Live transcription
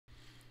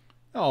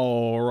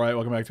All right,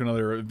 welcome back to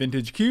another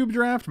Vintage Cube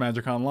Draft,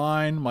 Magic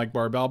Online. Mike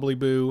Barbalbly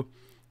Boo,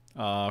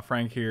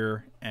 Frank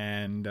here,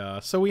 and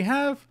so we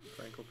have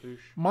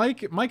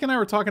Mike. Mike and I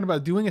were talking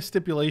about doing a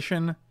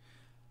stipulation.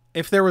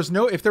 If there was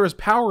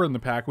power in the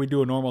pack, we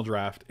do a normal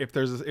draft. If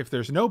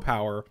there's no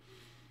power,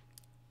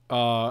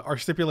 our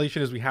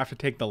stipulation is we have to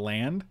take the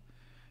land,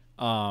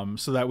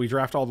 so that we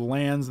draft all the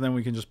lands, and then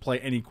we can just play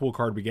any cool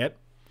card we get.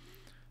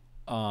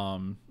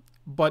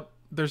 But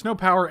there's no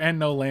power and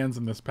no lands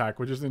in this pack,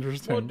 which is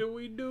interesting. What do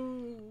we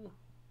do?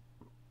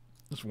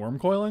 This Worm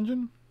Coil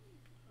Engine?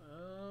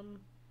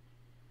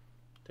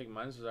 Take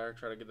Mind's Desire,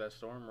 try to get that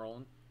storm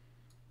rolling.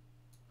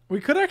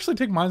 We could actually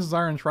take Mind's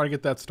Desire and try to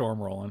get that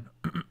storm rolling.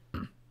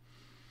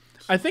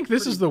 I think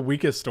this is the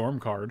weakest storm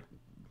card.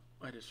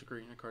 I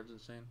disagree. That card's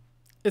insane.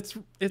 It's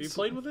Have you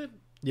played with it?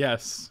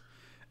 Yes.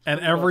 And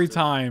every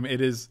time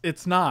it is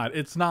not.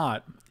 It is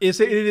not.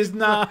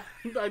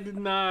 I did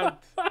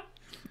not.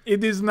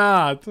 It is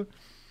not.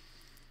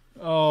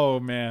 Oh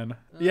man.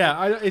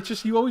 Yeah, it's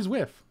just you always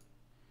whiff.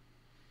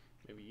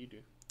 Maybe you do.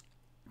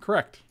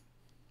 Correct.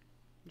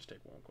 Just take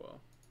Worm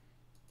Coil.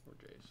 Or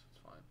Jace. It's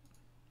fine.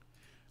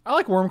 I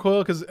like Worm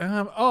Coil because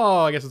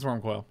I guess it's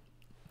Worm Coil.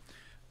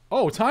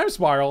 Oh, Time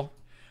Spiral.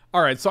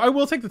 Alright, so I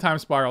will take the Time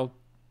Spiral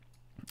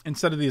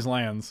instead of these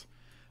lands.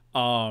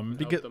 Hope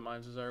the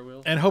Mind's Desire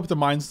wheels. And hope the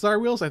Mind's Desire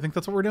wheels. I think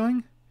that's what we're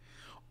doing.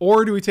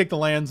 Or do we take the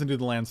lands and do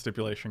the land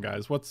stipulation,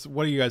 guys? What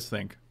do you guys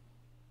think?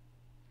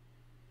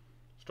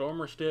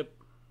 Storm or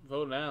Stip?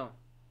 Vote now.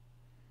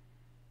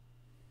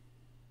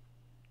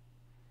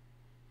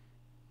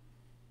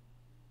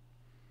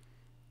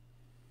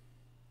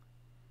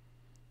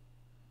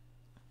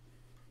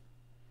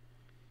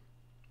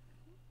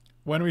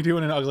 When are we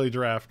doing an ugly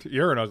draft?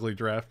 You're an ugly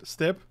draft.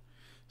 Stip?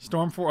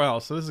 Storm 4. Oh,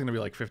 so this is going to be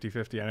like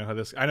 50-50.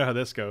 I know how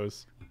this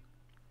goes.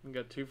 We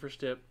got 2 for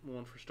Stip,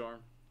 1 for Storm.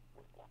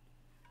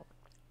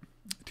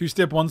 2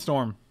 Stip, 1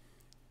 Storm.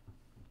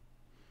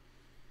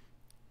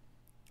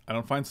 I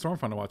don't find Storm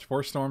fun to watch.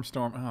 4 Storm.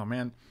 Oh,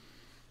 man.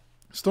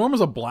 Storm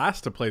was a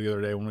blast to play the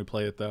other day when we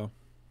played it, though.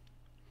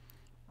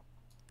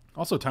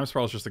 Also, Time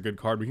Spiral is just a good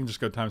card. We can just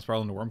go Time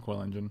Spiral into Worm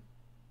Coil Engine.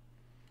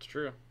 It's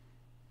true.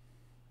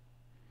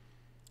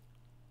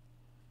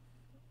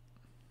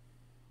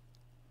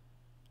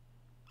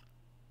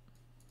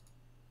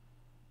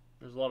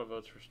 There's a lot of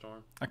votes for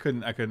Storm. I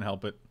couldn't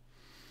help it.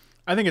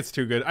 I think it's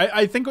too good.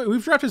 I think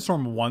we've drafted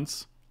Storm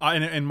once,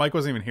 and Mike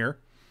wasn't even here.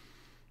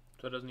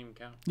 So it doesn't even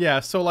count. Yeah,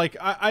 so like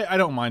I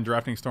don't mind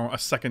drafting Storm a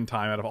second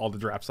time out of all the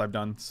drafts I've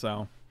done.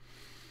 So,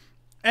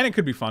 and it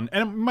could be fun,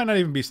 and it might not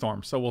even be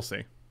Storm. So we'll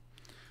see.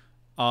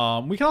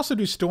 We can also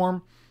do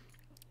Storm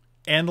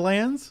and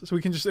lands. So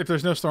we can just, if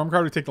there's no Storm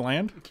card, we take the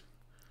land.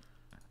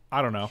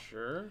 I don't know.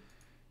 Sure.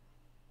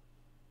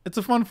 It's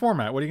a fun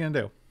format. What are you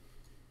gonna do?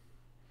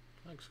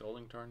 I like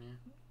Scalding Tarn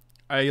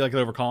here. You like it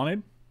over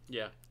Colonnade?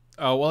 Yeah.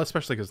 Oh well,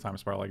 especially because Time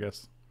Spiral, I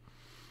guess.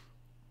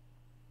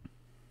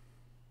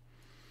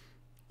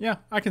 Yeah,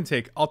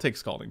 I'll take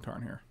Scalding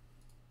Tarn here.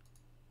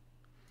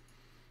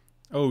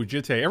 Oh,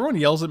 Jitte. Everyone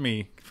yells at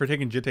me for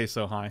taking Jitte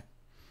so high.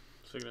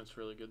 Signet's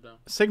really good, though.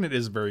 Signet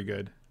is very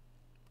good.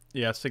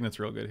 Yeah, Signet's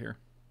real good here.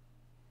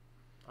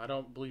 I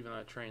don't believe in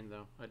that train,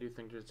 though. I do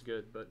think it's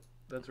good, but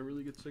that's a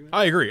really good Signet.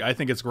 I agree. I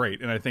think it's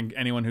great, and I think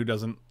anyone who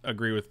doesn't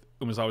agree with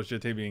Umezawa's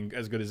Jitte being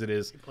as good as it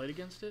is... You played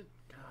against it?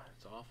 God,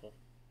 it's awful.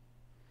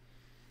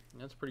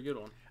 That's a pretty good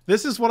one.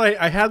 This is what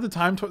I had the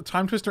Time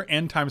Twister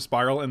and Time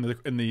Spiral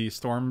in the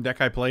Storm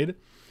deck I played,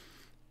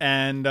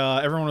 and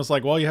everyone was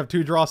like, "Well, you have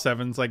 2 draw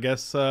 7s. I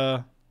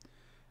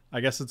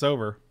guess it's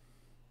over."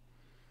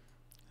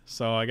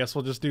 So I guess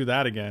we'll just do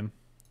that again.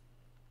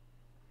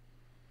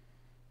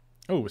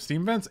 Oh,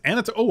 Steam Vents and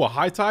a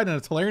High Tide and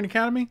a Tolarian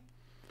Academy.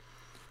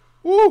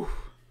 Woo! I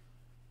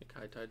think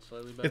High Tide's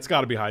slightly better. It's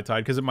got to be High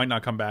Tide because it might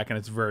not come back, and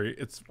it's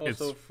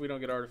also if we don't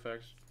get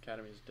artifacts,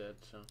 Academy's dead.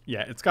 So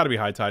yeah, it's got to be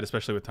High Tide,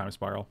 especially with Time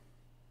Spiral.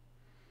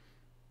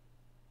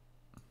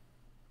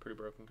 Pretty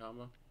broken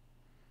combo.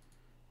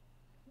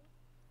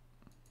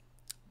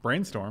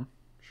 Brainstorm.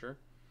 Sure.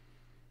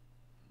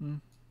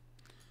 Not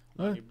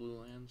any blue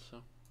lands, so.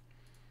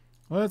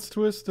 Let's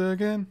twist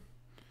again,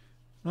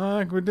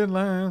 like we did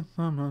last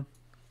summer.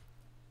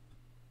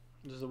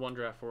 This is the one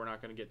draft where we're not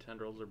going to get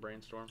Tendrils or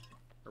Brainstorm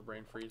or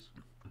Brain Freeze.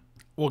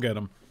 We'll get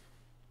them.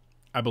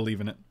 I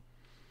believe in it.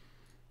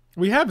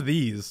 We have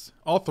these,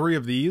 all 3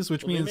 of these,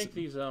 which means they make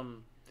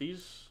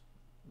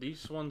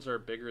these ones are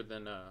bigger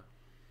than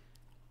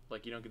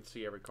like you don't get to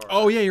see every card.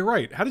 Oh yeah, you're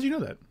right. How did you know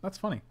that? That's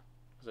funny.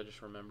 Because I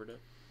just remembered it.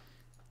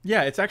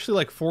 Yeah, it's actually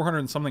like 400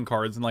 and something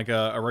cards, and like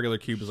a regular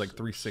cube is like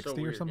 360 so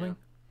weird, or something. Yeah.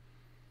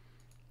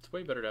 It's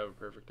way better to have it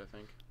perfect, I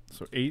think.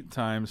 So 8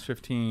 times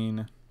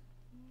 15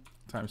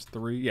 times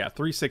 3. Yeah,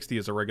 360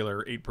 is a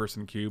regular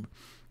 8-person cube.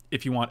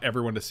 If you want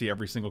everyone to see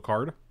every single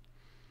card.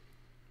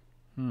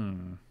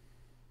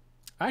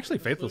 Actually,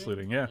 Faithless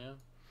Looting, yeah. Yeah. You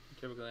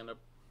typically end up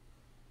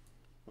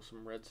with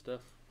some red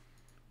stuff.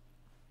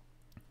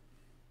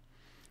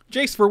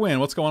 Jace for win.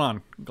 What's going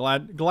on?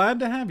 Glad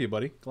to have you,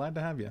 buddy. Glad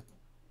to have you.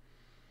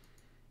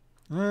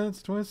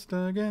 Let's twist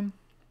again.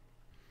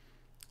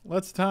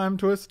 Let's time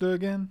twist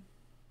again.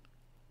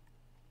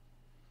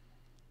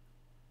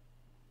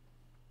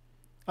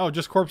 Oh,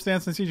 just Corpse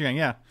Dance and Siege Gang,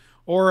 yeah.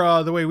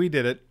 Or the way we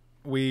did it,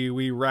 we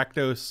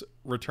Rakdos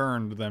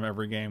returned them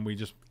every game. We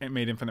just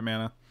made infinite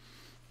mana,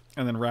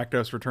 and then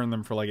Rakdos returned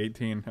them for like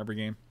 18 every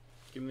game.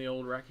 Give him the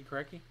old Racky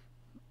Cracky.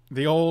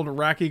 The old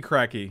Racky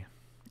Cracky.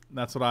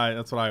 That's what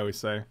I always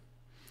say.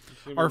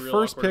 Our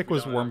first pick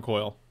was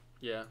Wormcoil.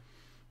 Yeah.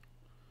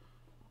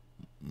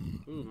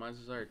 Ooh, Mind's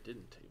Desire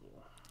didn't table.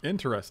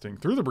 Interesting.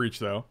 Through the Breach,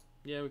 though.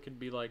 Yeah, we could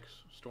be like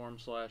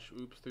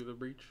Storm/Oops Through the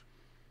Breach.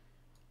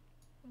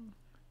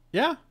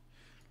 Yeah.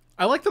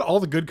 I like that all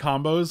the good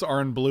combos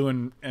are in blue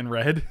and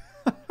red.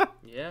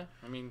 Yeah,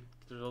 I mean,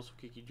 there's also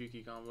Kiki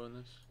Jiki combo in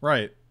this.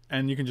 Right.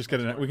 And you can just get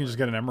we can just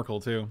get an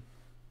Emrakul, too.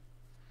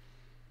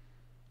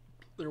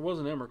 There was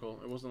an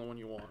Emrakul. It wasn't the one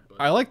you want.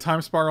 But I like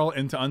Time Spiral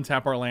into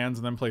untap our lands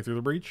and then play Through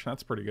the Breach.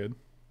 That's pretty good.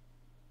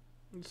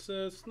 It's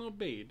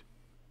Snowbade.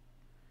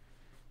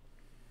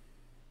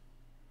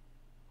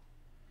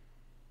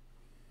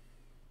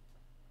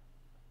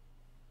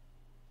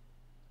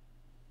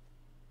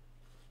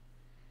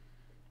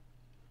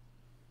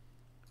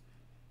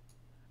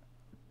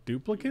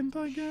 Duplicant,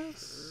 I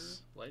guess?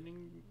 Sure.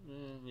 Lightning?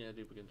 Yeah,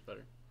 Duplicant's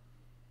better.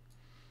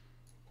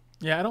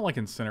 Yeah, I don't like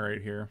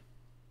Incinerate here.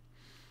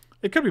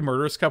 It could be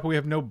Murderous Cup, but we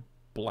have no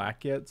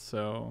black yet,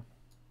 so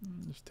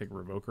just take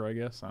Revoker, I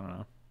guess. I don't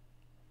know.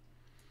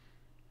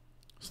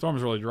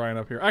 Storm's really drying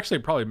up here.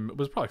 Actually, it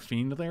was probably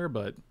Fiend there,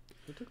 but...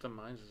 Who took the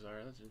Mind's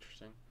Desire? That's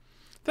interesting.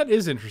 That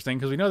is interesting,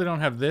 because we know they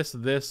don't have this,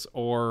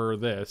 or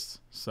this,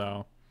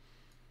 so...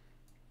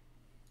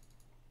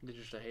 They're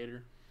just a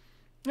hater.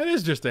 It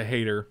is just a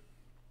hater.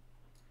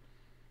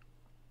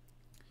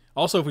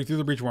 Also, if we threw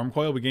the Breach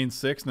Wormcoil, we gain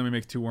 6, and then we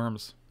make 2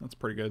 worms. That's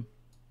pretty good.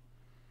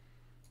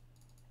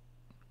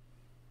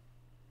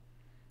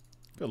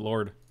 Good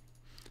lord.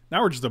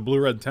 Now we're just a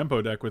blue-red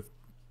tempo deck with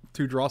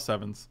 2 draw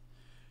 7s.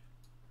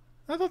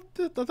 I thought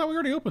we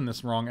already opened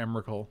this wrong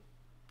Emrakul.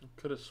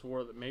 Could have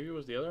swore that maybe it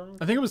was the other one?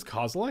 I think it was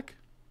Kozilek.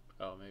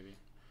 Oh, maybe.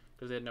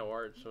 Because they had no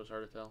art, so it's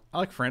hard to tell. I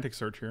like Frantic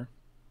Search here.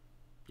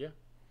 Yeah.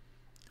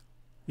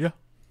 Yeah.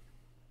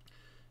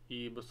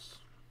 He was...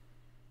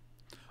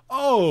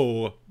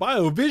 Oh!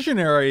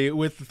 Biovisionary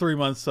with the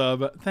 3-month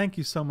sub. Thank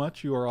you so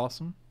much. You are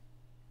awesome.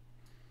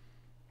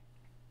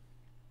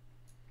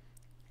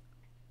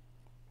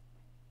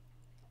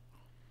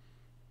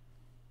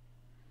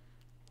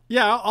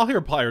 Yeah, I'll hear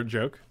a pirate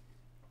joke.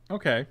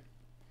 Okay.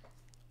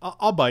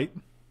 I'll bite.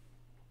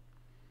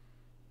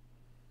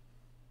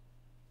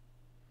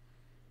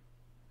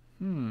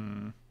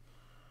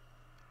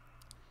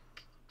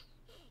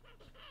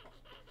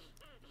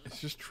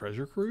 It's just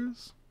Treasure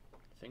Cruise? I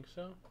think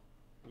so.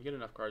 You get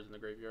enough cards in the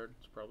graveyard.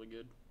 It's probably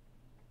good.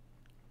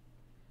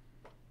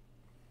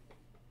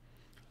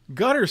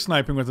 Gutter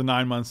Sniping with a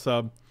 9-month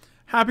sub.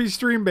 Happy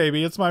stream,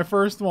 baby. It's my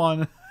first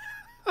one.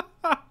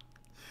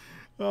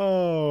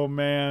 Oh,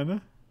 man.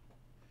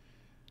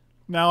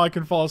 Now I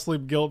can fall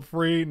asleep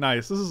guilt-free.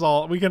 Nice. This is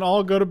all... We can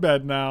all go to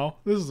bed now.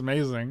 This is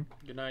amazing.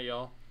 Good night,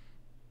 y'all.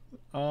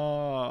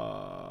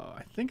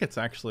 I think it's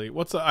actually...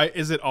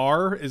 Is it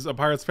R? Is a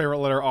pirate's favorite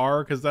letter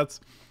R? Because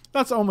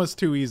that's almost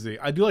too easy.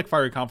 I do like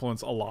Fiery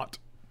Confluence a lot.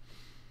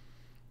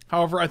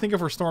 However, I think if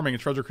we're storming, a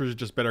Treasure Cruise is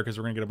just better because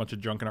we're going to get a bunch of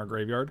junk in our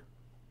graveyard.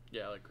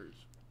 Yeah, I like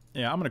cruise.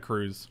 Yeah, I'm going to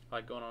cruise. I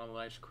like going on a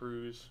nice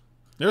cruise.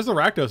 There's the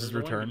Rakdos'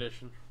 return.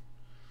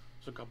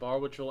 So Kabar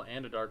Ritual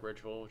and a Dark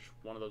Ritual, which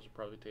one of those would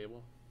probably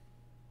table,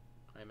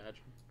 I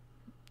imagine.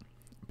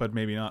 But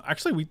maybe not.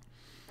 Actually,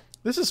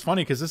 this is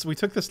funny because we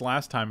took this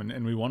last time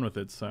and we won with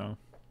it, so...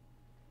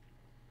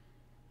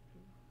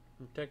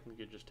 You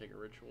technically could just take a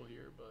Ritual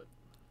here, but...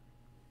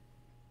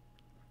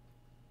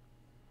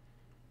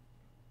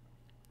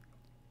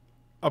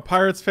 A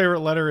pirate's favorite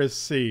letter is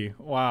C.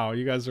 Wow,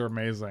 you guys are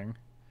amazing.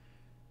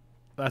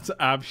 That's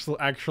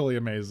actually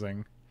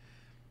amazing.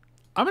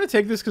 I'm going to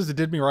take this because it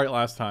did me right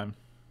last time.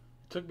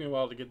 It took me a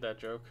while to get that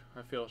joke.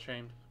 I feel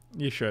ashamed.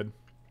 You should.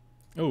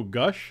 Oh,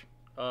 Gush?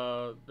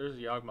 There's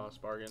a Yawgmoth's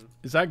bargain.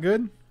 Is that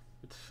good?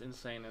 It's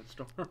insane in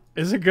Storm.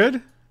 Is it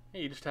good?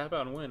 Hey, you just tap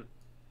out and win.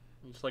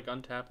 You just like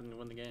untap and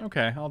win the game.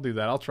 Okay, I'll do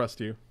that. I'll trust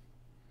you.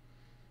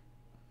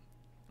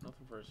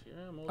 Nothing for us here.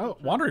 Oh,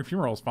 Wandering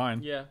Fumarole is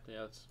fine. Yeah,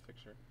 that's a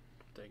fixer.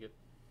 Take it.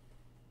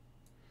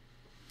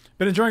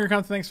 Been enjoying your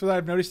content. Thanks for that.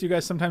 I've noticed you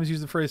guys sometimes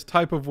use the phrase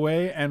type of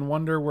way and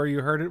wonder where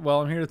you heard it.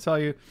 Well, I'm here to tell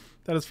you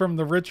that it's from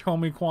the Rich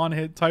Homie Quan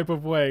hit Type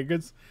of Way.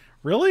 Good.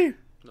 Really?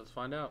 Let's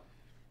find out.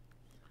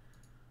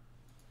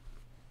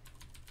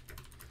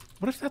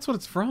 What if that's what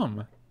it's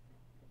from?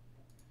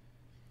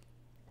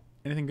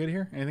 Anything good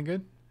here? Anything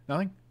good?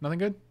 Nothing? Nothing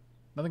good?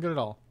 Nothing good at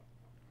all?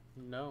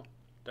 No,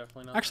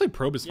 definitely not. Actually,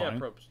 Probe is fine. Yeah,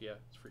 Probe. Yeah,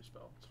 it's a free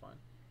spell. It's fine.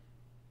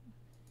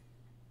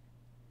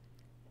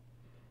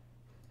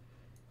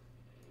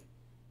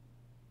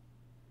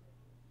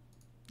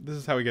 This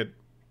is how we get...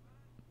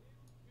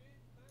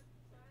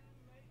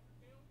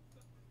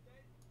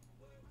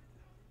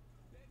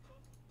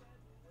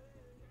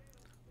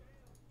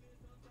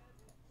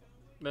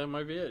 That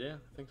might be it, yeah.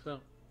 I think so.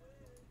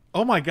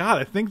 Oh my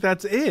god, I think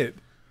that's it.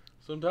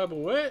 Some type of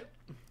wet.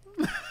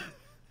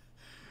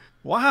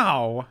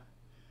 Wow.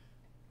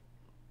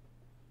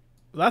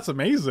 That's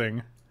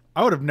amazing.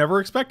 I would have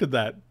never expected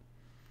that.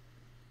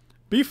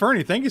 B.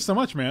 Fernie, thank you so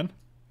much, man.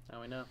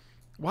 Now we know.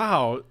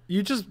 Wow.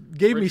 You just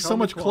gave me so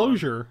much Homie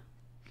closure.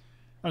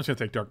 I'm just going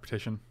to take Dark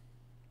Petition.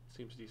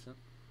 Seems decent.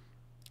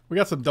 We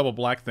got some double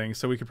black things,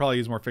 so we could probably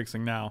use more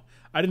fixing now.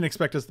 I didn't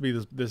expect us to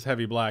be this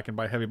heavy black, and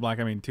by heavy black,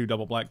 I mean 2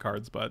 double black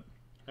cards, but...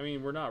 I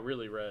mean, we're not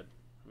really red.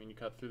 I mean, you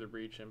cut through the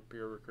breach,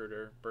 Imperial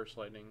Recruiter, Burst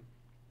Lightning.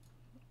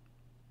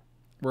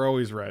 We're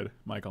always red,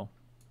 Michael.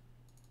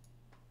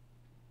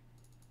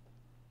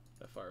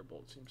 That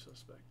Firebolt seems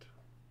suspect.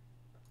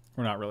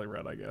 We're not really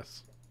red, I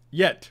guess.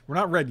 Yet. We're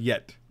not red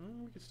yet.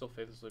 We could still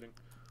Faithless Looting.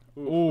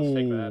 Ooh, let's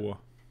take that Ooh.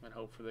 and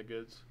hope for the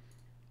goods.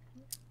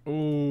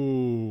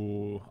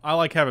 Ooh. I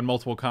like having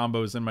multiple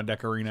combos in my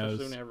Decarinos.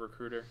 So soon to have a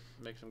Recruiter.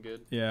 Makes them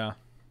good. Yeah.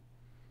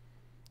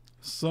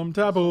 Some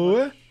type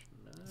of...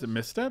 Is it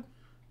Misstep?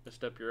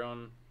 Misstep your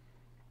own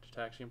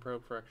Taxian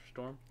Probe for extra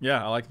storm.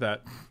 Yeah, I like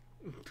that.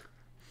 You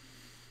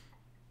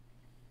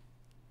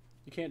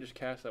can't just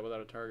cast that without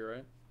a target,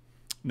 right?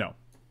 No.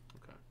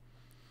 Okay.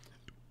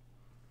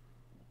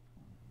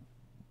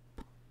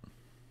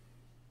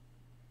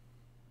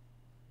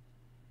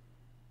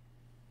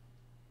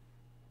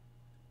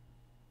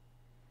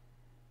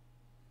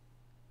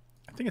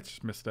 I think it's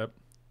just Misstep.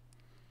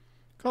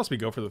 Cost me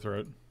Go for the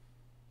Throat.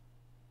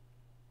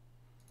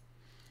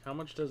 How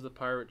much does the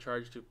pirate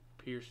charge to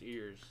pierce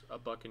ears? A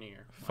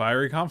Buccaneer.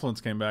 Fiery Confluence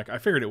came back. I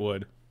figured it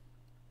would.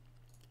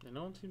 And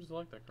no one seems to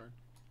like that card.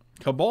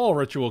 Cabal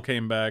Ritual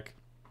came back.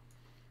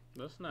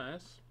 That's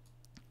nice.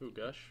 Ooh,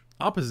 Gush.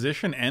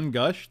 Opposition and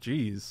Gush?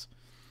 Jeez.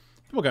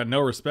 People got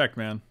no respect,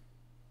 man.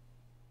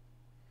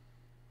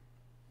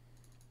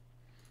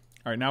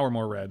 Alright, now we're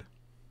more red.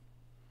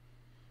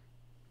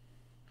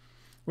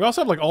 We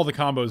also have like all the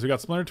combos. We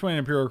got Splinter Twin,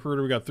 Imperial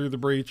Recruiter. We got Through the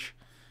Breach.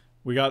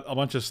 We got a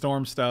bunch of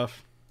Storm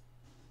stuff.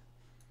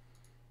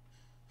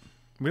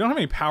 We don't have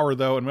any power,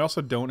 though, and we also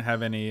don't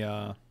have any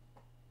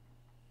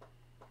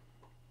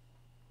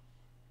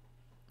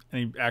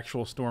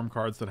actual Storm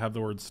cards that have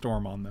the word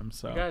Storm on them.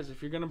 So, hey guys,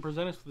 if you're going to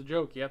present us with a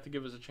joke, you have to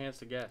give us a chance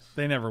to guess.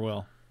 They never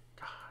will.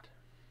 God.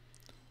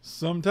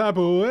 Some type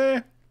of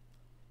way.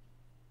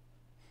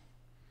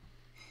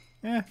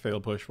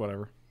 Fatal Push,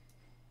 whatever.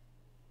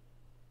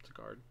 It's a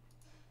card.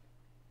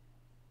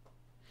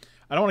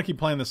 I don't want to keep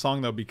playing this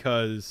song, though,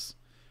 because...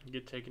 You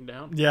get taken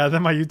down? Yeah,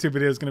 then my YouTube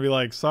video is going to be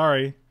like,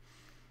 sorry.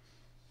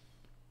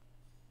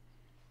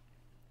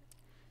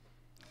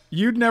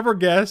 You'd never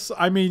guess.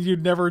 I mean,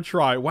 you'd never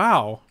try.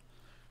 Wow.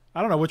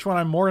 I don't know which one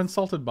I'm more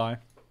insulted by.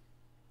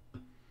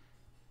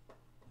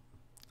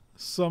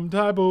 Some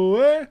type of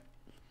way.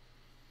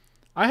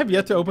 I have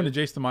yet to open a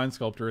Jace the Mind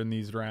Sculptor in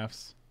these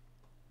drafts.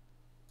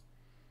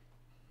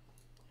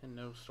 And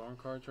no Storm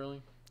cards,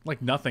 really?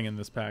 Like, nothing in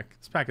this pack.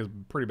 This pack is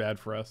pretty bad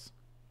for us.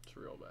 It's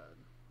real bad.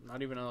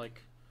 Not even a,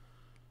 like,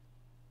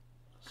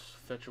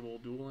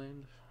 fetchable dual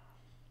land.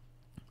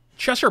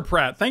 Cheshire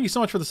Pratt, thank you so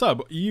much for the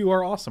sub. You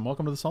are awesome.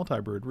 Welcome to the Salty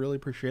Brood. Really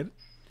appreciate it.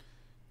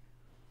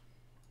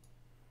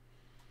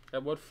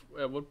 At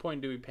what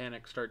point do we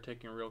panic, start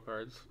taking real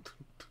cards?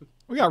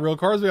 We got real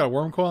cards. We got a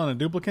Wormcoil and a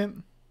Duplicate.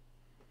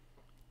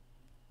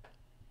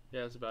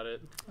 Yeah, that's about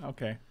it.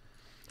 Okay.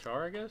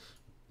 Char, I guess?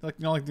 You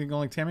don't like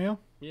Tameo?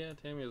 Yeah,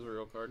 Tameo's a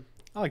real card.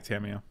 I like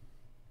Tameo.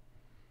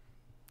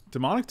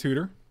 Demonic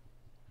Tutor.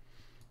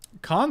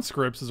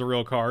 Conscripts is a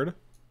real card.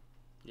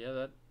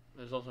 Yeah,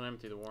 there's also an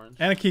Empty the Warrens.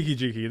 And a Kiki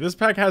Jiki. This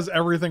pack has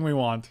everything we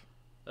want.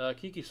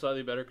 Kiki's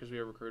slightly better because we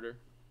have Recruiter.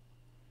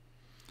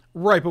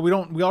 Right, but we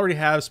already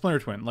have Splinter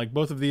Twin. Like,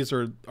 both of these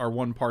are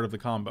one part of the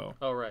combo.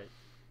 Oh, right.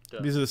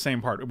 Duh. These are the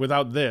same part.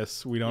 Without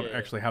this, we don't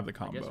actually have the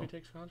combo. I guess we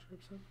take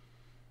Conscripts then?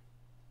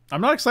 I'm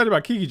not excited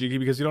about Kiki Jiki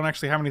because you don't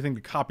actually have anything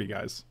to copy,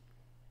 guys.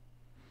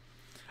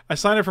 I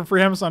signed up for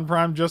free Amazon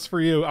Prime just for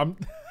you.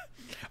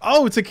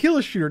 Oh, it's a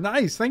Killer Shooter.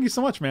 Nice. Thank you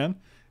so much, man.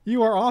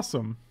 You are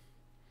awesome.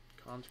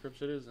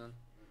 Conscripts it is, then.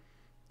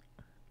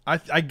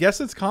 I guess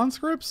it's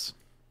Conscripts.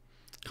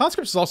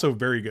 Conscripts is also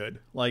very good.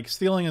 Like,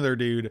 stealing their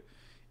dude,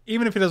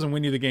 even if it doesn't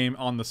win you the game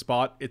on the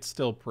spot, it's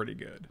still pretty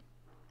good.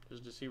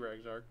 Just to see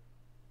Ragzark.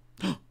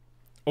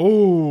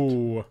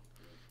 Oh,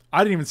 I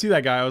didn't even see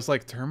that guy. I was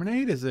like,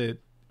 Terminate? Is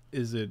it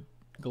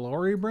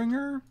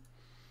Glorybringer?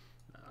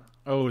 No.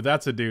 Oh,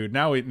 that's a dude.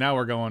 Now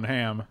we're going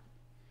ham.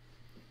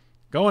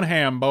 Going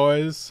ham,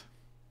 boys.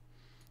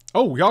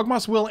 Oh,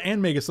 Yawgmoth's Will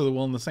and Magus of the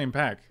Will in the same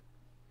pack.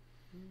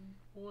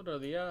 What are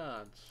the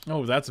odds?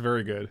 Oh, that's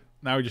very good.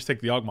 Now we just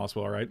take the Yawgmoth's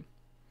Will, right?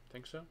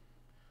 Think so?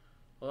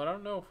 Well, I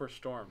don't know if we're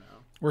Storm now.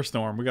 We're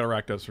Storm. We got a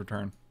Rakdos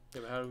return.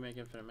 Yeah, but how do we make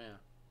infinite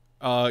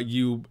mana?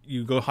 You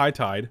go High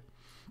Tide,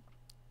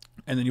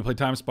 and then you play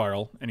Time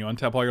Spiral, and you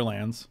untap all your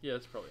lands. Yeah,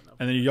 that's probably enough.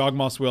 And then you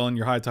Yawgmoth's Will and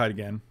your High Tide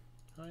again.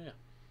 Oh yeah.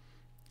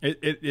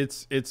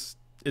 It's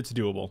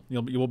doable.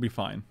 You will be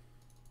fine.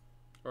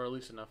 Or at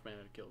least enough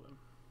mana to kill them.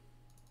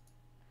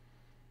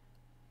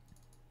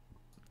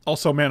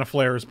 Also, Mana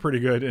Flare is pretty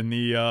good in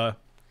the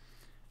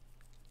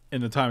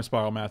Time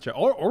Spiral matchup.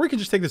 Or we could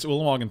just take this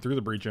Ulamog and Through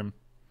the Breach him.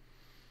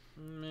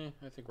 Meh,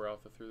 I think we're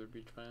off the Through the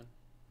Beach fan.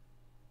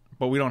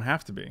 But we don't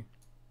have to be.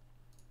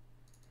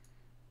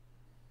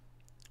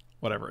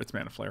 Whatever, it's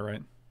Mana Flare,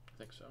 right? I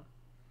think so.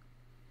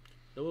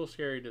 A little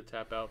scary to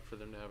tap out for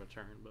them to have a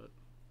turn, but...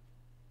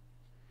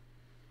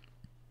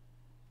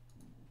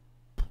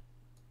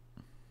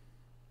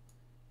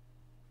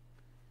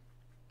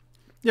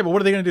 Yeah, but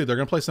what are they going to do? They're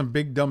going to play some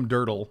big dumb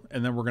dirtle,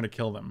 and then we're going to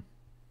kill them.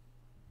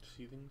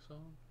 Seething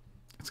Song?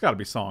 It's got to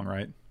be song,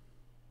 right?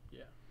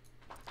 Yeah.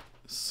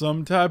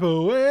 Some type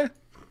of way.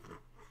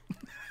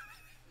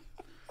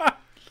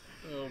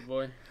 Oh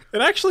boy.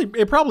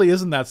 It probably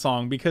isn't that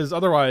song, because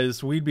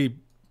otherwise the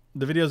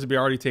videos would be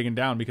already taken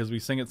down because we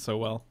sing it so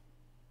well.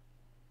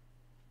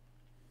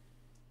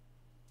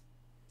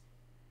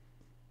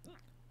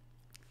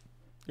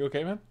 You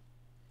okay, man?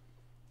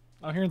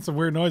 I'm hearing some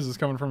weird noises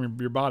coming from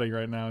your body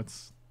right now.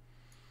 It's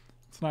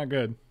not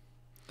good.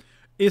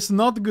 It's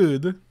not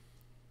good.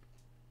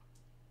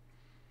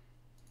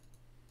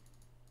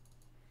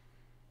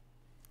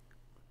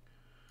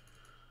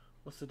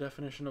 What's the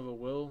definition of a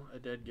will? A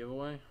dead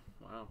giveaway?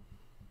 Wow.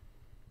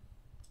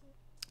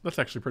 That's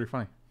actually pretty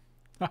funny.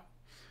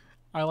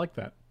 I like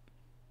that.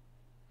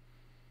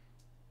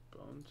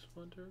 Bone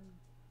Splinter?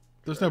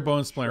 There's no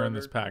Bone Splinter in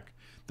this pack.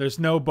 There's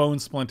no Bone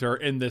Splinter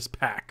in this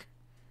pack.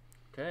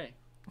 Okay.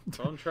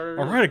 Bone Shredder.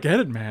 All right, I get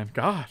it, man.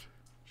 God.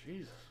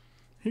 Jesus.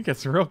 He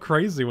gets real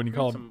crazy when you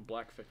call him. Some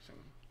black fixing.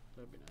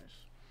 That'd be nice.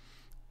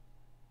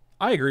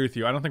 I agree with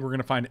you. I don't think we're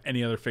going to find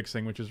any other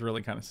fixing, which is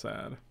really kind of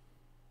sad.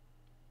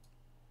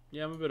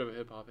 Yeah, I'm a bit of a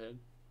hip-hop head.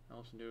 I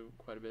also do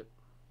quite a bit.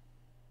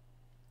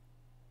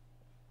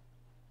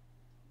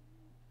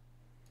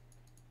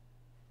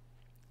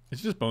 Is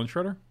it just Bone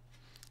Shredder?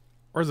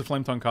 Or is it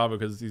Flame Tongue Kavo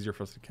because it's easier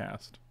for us to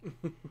cast?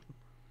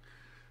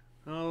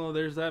 Oh,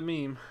 there's that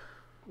meme.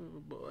 Oh,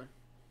 boy.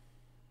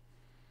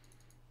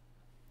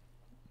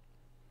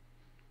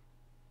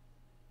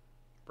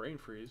 Brain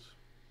Freeze.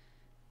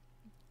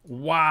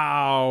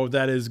 Wow,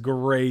 that is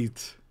great.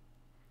 It's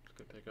a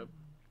good pickup.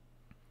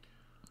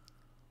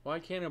 Why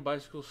can't a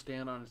bicycle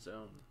stand on its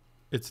own?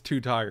 It's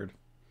too tired.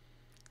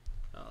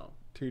 Oh.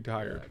 Too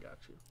tired. Yeah, I got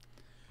you.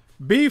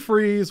 B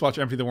Freeze. Watch,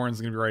 Empty the Warren's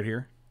going to be right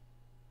here.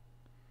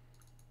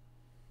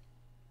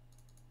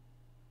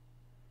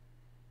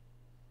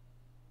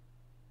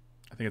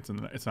 I think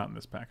it's not in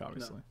this pack,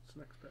 obviously. No, it's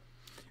next pick.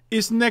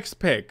 It's next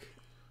pick.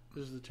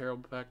 This is the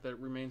terrible pack that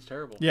remains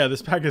terrible. Yeah,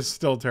 this pack is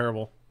still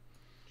terrible.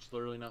 It's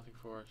literally nothing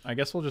for us. I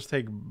guess we'll just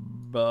take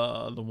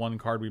the one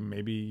card we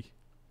maybe...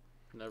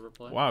 Never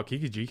play. Wow,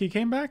 Kiki Jiki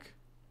came back?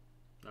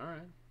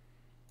 Alright.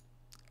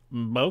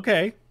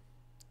 Okay.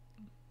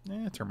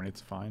 Yeah,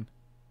 Terminate's fine.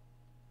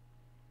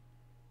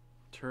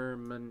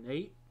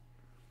 Terminate?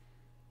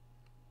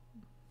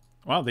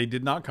 Wow, they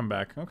did not come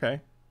back.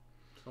 Okay.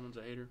 Someone's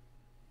a hater.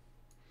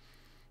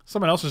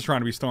 Someone else is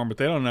trying to be Storm, but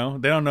they don't know.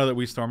 They don't know that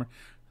we Storm.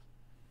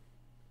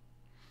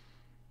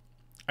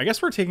 I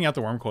guess we're taking out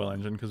the Worm Coil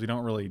engine because we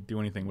don't really do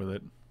anything with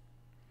it.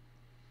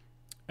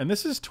 And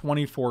this is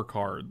 24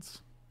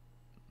 cards.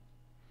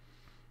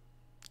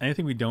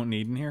 Anything we don't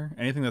need in here?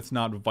 Anything that's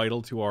not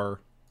vital to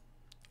our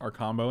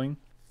comboing?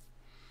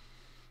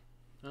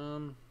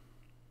 Brain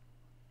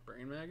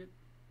Maggot?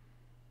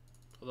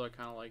 Although I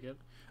kind of like it.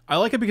 I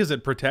like it because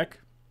it protect.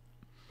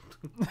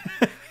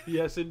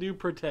 Yes, it do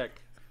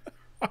protect.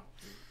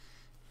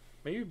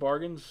 Maybe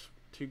Bargain's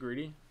too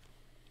greedy.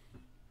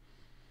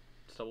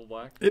 It's double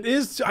black. It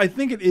is. I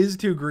think it is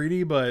too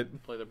greedy,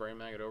 but... Play the Brain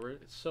Maggot over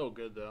it. It's so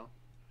good, though.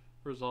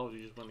 Resolve,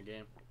 you just win the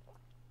game.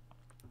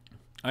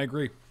 I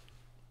agree.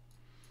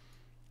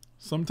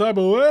 Some type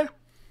of way.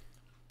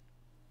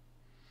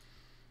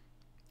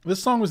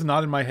 This song was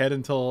not in my head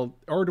until...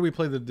 Or do we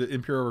play the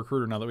Imperial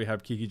Recruiter now that we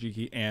have Kiki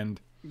Jiki and...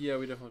 Yeah,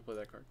 we definitely play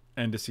that card.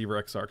 And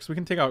Deceiver XR. So we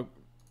can take out...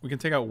 We can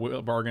take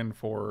out Bargain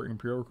for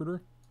Imperial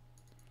Recruiter.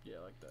 Yeah,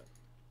 I like that.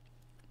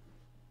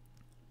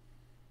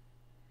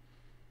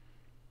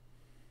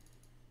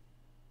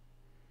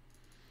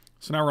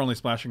 So now we're only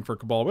splashing for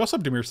Cabal. We also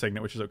have Dimir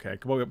Signet, which is okay.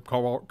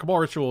 Cabal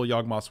Ritual,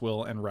 Yawgmoth's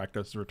Will, and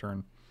Rakdos'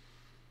 Return.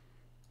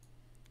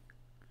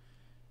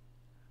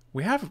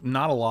 We have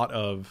not a lot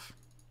of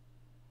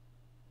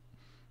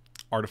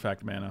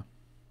artifact mana.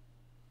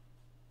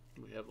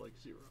 We have like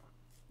 0.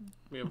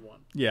 We have 1.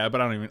 Yeah,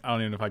 but I don't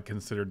even know if I'd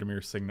consider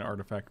Dimir Signet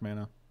artifact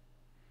mana.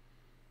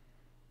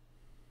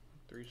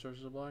 3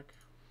 sources of black.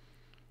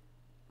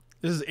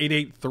 This is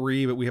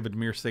 8/8/3, but we have a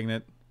Dimir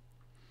Signet.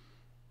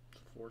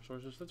 4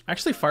 sources. That's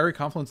actually fine. Fiery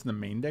Confluence in the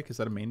main deck. Is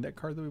that a main deck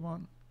card that we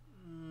want?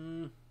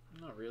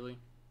 Not really.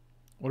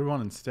 What do we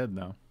want instead,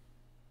 though?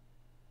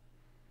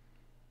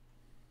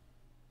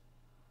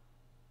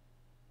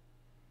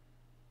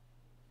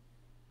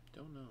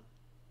 Don't know.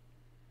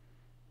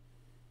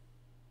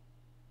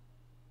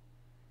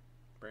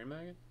 Brain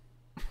Maggot?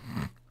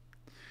 I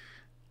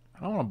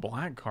don't want a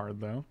black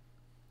card, though.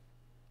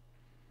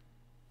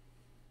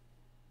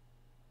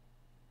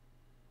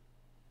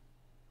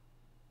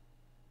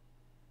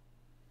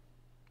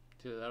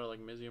 Either that or like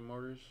Mizium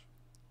Mortars.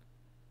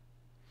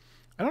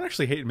 I don't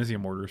actually hate Mizium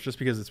Mortars just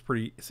because it's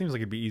pretty... It seems like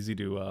it'd be easy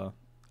to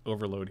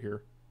overload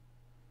here.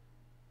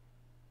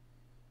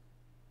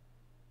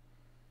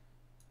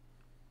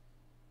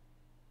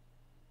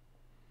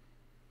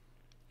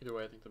 Either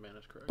way, I think the mana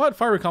is correct. But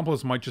Fiery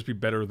Accomplice might just be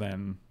better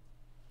than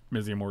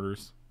Mizzium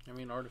Mortars. I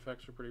mean,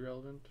 artifacts are pretty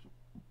relevant.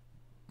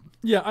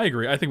 Yeah, I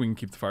agree. I think we can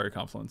keep the Fiery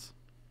Confluence.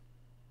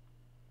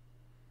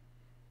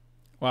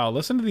 Wow,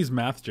 listen to these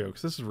math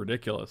jokes. This is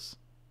ridiculous.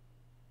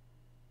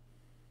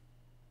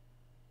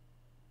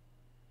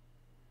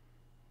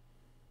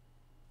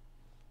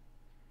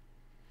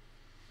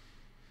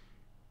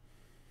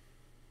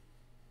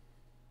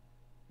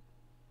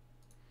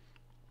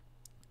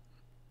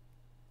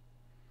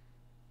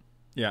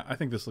 Yeah, I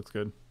think this looks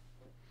good.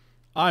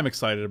 I'm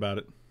excited about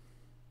it.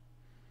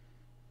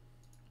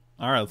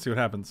 All right, let's see what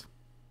happens.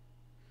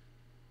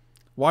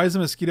 Why is a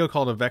mosquito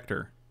called a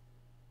vector?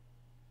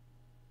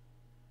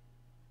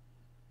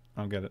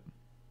 I don't get it.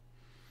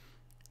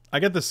 I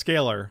get the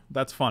scalar.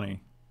 That's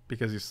funny.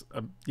 Because he's...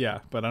 yeah,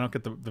 but I don't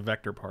get the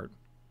vector part.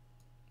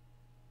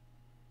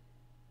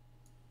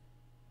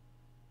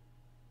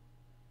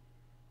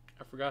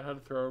 I forgot how to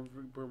throw a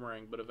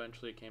boomerang, but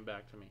eventually it came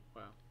back to me.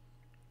 Wow.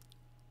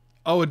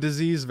 Oh, a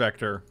disease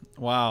vector.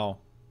 Wow.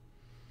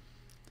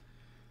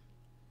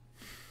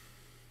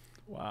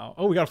 Wow.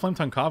 Oh, we got a Flame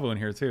Tongue Kavu in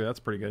here, too.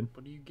 That's pretty good.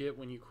 What do you get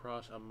when you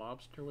cross a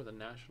mobster with a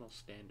national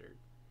standard?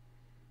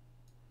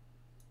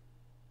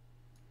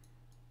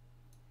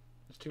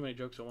 There's too many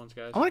jokes at once,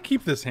 guys. I want to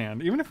keep this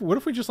hand. Even if... What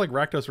if we just, like,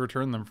 Rakdos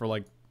return them for,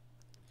 like...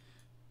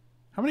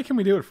 How many can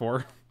we do it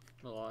for?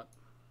 A lot.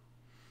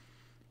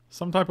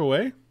 Some type of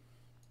way?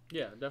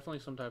 Yeah, definitely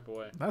some type of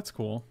way. That's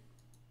cool.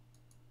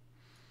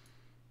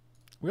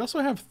 We also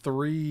have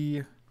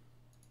 3...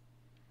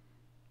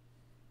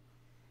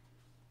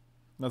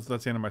 That's the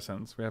end of my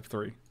sentence. We have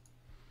 3.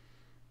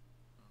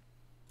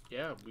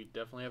 Yeah, we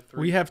definitely have 3.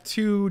 We have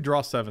 2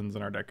 draw 7s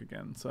in our deck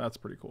again, so that's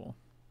pretty cool.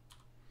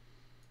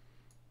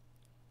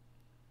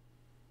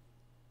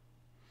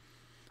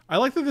 I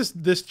like that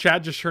this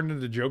chat just turned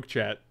into joke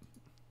chat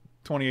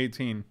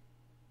 2018.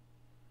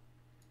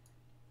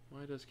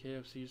 Why does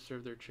KFC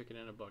serve their chicken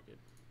in a bucket?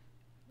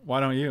 Why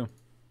don't you?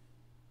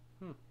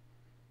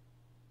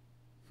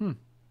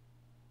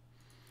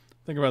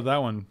 Think about that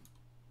one,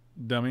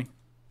 dummy.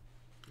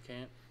 You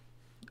can't.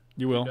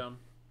 You will. Dumb.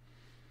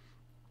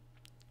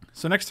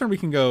 So next turn we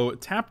can go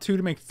tap 2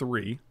 to make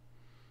 3.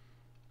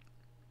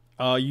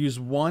 Use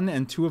 1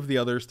 and 2 of the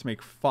others to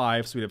make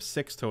 5, so we'd have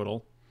 6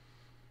 total.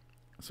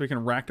 So we can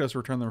Rakdos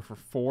return them for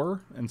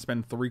 4 and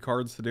spend 3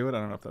 cards to do it. I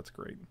don't know if that's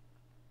great.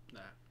 Nah.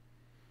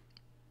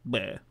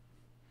 Bleh.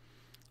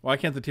 Why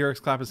can't the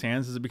T-Rex clap his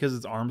hands? Is it because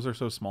its arms are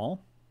so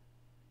small?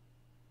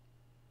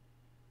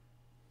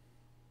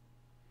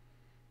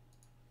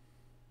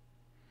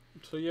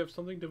 So you have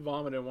something to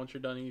vomit in once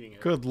you're done eating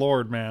it. Good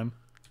lord, man.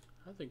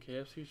 I think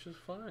KFC's just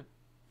fine.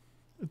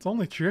 It's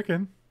only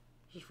chicken.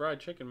 It's just fried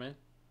chicken, man.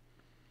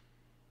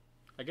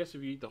 I guess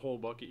if you eat the whole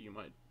bucket, you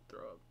might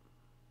throw up.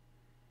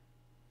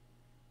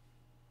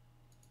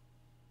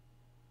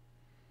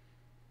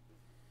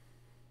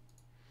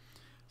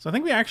 So I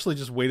think we actually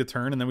just wait a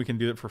turn and then we can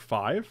do it for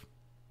 5.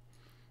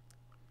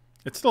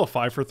 It's still a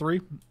 5 for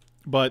 3,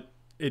 but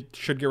it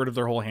should get rid of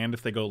their whole hand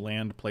if they go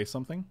land, play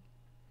something.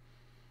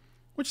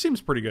 Which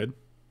seems pretty good.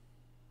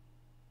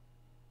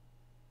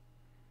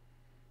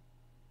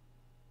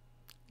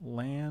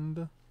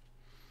 Land.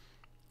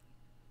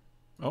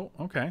 Oh,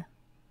 okay.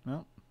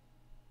 Well.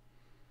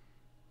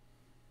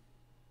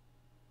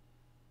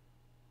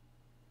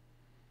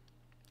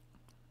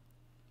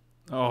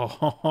 Oh.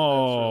 That's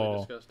really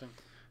disgusting.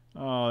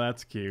 Oh,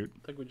 that's cute.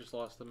 I think we just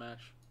lost the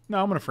match. No,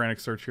 I'm going to frantic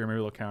search here. Maybe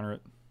they'll counter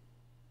it.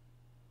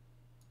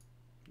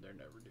 They're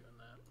never doing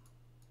that.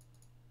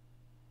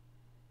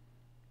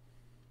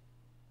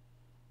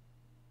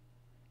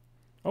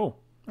 Oh,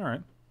 all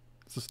right.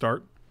 It's a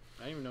start.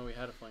 I didn't even know we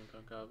had a Flame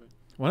Tongue Kavu.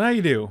 Well, now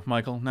you do,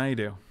 Michael. Now you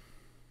do.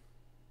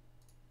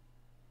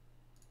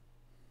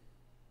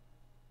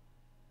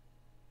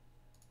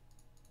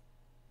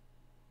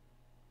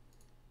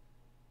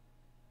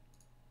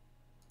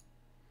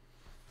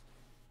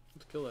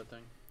 Let's kill that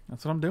thing.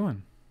 That's what I'm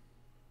doing.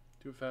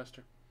 Do it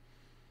faster.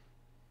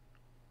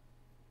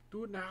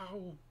 Do it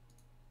now.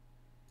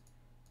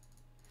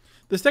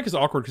 This deck is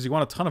awkward because you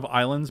want a ton of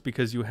islands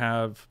because you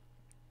have,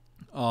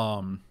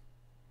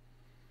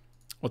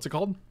 what's it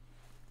called?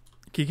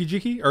 Kiki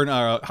Jiki? Or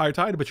High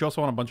Tide, but you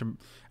also want a bunch of,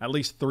 at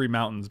least 3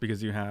 mountains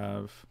because you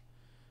have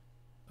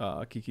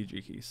Kiki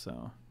Jiki,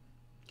 so.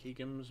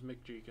 Keekums,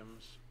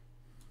 McJeekums.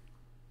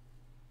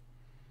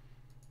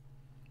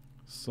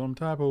 Some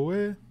type of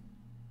way.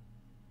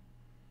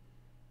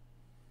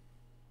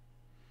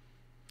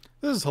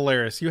 This is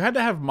hilarious. You had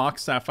to have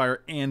Mox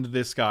Sapphire and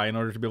this guy in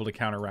order to be able to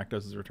counter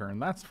Rakdos' return.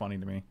 That's funny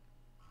to me.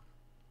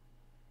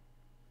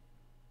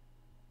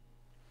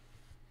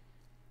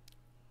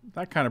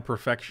 That kind of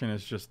perfection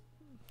is just...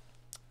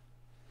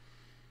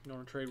 You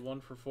want to trade 1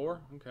 for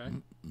 4? Okay.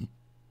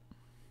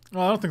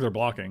 Well, I don't think they're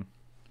blocking.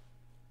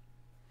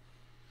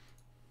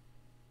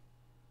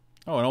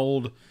 Oh, an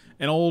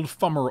old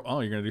Fummer...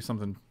 Oh, you're going to do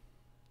something...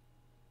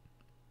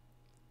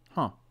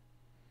 Huh.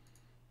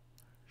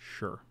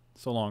 Sure.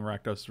 So long,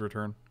 Rakdos'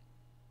 return.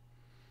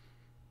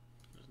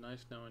 It was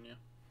nice knowing you.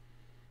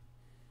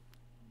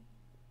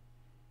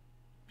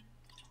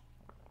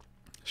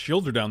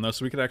 Shields are down though,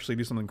 so we could actually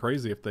do something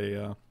crazy if they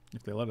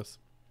let us.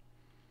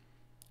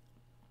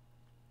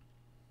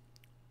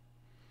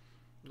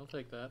 I'll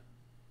take that.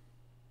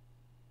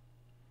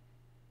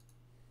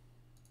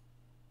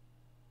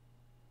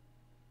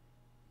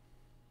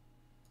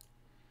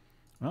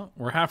 Well,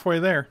 we're halfway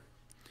there.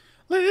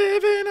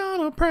 Living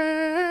on a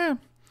prayer.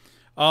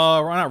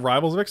 We're not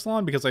Rivals of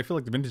Ixalan because I feel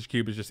like the Vintage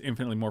Cube is just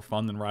infinitely more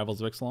fun than Rivals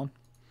of Ixalan.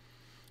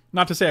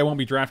 Not to say I won't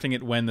be drafting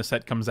it when the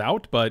set comes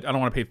out, but I don't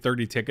want to pay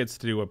 30 tickets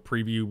to do a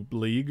preview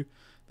league.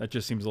 That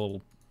just seems a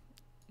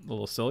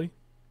little silly.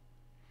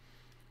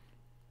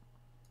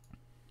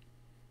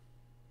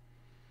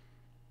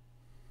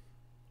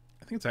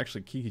 I think it's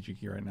actually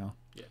Kiki-Jiki right now.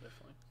 Yeah,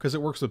 definitely. Because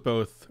it works with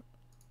both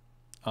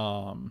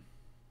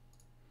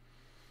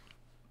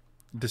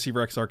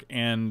Deceiver Exarch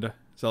and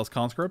Zealous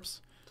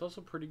Conscripts. It's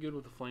also pretty good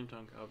with the Flame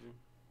Tongue copy.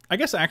 I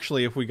guess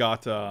actually if we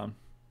got...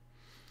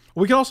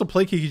 we could also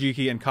play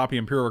Kiki-Jiki and copy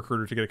Imperial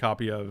Recruiter to get a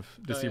copy of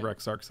Deceiver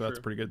Exarch, so that's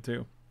pretty good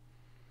too.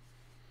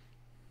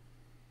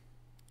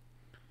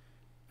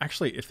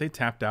 Actually, if they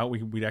tapped out,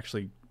 we'd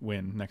actually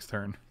win next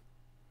turn.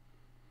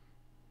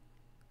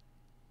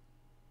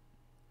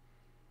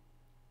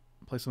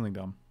 Play something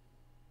dumb.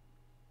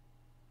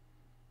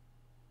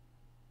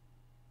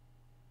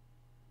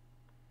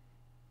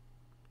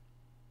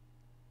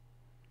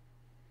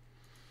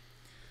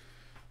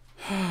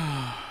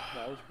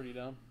 That was pretty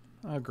dumb.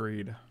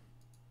 Agreed.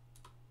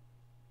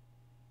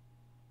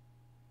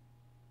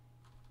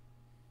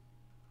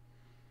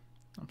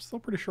 I'm still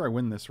pretty sure I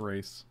win this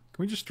race.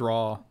 Can we just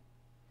draw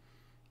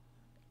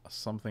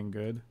something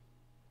good?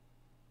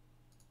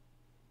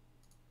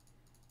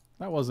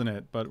 That wasn't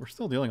it, but we're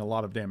still dealing a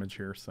lot of damage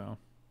here, so...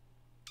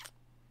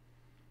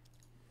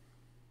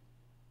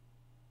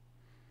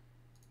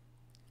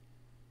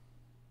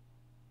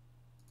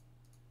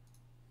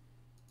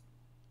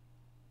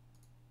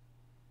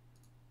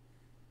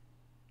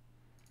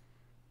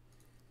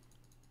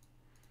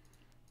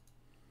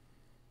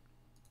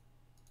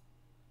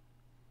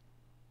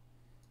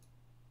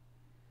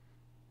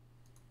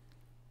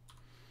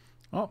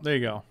 Oh, there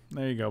you go.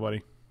 There you go,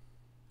 buddy.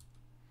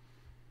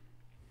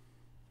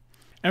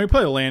 And we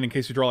play a land in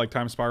case you draw like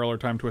Time Spiral or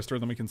Time Twister,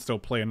 then we can still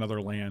play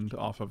another land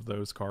off of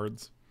those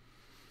cards.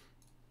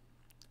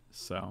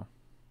 So.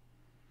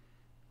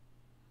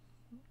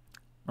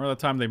 Remember that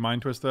time they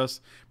Mind Twist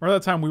us? Remember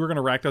that time we were going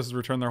to Rakdos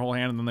return their whole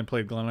hand, and then they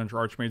played Glenlunch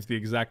Archmage the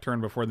exact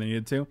turn before they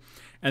needed to?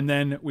 And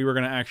then we were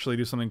going to actually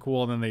do something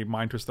cool, and then they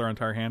Mind Twist their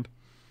entire hand?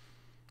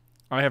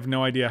 I have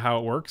no idea how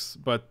it works,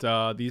 but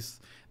these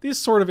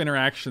sort of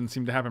interactions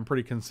seem to happen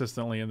pretty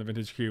consistently in the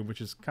Vintage Cube,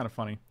 which is kind of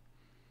funny.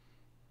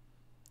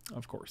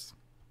 Of course.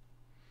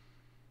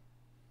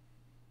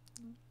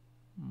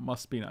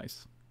 Must be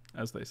nice,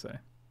 as they say.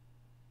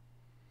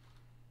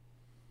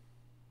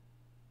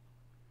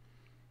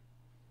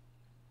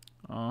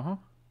 Uh-huh.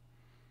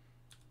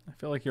 I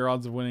feel like your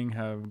odds of winning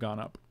have gone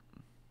up.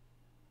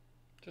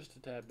 Just a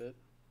tad bit.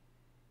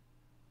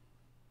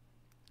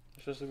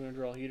 Especially when you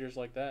draw heaters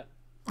like that.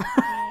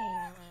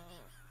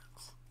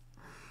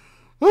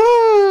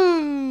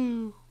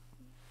 Woo!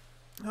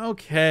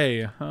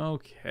 Okay,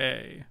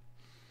 okay.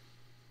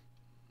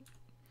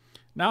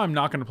 Now I'm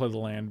not going to play the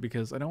land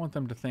because I don't want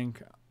them to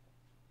think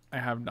I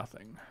have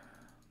nothing.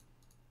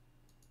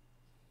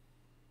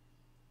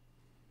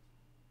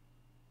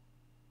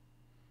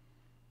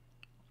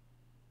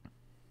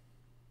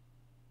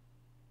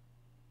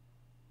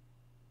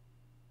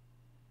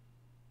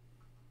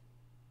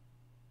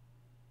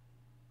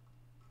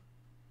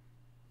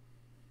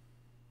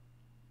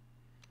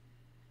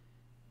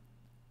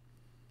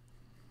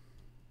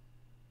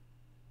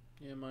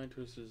 Yeah, Mind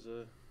Twist is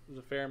a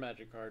fair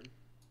Magic card.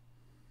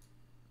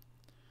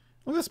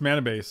 Look at this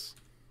mana base.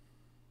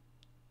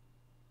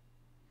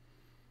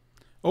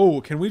 Oh,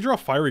 can we draw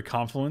Fiery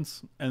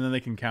Confluence and then they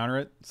can counter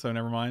it? So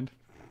never mind.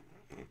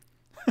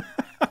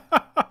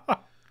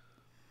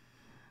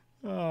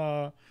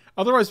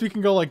 Otherwise, we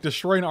can go like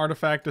destroy an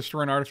artifact,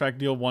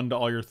 deal 1 to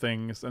all your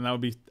things, and that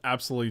would be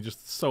absolutely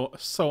just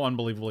so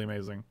unbelievably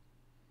amazing.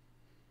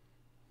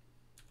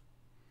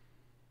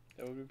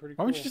 That would be pretty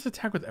cool. Why don't you just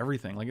attack with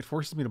everything? Like, it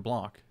forces me to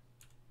block.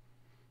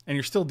 And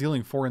you're still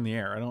dealing 4 in the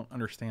air. I don't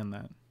understand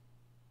that.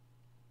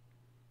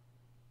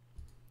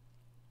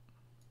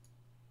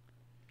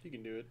 You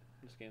can do it.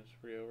 This game's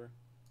pretty over.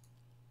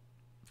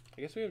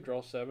 I guess we have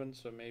draw 7,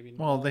 so maybe...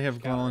 Well, they have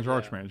Glenlunch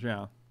Archmage,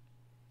 yeah.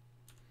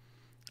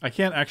 I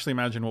can't actually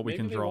imagine what we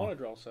can draw. Maybe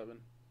they want to draw 7.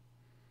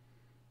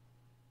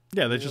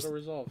 Yeah, they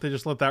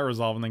just let that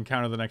resolve and then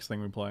counter the next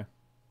thing we play.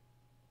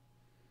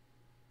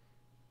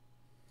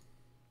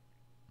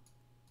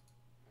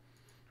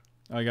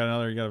 Oh, you got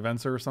a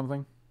Venser or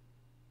something?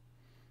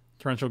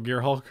 Torrential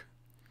Gear Hulk?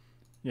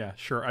 Yeah,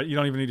 sure. You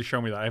don't even need to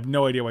show me that. I have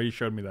no idea why you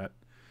showed me that.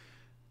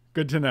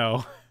 Good to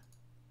know.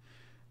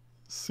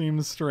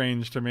 Seems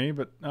strange to me,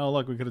 but oh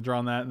look, we could have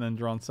drawn that and then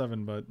drawn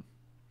 7, but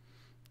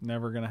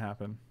never gonna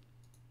happen.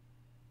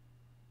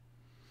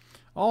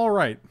 All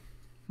right.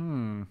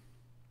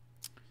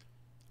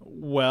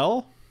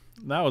 Well,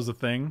 that was a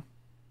thing.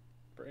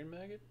 Brain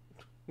Maggot?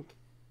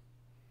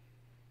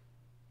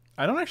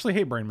 I don't actually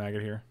hate Brain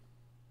Maggot here.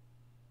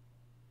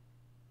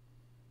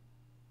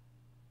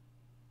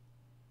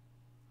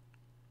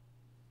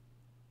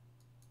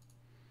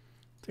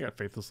 Take out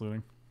Faithless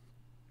Looting.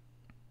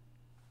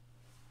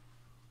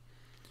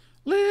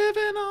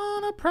 Living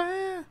on a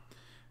prayer.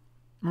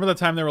 Remember that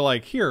time they were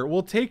like, here,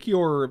 we'll take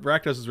your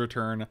Rakdos'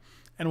 return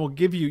and we'll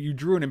give you, you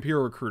drew an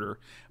Imperial Recruiter.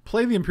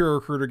 Play the Imperial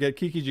Recruiter, get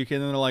Kiki Jiki,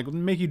 and then they're like, we'll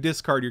make you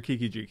discard your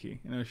Kiki Jiki.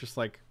 And it was just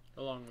like...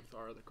 Along with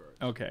our other cards.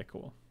 Okay,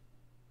 cool.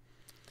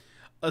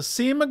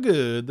 Seem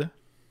good.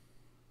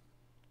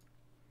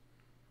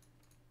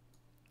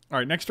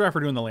 Alright, next draft we're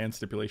doing the land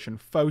stipulation.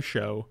 Faux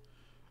show.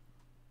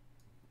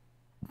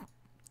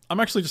 I'm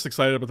actually just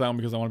excited about that one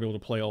because I want to be able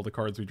to play all the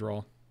cards we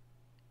draw.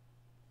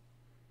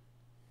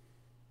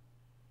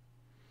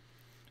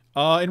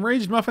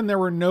 Enraged Muffin, there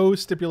were no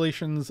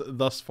stipulations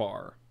thus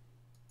far.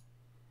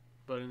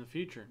 But in the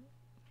future.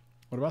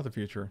 What about the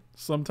future?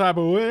 Some type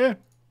of way?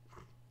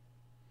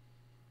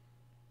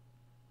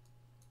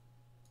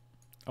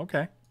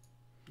 Okay.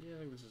 Yeah, I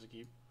think this is a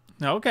keep.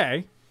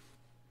 Okay.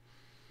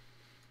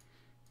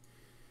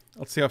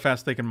 Let's see how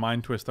fast they can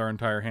mind twist our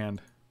entire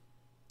hand.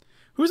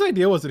 Whose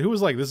idea was it? Who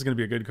was like, this is going to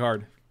be a good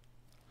card?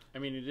 I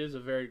mean, it is a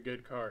very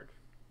good card.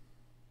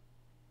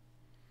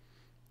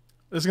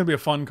 This is going to be a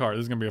fun card.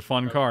 This is going to be a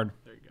fun card.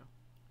 There you go.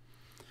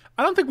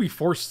 I don't think we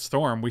forced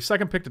Storm. We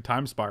second picked a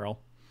Time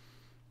Spiral.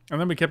 And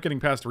then we kept getting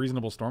past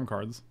reasonable Storm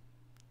cards.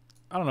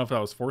 I don't know if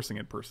that was forcing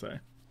it, per se.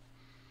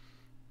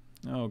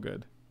 Oh,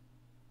 good.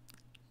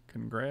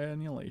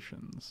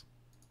 Congratulations.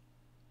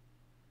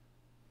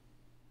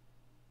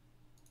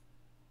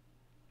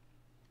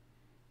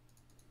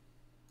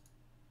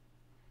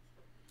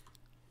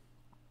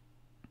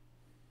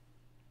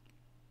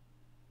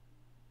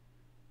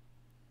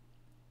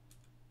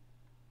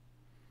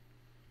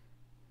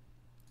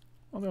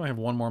 Well, they only have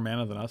one more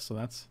mana than us, so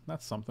that's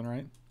something,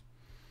 right? I'm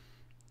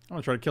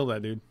gonna try to kill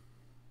that dude.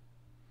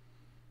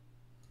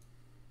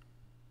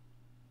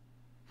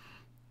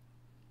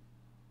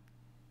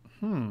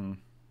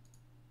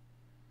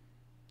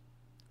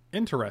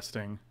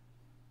 Interesting.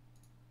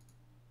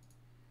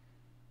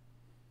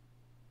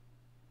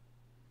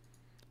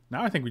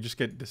 Now I think we just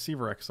get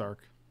Deceiver Exarch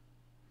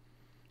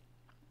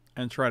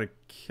and try to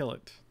kill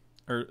it.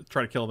 Or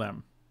try to kill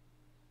them.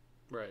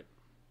 Right.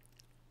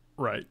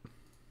 Right.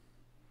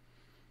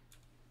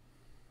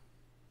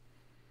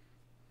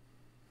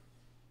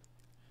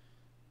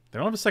 They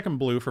don't have a second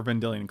blue for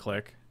Vendilion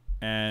Click.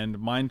 And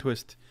Mind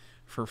Twist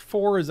for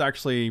 4 is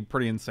actually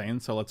pretty insane,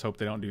 so let's hope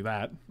they don't do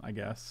that, I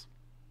guess.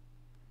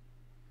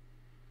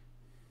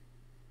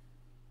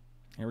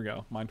 Here we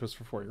go. Mind Twist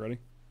for 4. You ready?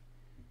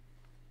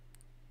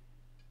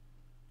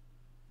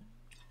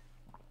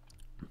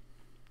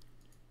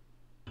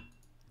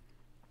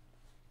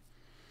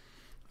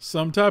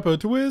 Some type of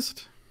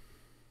twist.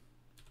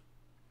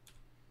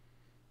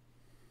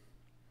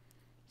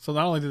 So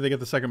not only did they get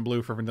the second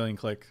blue for Vendilion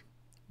Click,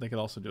 they could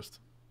also just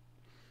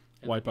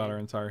wipe out our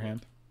entire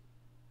hand.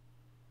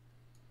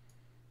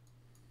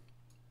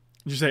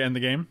 Did you say end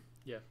the game?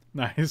 Yeah.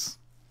 Nice.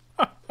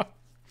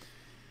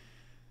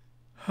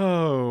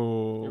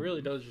 Oh. It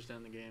really does just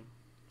end the game.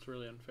 It's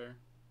really unfair.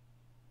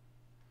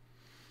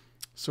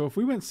 So if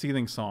we went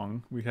Seething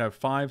Song, we'd have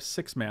 5,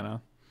 6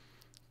 mana.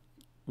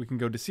 We can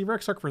go Deceiver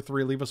Exarch for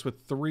 3, leave us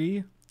with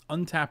 3,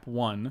 untap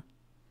 1,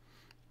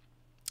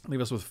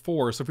 leave us with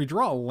 4. So if we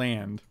draw a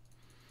land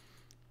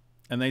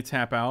and they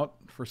tap out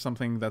for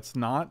something that's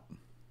not...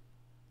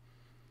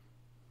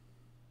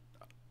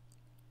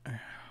 Oh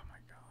my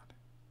god.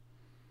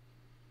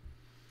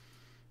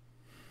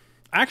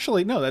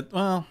 Actually, no, that...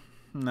 Well,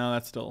 no,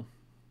 that still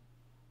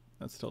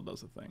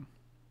does the thing.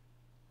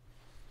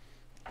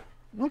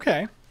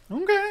 Okay.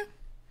 Okay.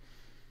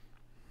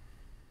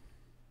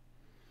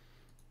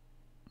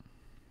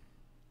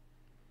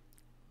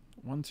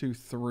 One, two,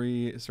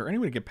 three. Is there any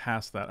way to get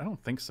past that? I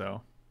don't think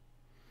so.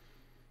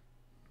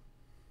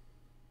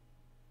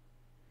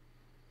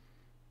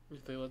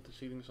 If they let the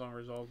Seething Song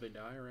resolve, they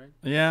die, right?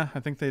 Yeah, I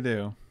think they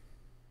do.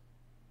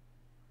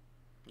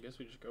 I guess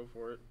we just go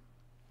for it.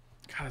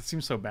 God, it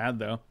seems so bad,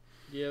 though.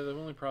 Yeah, the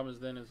only problem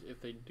is then is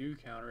if they do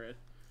counter it,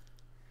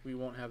 we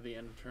won't have the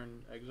end of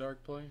turn Exarch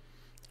play.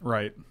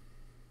 Right.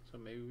 So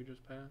maybe we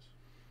just pass.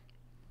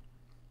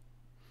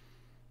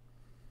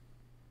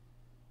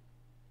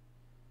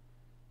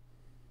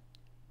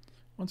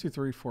 One, two,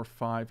 three, four,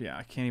 five. Yeah,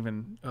 I can't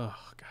even... Oh,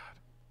 God.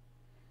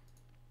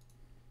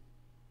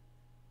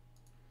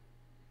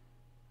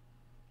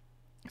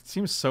 It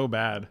seems so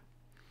bad.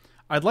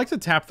 I'd like to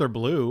tap their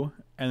blue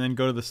and then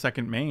go to the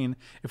second main.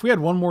 If we had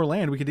one more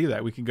land, we could do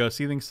that. We could go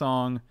Seething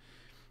Song.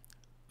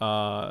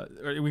 Or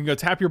we can go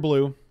tap your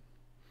blue.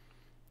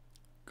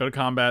 Go to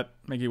combat.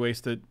 Make you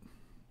waste it.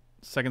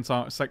 Second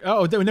song.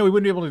 Oh, no, we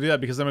wouldn't be able to do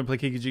that because then we play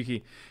Kiki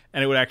Jiki.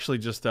 And it would actually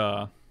just...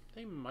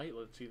 They might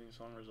let Seething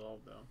Song resolve,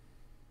 though.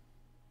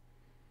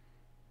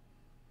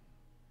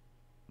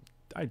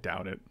 I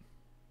doubt it.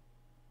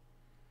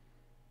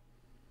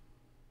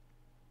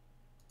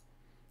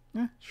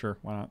 Yeah, sure.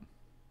 Why not?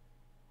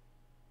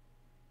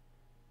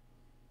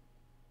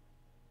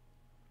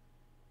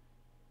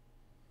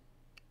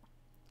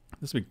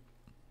 This week,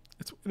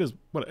 it's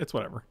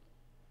whatever.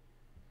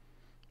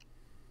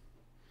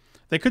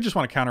 They could just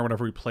want to counter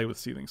whatever we play with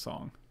Seething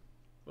Song.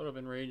 What up,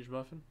 Enraged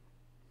Muffin?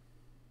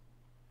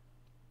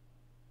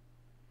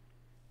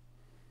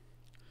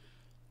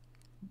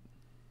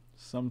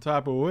 Some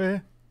type of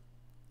way.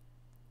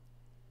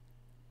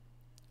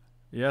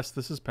 Yes,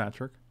 this is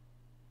Patrick.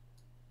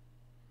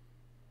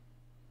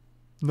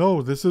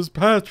 No, this is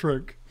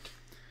Patrick.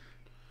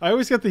 I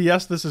always get the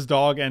yes, this is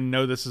dog, and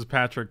no, this is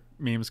Patrick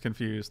memes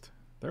confused.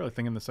 They're really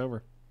thinking this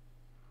over.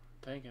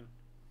 Thinking.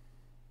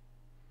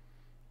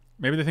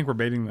 Maybe they think we're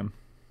baiting them.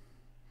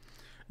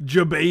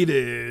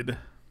 Jebaited.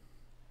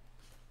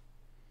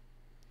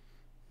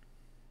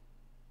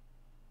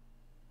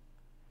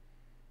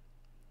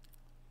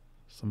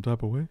 Some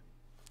type of way.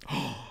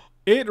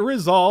 It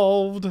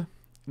resolved.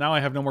 Now I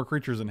have no more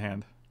creatures in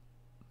hand.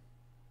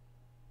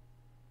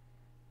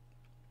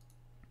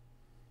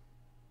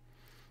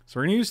 So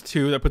we're going to use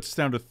 2. That puts us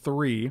down to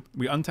 3.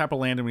 We untap a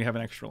land and we have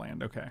an extra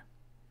land. Okay.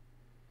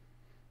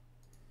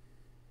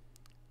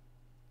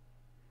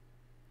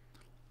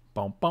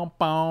 Boom, boom,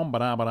 boom,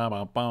 ba-da, ba-da,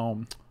 ba,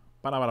 boom.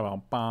 Ba-da, ba-da,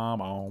 ba, ba,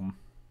 boom.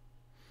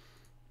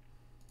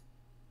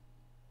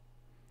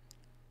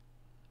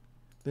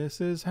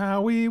 This is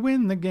how we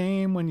win the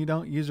game when you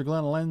don't use your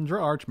Glenelendra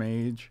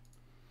Archmage.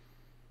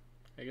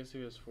 I guess if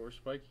he has 4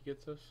 spike, he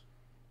gets us.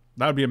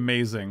 That would be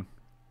amazing.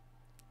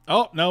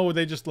 Oh, no,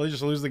 they just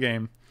lose the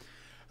game.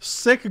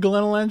 Sick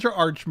Glenelendra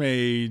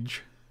Archmage.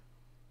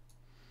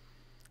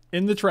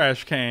 In the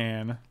trash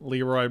can,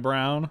 Leroy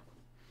Brown.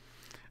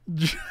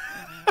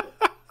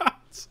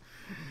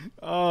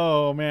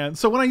 Oh, man.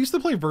 So when I used to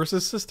play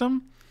Versus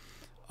System,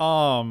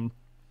 I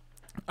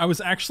was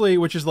actually,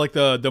 which is like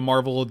the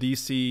Marvel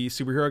DC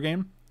superhero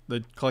game, the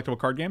collectible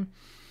card game.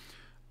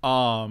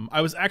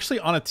 I was actually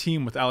on a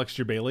team with Alex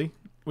Jabali,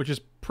 which is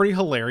pretty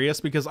hilarious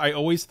because I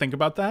always think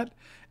about that.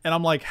 And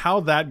I'm like,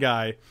 how that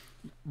guy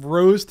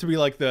rose to be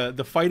like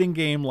the fighting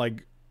game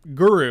like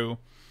guru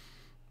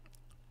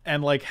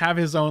and like have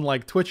his own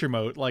like Twitch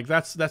emote. Like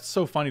that's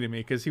so funny to me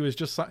because he was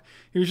just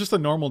a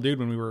normal dude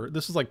when we were,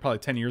 this was like probably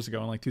 10 years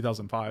ago in like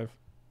 2005.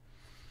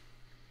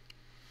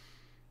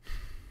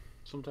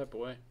 Some type of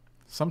way.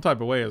 Some type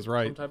of way is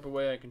right. Some type of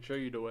way I can show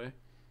you the way.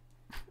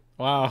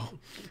 Wow.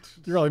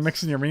 You're really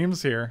mixing your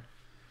memes here.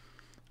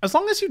 As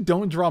long as you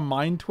don't draw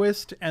Mind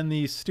Twist and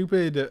the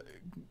stupid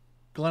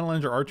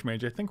Glenelendra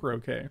Archmage, I think we're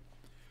okay.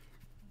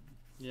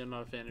 Yeah, I'm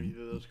not a fan of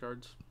either of those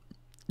cards.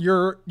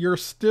 Your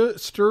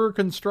Stir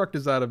Construct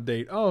is out of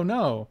date. Oh,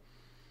 no.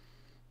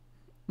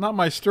 Not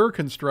my Stir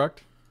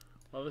Construct.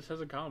 Well, this has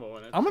a combo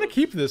in it. I'm going to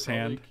keep this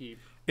hand. Keep.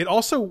 It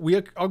also,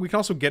 we can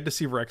also get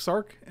Deceiver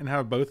Exarch and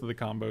have both of the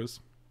combos.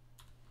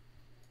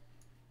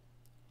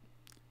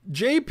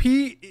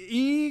 JPEG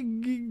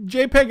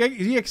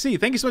EXE,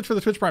 thank you so much for the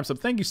Twitch Prime sub.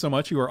 Thank you so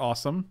much. You are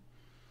awesome.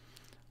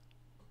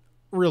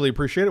 Really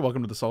appreciate it.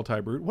 Welcome to the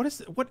Sultai Brute. What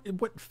is what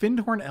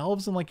Findhorn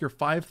Elves in like your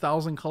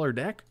 5,000 color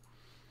deck?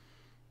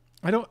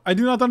 I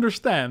do not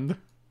understand.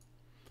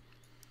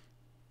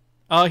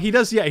 He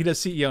does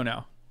CEO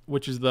now,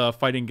 which is the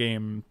fighting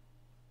game,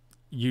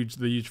 the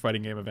huge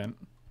fighting game event.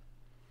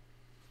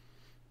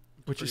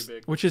 Which is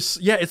big.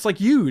 Yeah, it's like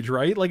huge,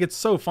 right? Like it's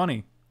so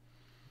funny.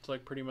 It's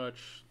like pretty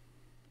much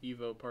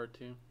Evo Part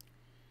 2.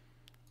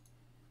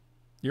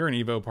 You're an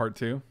Evo Part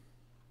 2.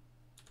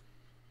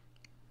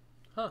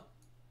 Huh.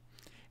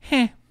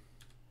 Heh.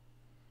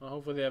 Well,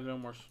 hopefully they have no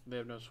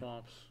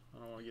swamps. I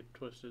don't want to get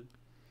twisted.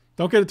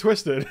 Don't get it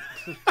twisted.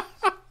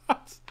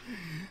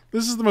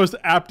 This is the most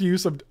apt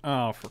use of...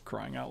 Oh, for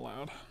crying out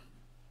loud.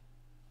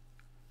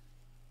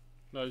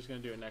 No, he's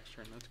going to do it next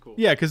turn. That's cool.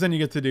 Yeah, because then you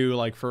get to do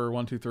like for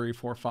 1, 2, 3,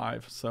 4,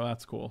 5. So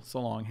that's cool. It's a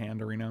long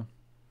hand, Reno.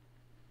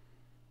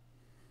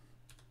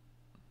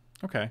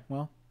 Okay,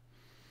 well.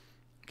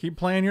 Keep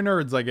playing your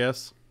nerds, I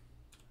guess.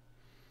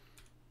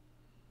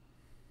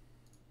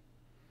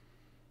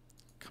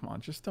 Come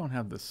on, just don't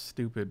have this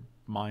stupid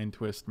Mind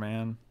Twist,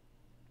 man.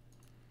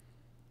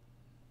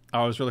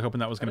 I was really hoping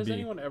that was going to be... How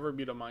does anyone ever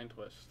beat a Mind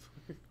Twist?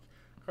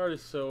 Card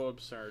is so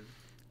absurd.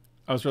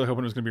 I was really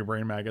hoping it was going to be a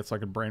Brain Maggot so I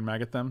could Brain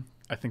Maggot them.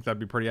 I think that'd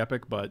be pretty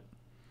epic, but...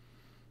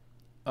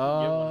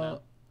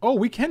 oh,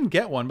 we can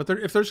get one, but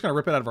if they're just going to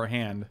rip it out of our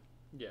hand.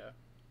 Yeah.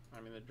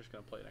 I mean, they're just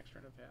going to play next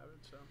turn if they have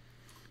it, so...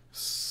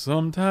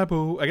 Some type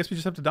of... I guess we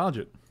just have to dodge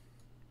it.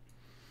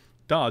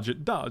 Dodge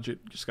it, dodge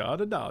it. Just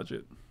gotta dodge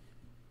it.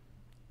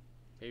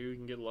 Maybe we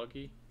can get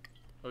lucky.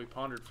 Oh, we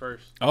pondered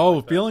first. Oh,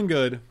 like feeling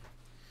good.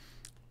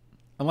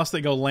 Unless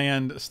they go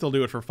land, still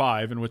do it for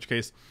 5, in which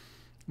case...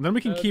 Then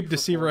we can keep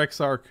Deceiver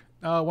Exarch.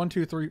 1,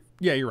 2, 3.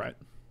 Yeah, you're right.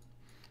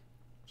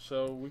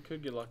 So we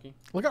could get lucky.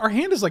 Look, our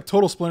hand is like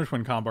total Splinter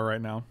Twin combo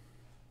right now.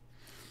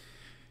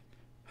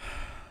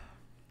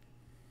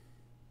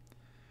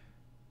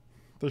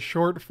 The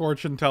short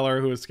fortune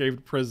teller who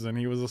escaped prison.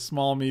 He was a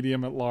small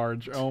medium at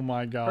large. Oh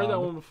my god. Heard that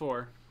one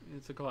before.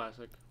 It's a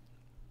classic.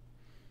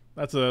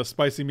 That's a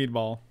spicy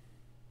meatball.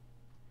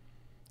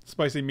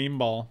 Spicy meme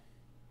ball.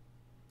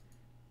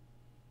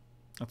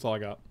 That's all I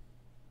got.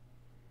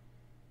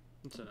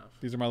 That's enough.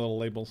 These are my little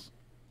labels.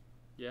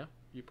 Yeah?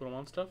 You put them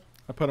on stuff?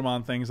 I put them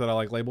on things that I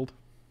like labeled.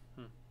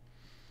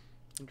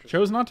 Interesting.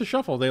 Chose not to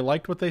shuffle. They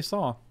liked what they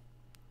saw.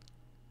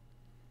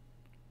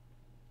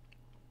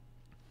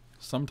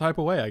 Some type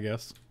of way, I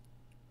guess.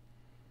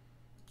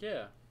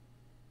 Yeah.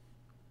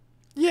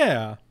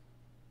 Yeah.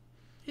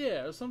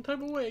 Yeah, some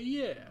type of way,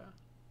 yeah.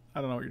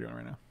 I don't know what you're doing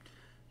right now.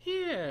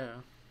 Yeah.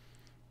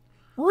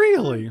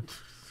 Really?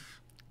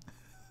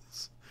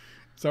 Is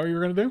that what you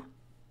were going to do?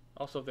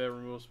 Also, if they have a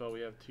removal spell,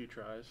 we have 2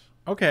 tries.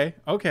 Okay.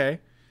 Okay.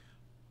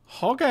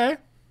 Okay.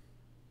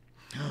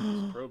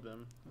 Just probe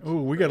them.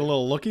 Ooh, we got a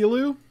little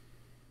looky-loo?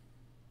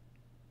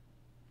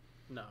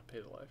 Nah, pay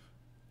the life.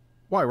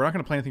 Why? We're not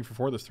going to play anything for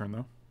 4 this turn,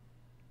 though.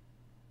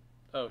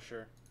 Oh,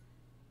 sure.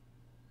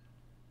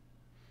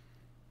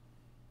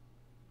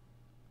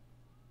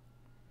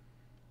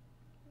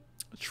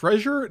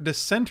 Treasure,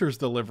 Dissenter's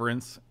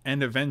Deliverance,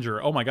 and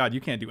Avenger. Oh my god,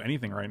 you can't do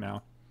anything right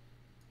now.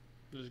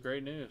 This is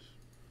great news.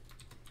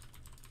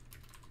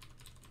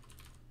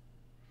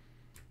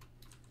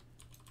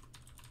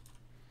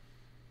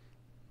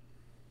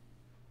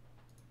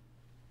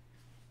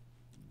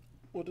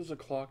 What does a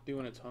clock do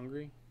when it's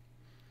hungry?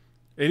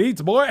 It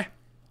eats, boy!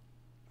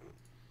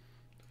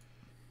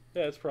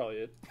 Yeah, that's probably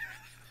it.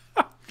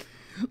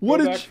 What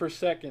Go did back for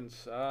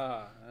seconds.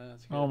 Ah,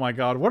 that's good. Oh my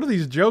god, what are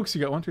these jokes?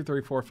 You got 1, 2,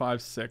 3, 4,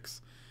 5,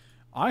 6.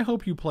 I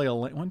hope you play a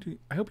land.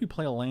 I hope you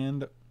play a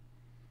land.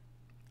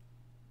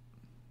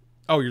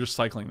 Oh, you're just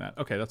cycling that.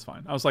 Okay, that's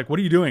fine. I was like, what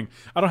are you doing?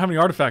 I don't have any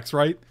artifacts,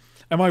 right?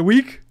 Am I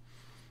weak?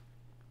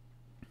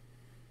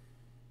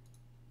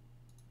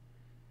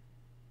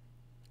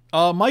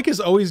 Mike is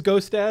always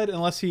Ghost Dad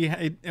unless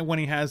when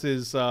he has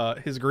his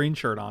green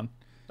shirt on.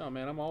 No,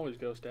 man, I'm always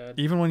Ghost Dad.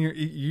 Even when you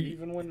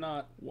Even when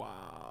not.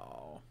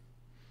 Wow.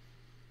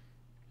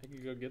 I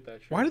could go get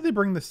that shirt. Why did they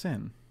bring this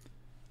in?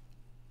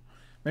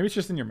 Maybe it's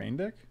just in your main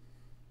deck?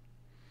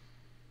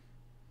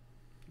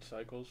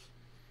 Cycles.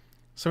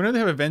 So we know they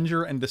have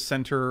Avenger and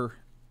Dissenter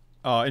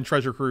and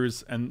Treasure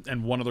Cruise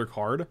and one other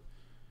card.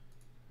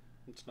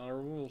 It's not a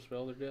removal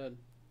spell, they're dead.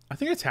 I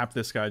think I tapped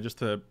this guy just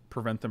to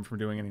prevent them from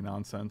doing any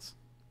nonsense.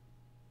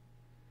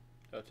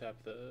 Oh, tap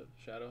the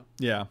shadow?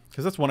 Yeah,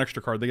 because that's one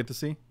extra card they get to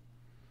see.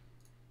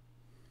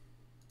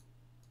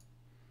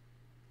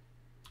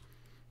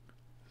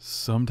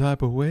 Some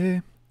type of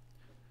way.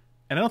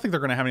 And I don't think they're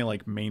going to have any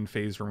like main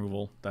phase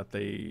removal that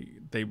they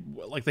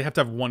have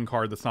to have one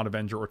card that's not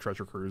Avenger or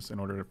Treasure Cruise in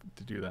order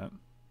to do that.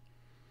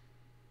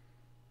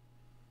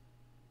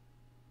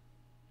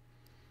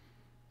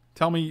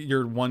 Tell me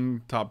your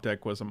one top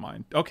deck wasn't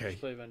mine. Okay. Just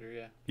play Avenger,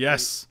 yeah.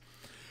 Yes.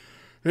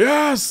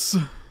 Yes.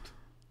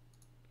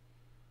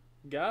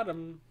 Got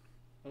him.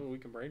 Oh, we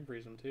can brain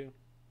freeze him too.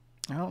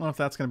 I don't know if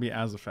that's going to be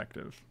as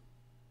effective.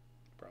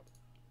 Probably.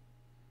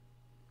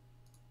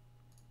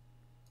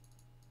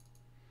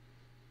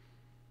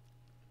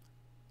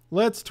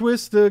 Let's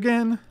twist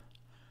again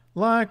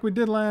like we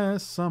did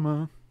last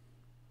summer.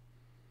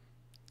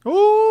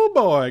 Oh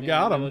boy,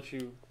 got him.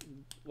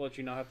 Let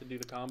you not have to do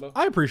the combo.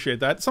 I appreciate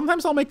that.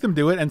 Sometimes I'll make them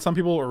do it, and some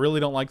people really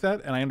don't like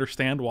that, and I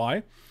understand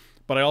why.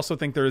 But I also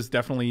think there is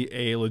definitely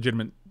a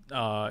legitimate.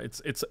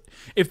 It's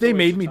if they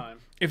made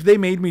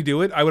me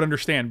do it, I would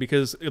understand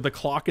because the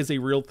clock is a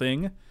real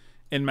thing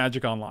in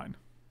Magic Online.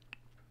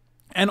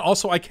 And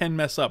also, I can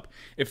mess up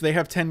if they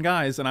have 10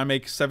 guys and I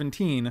make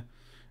 17,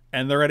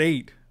 and they're at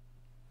 8.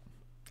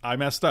 I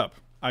messed up.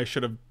 I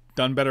should have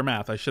done better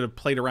math. I should have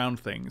played around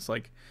things.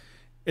 Like,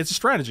 it's a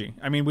strategy.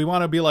 I mean, we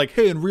want to be like,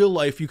 hey, in real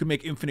life, you can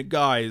make infinite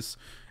guys.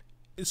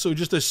 So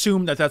just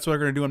assume that that's what we're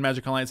going to do in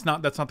Magic Online.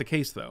 That's not the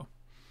case, though.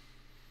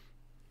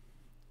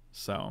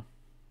 So,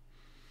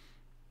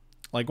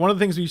 like, one of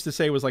the things we used to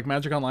say was, like,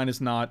 Magic Online is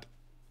not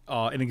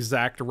an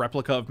exact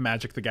replica of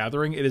Magic the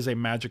Gathering. It is a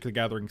Magic the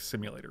Gathering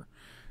simulator.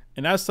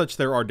 And as such,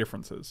 there are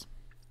differences.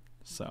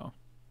 So...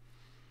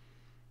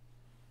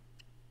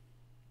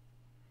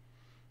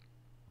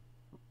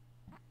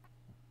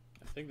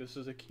 I think this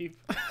is a keep.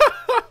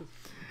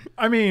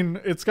 I mean,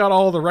 it's got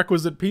all the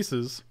requisite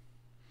pieces.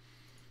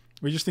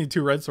 We just need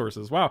 2 red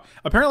sources. Wow.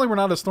 Apparently we're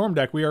not a Storm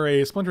deck. We are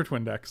a Splinter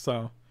Twin deck,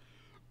 so...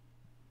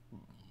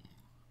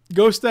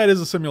 Ghost Dad is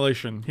a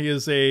simulation. He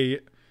is a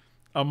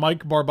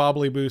Mike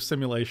Barbabley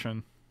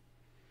simulation.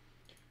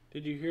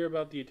 Did you hear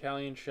about the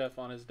Italian chef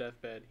on his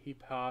deathbed? He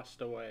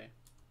passed away.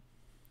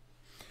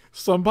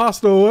 Some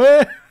passed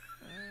away?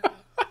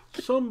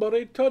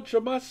 Somebody touch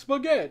my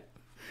spaghetti.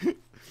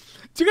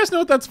 Do you guys know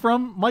what that's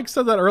from? Mike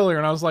said that earlier,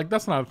 and I was like,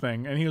 that's not a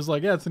thing. And he was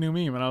like, yeah, it's a new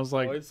meme. And I was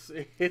like... Oh,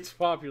 it's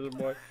popular,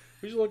 boy.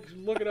 We should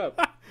look it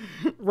up.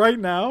 Right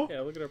now? Yeah,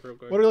 look it up real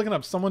quick. What are you looking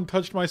up? Someone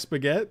touched my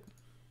spaghetti?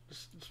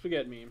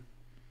 Spaghetti meme.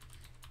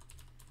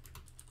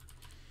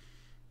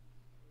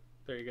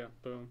 There you go.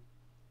 Boom.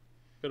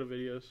 Go to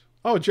videos.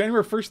 Oh,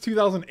 January 1st,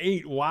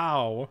 2008.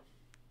 Wow.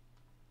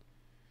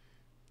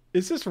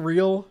 Is this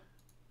real?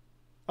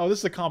 Oh, this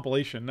is a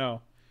compilation.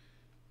 No.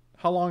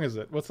 How long is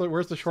it? Where's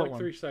the short it's like one?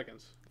 3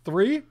 seconds.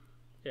 3?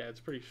 Yeah, it's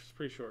pretty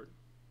short.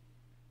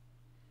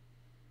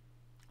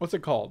 What's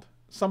it called?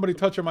 Somebody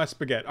touching my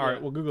spaghetti. All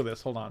right, we'll Google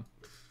this. Hold on.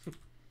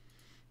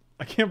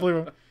 I can't believe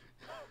it.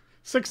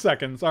 6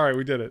 seconds. All right,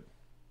 we did it.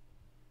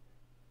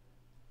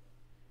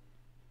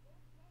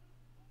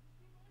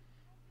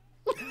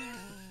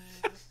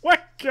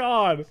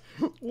 God.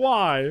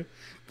 Why?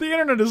 The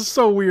internet is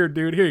so weird,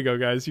 dude. Here you go,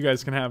 guys. You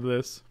guys can have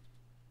this.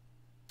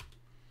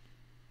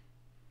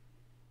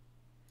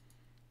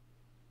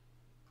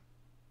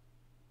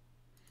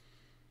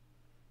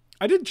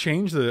 I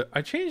changed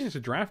it to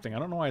drafting. I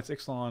don't know why it's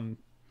Ixalan.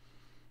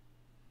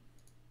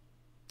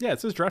 Yeah,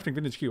 it says drafting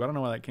vintage cube. I don't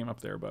know why that came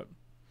up there, but.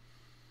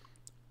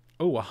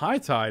 Oh, a high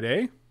tide,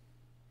 eh?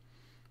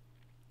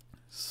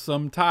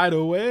 Some tide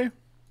away.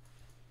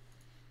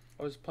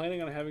 I was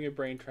planning on having a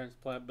brain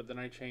transplant, but then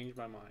I changed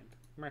my mind.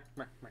 Meh,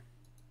 meh, meh.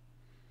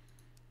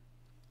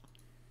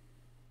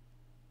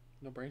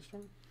 No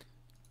brainstorm?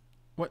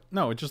 What?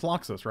 No, it just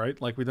locks us, right?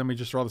 Like then we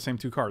just draw the same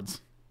 2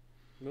 cards.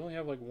 We only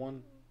have like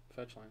 1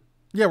 fetch line.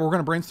 Yeah, we're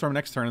gonna brainstorm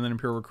next turn and then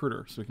Imperial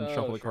Recruiter, so we can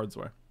shuffle the cards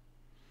away.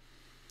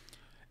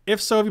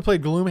 If so, have you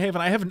played Gloomhaven?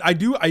 I haven't.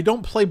 I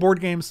don't play board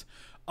games.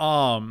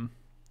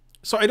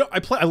 So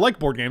I like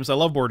board games. I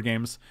love board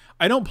games.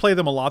 I don't play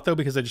them a lot though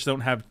because I just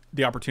don't have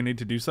the opportunity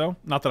to do so.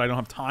 Not that I don't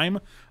have time.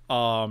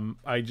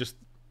 I just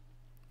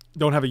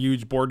don't have a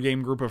huge board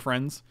game group of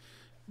friends.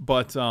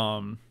 But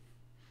I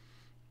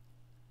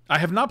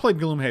have not played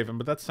Gloomhaven,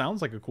 but that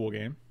sounds like a cool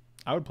game.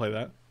 I would play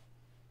that.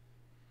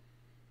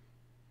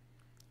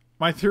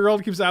 My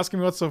 3-year-old keeps asking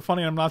me what's so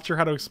funny, and I'm not sure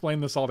how to explain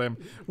this all to him.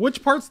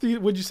 Which parts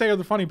would you say are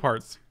the funny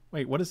parts?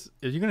 Wait, what is?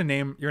 Are you gonna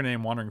name? You're gonna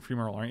name Wandering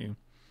Fumarole, aren't you?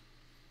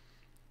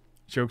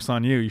 Joke's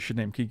on you. You should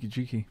name Kiki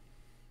Jiki.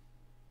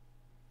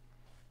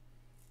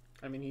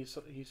 I mean, he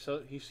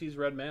sees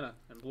red mana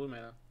and blue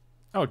mana.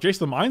 Oh, Jace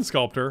the Mind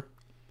Sculptor.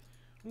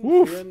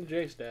 Woof. You're in the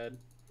Jace, Dad.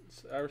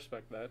 I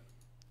respect that.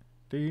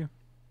 Do you?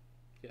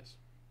 Yes.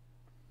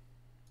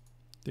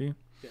 Do you?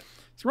 Yeah.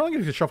 So we're only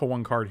going to shuffle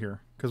 1 card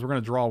here because we're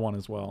going to draw 1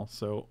 as well.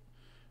 So,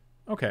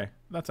 okay,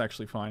 that's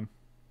actually fine.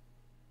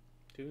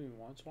 Do you even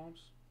want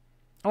swamps?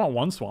 I want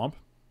 1 swamp.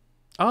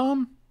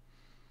 Yeah,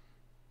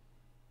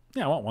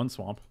 I want 1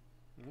 swamp.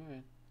 All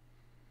right.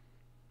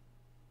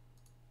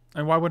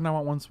 And why wouldn't I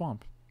want 1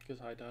 swamp?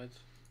 Because high tides.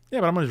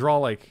 Yeah, but I'm going to draw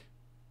like...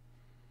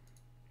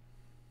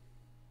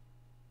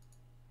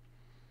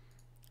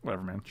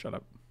 Whatever, man. Shut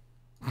up.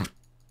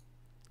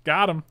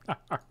 Got him.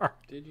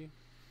 Did you?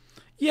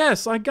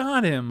 Yes, I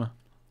got him.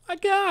 I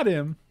got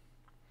him.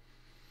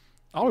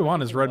 All we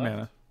want is red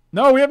mana.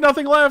 No, we have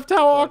nothing left.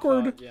 How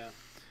awkward. Yeah.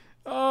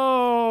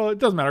 Oh, it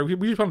doesn't matter. We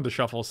just wanted to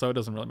shuffle, so it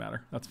doesn't really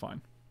matter. That's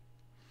fine.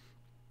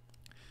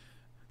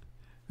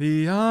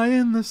 The eye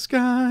in the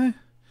sky,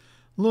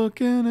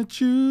 looking at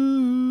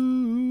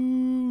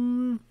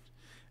you.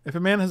 If a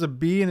man has a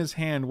bee in his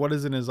hand, what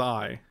is in his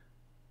eye?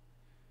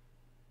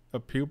 A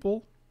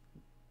pupil?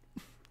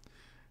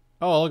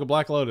 Oh, look, a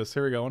Black Lotus.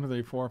 Here we go. 1, 2,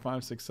 3, 4,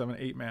 5, 6, 7,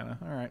 8 mana.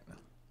 All right.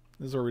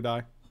 This is where we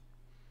die.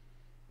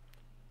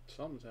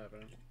 Something's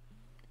happening.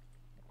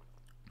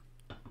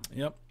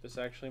 Yep. This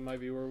actually might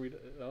be where we...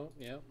 Oh,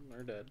 yeah,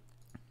 we're dead.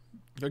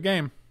 Good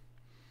game.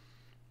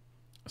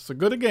 It's a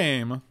good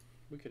game.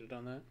 We could have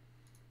done that.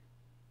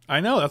 I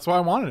know. That's why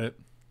I wanted it.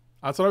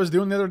 That's what I was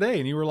doing the other day.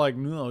 And you were like,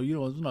 no,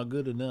 it's not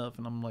good enough.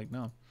 And I'm like,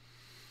 no.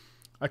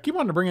 I keep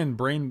wanting to bring in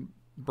Brain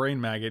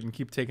Maggot and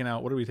keep taking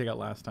out... What did we take out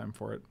last time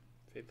for it?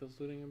 Faithless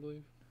Looting, I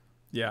believe.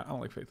 Yeah, I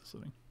don't like Faithless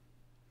Looting.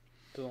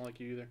 Doesn't like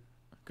you either.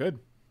 Good.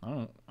 I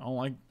don't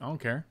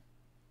care.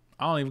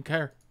 I don't even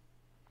care.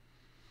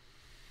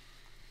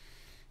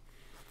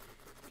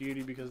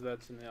 Beauty because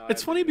that's in the eye.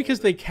 It's funny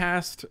because they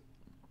cast...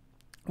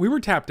 We were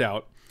tapped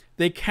out.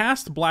 They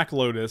cast Black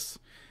Lotus.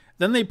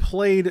 Then they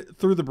played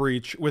Through the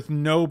Breach with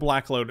no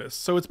Black Lotus.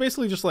 So it's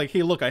basically just like,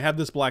 hey, look, I have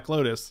this Black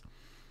Lotus.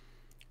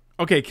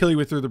 Okay, kill you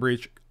with Through the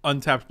Breach.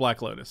 Untapped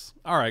Black Lotus.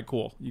 All right,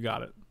 cool. You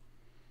got it.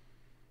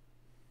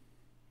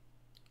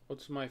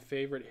 What's my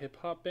favorite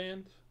hip-hop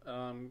band?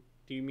 Do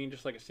you mean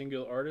just like a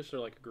single artist or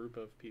like a group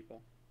of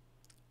people?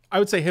 I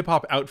would say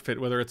hip-hop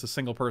outfit, whether it's a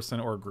single person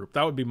or a group.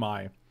 That would be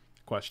my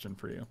question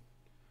for you.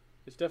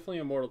 It's definitely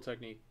Immortal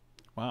Technique.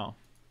 Wow.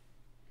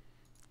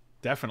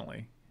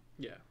 Definitely.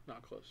 Yeah,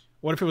 not close.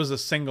 What if it was a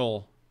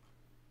singular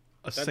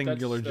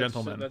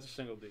gentleman? That's a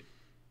single dude.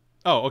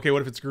 Oh, okay.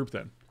 What if it's a group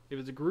then? If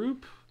it's a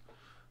group,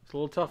 it's a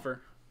little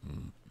tougher.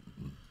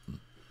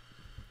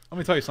 Let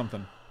me tell you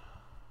something.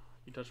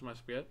 You touching my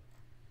spaghetti?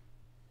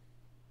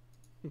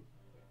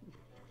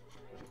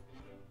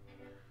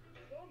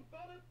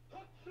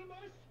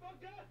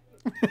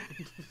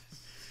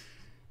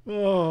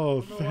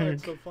 Oh, why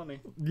it's so funny.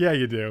 Yeah,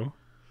 you do.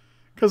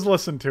 Because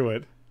listen to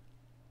it.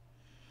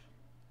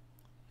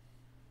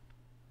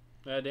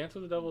 Dance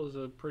with the Devil is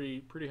a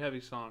pretty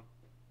heavy song.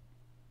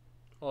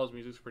 All his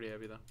music's pretty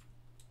heavy, though.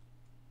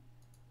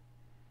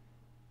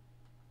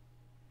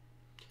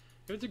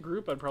 If it's a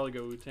group, I'd probably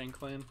go Wu-Tang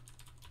Clan.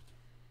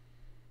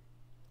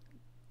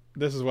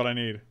 This is what I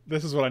need.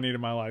 This is what I need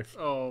in my life.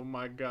 Oh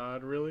my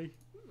god, really?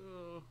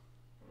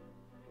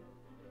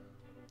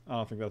 I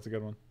don't think that's a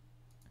good one.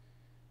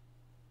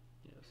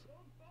 Yes.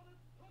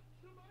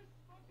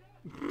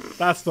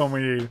 That's the one we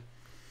need.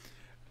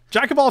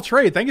 Jack of all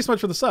trade, thank you so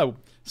much for the sub.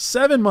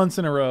 7 months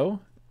in a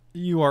row.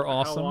 You are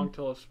awesome. How long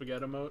till a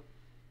spaghetti moat?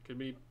 Could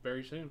be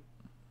very soon.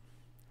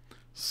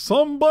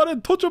 Somebody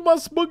touch my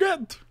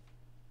spaghetti.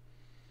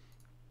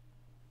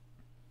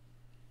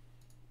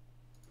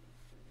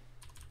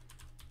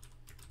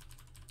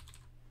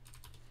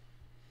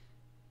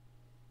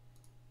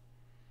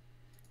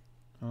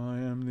 I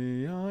am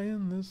the eye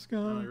in the sky.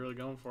 Oh, you're really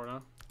going for it, huh?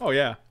 Oh,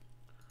 yeah.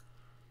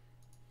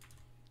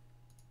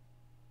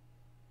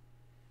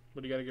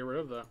 What do you got to get rid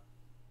of, though?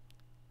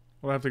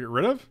 What do I have to get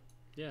rid of?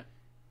 Yeah.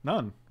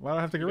 None. Why do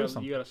I have to get rid of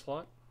something? You got a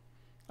slot?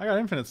 I got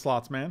infinite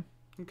slots, man.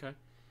 Okay.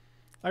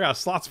 I got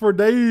slots for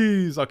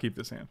days. I'll keep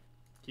this hand.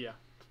 Yeah.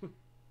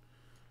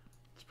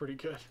 It's pretty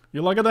good.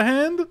 You like the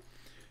hand?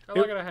 I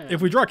like it a hand.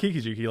 If we draw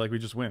Kiki-Jiki, like, we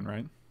just win,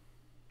 right?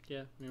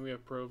 Yeah. I mean, we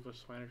have Probe with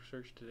Swannick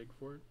Search to dig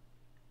for it.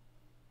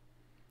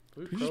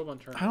 Do we Probe on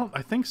turn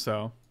I think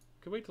so.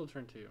 Could wait till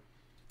turn 2.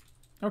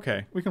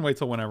 Okay. We can wait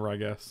till whenever, I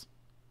guess.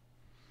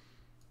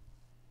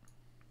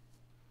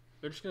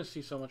 They're just going to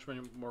see so much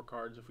many more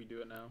cards if we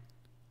do it now.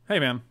 Hey,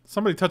 man.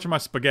 Somebody touching my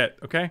spaghetti,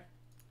 okay?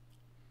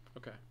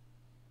 Okay.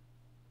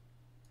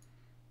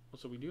 Well,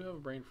 so we do have a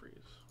Brain Freeze.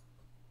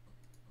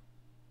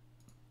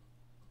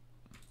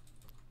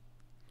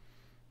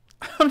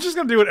 I'm just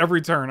going to do it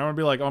every turn. I'm going to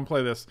be like, I'm going to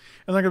play this.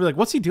 And they're going to be like,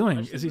 what's he doing?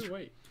 Is he...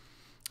 Wait.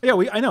 Yeah,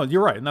 I know.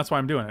 You're right. And that's why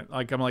I'm doing it.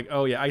 Like, I'm like,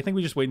 oh, yeah. I think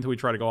we just wait until we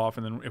try to go off.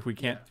 And then if we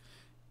can't,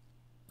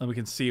 then we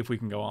can see if we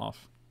can go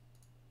off.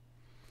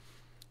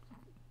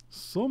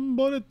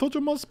 Somebody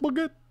touching my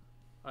spaghetti.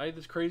 I had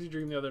this crazy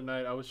dream the other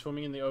night. I was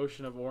swimming in the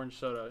ocean of orange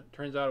soda.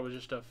 Turns out it was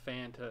just a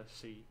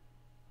fantasy.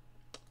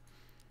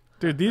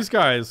 Dude, these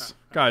guys,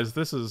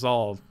 this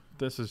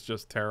is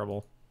just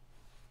terrible.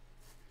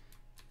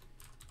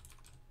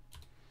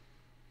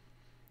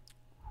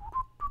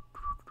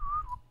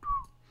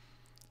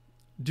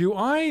 Do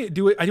I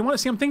do it? I want to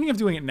see. I'm thinking of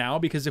doing it now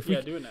because if we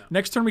do it now.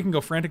 Next turn we can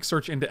go frantic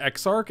search into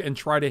Exarch and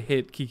try to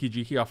hit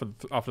Kiki-Jiki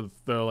off of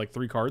the like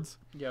 3 cards.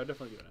 Yeah, I'll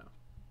definitely do it now.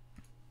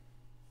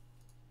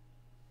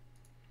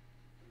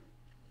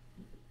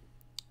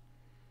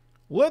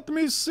 Let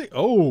me see.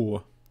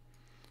 Oh,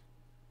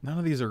 none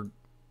of these are.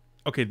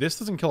 Okay, this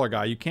doesn't kill our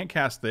guy. You can't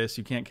cast this.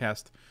 You can't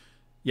cast.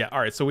 Yeah.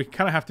 All right. So we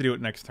kind of have to do it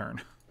next turn.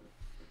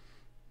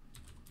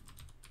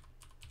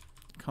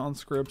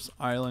 Conscripts,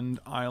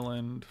 Island,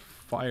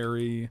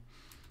 Fiery,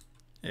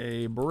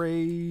 a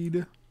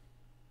Braid,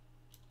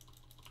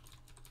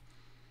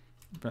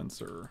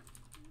 Fencer,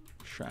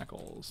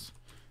 Shackles.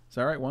 Is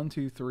that right? 1,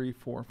 2, 3,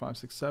 4, 5,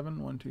 6,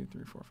 7. 1, 2,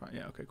 3, 4, 5.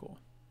 Yeah, okay, cool.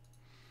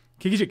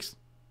 Kiki-Jiks.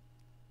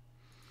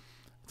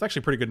 It's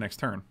actually pretty good next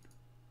turn.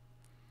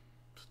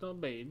 Still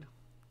bade.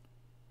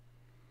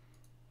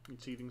 You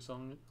Seething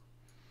Song it?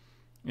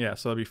 Yeah,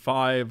 so that'd be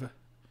 5,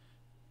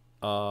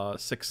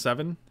 6,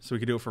 7. So we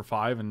could do it for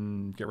 5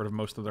 and get rid of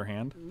most of their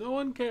hand. No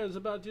one cares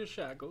about your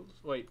shackles.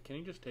 Wait, can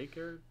you just take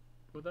care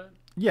with that?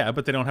 Yeah,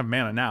 but they don't have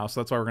mana now,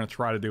 so that's why we're going to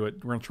try to do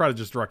it. We're going to try to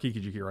just draw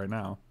Kiki-Jiki right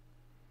now.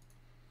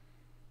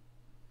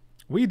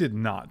 We did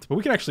not, but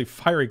we can actually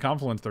Fiery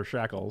Confluence their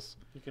shackles.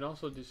 You can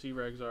also Deceive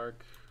Exarch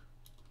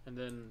and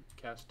then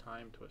cast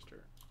Time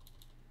Twister.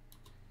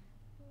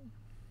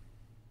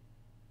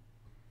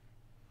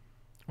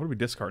 What are we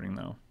discarding,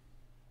 though?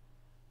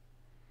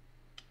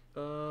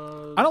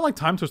 I I don't like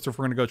Time Twister if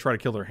we're going to go try to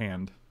kill their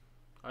hand.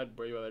 I'd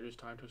worry about that. Just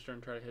Time Twister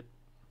and try to hit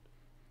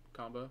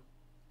combo.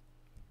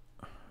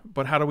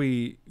 But how do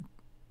we...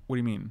 What do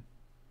you mean?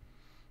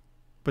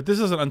 But this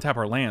doesn't untap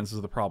our lands, this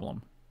is the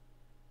problem.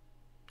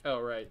 Oh,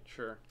 right.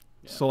 Sure.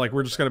 Yeah, so, like,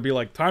 we're just going to be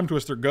like, Time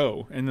Twister,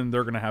 go. And then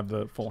they're going to have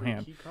the full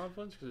hand. Keep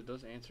Confluence because it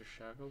does answer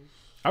shackles.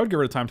 I would get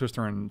rid of Time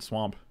Twister and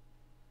Swamp.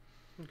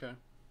 Okay.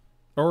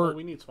 Or... Well,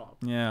 we need Swamp.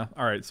 Yeah.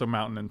 All right. So,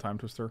 Mountain and Time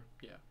Twister.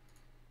 Yeah.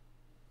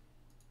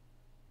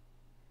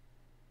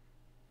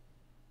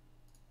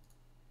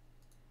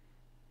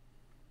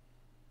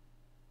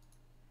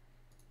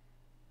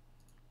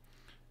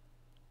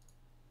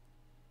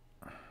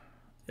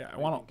 Yeah, I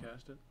want to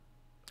cast it.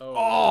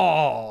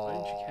 Oh! Why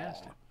didn't you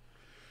cast it?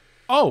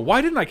 Oh,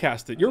 why didn't I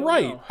cast it? You're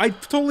right. know. I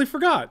totally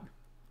forgot.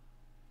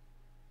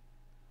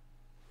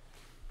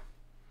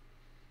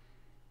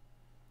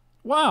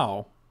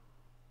 Wow.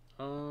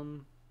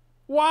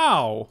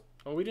 Wow.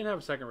 Oh, we didn't have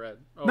a second red.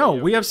 Oh, No,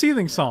 yeah, we have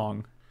Seething yeah.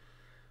 Song.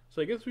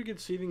 So I guess we could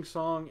Seething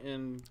Song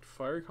and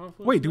Fiery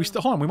Confluence. Wait, do we now?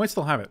 still... Hold on, we might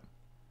still have it.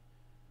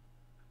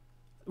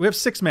 We have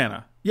 6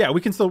 mana. Yeah,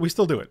 we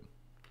still do it.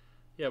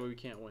 Yeah, but we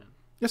can't win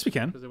Yes, we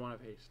can. because they won't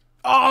have haste.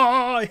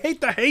 Oh, I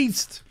hate the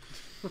haste.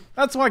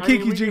 That's why I mean,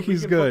 Kiki-Jiki's we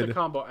can good. put the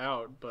combo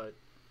out, but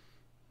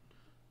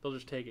they'll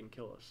just take it and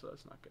kill us, so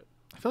that's not good.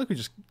 I feel like we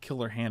just kill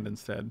their hand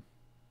instead.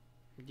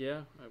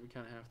 Yeah, we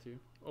kind of have to.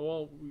 Oh,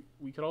 well,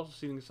 we could also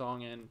Seething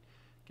Song and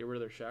get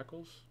rid of their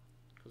shackles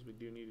because we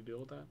do need to deal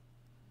with that.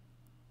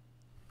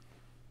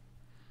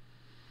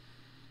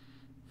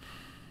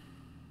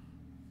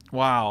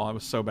 Wow, that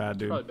was so bad, It's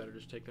dude. probably better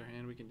just take their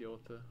hand. We can deal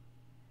with the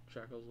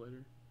shackles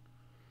later.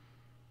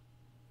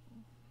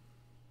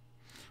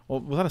 Well,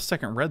 without a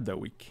second red, though,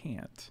 we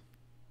can't.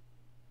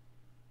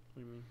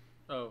 What do you mean?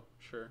 Oh,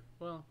 sure.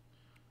 Well,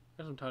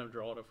 I have some time to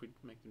draw it if we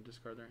make them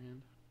discard their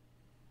hand.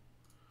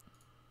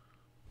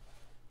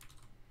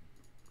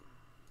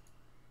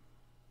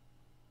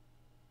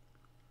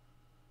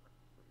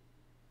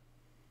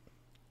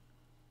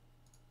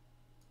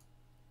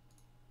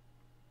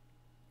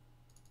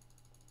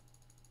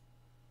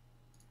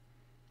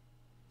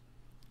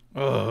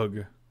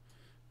 Ugh.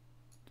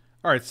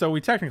 All right, so we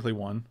technically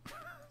won.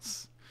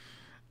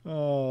 It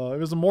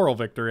was a moral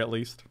victory, at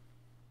least.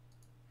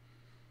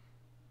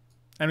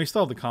 And we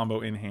still have the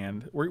combo in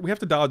hand. We have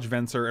to dodge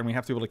Venser, and we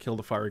have to be able to kill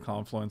the Fiery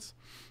Confluence.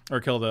 Or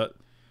kill the...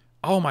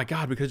 Oh my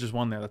god, we could have just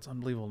won there. That's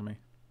unbelievable to me.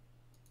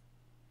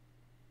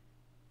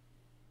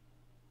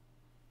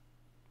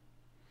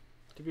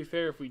 To be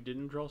fair, if we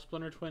didn't draw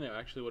Splinter Twin, it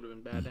actually would have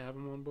been bad to have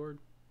him on board.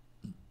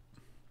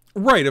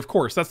 Right, of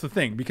course. That's the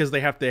thing, because they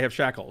have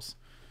Shackles.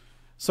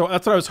 So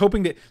that's what I was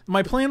hoping to...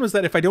 My plan was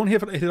that if I don't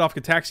hit off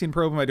Gataxian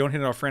Probe and I don't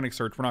hit it off Frantic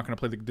Search, we're not going to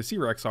play the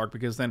Deceiver Exarch,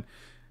 because then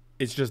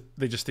it's just...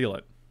 They just steal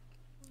it.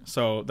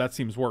 So that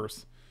seems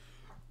worse.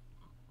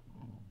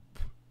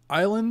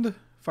 Island,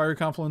 Fiery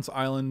Confluence,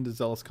 Island,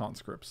 Zealous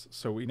Conscripts.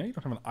 So we know you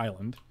don't have an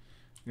Island.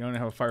 You don't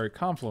have a Fiery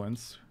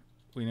Confluence.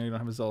 We know you don't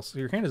have a Zealous... So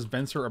your hand is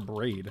Venser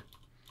Abrade.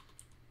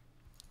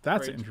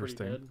 That's Braid's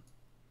interesting. Pretty good.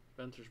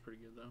 Venser's pretty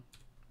good, though.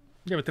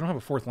 Yeah, but they don't have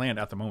a fourth land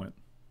at the moment.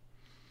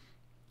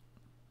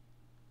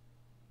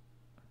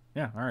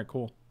 Yeah, alright,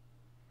 cool.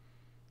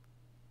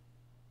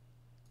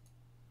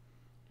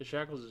 The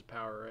Shackles is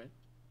power, right?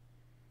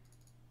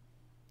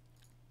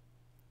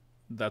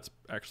 That's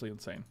actually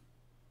insane.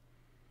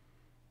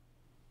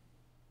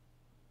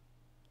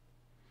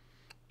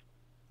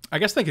 I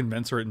guess they can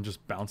Venser it and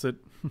just bounce it,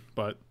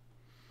 but...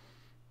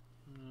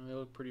 They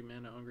look pretty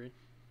mana hungry.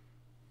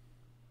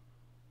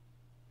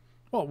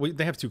 Well,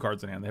 they have two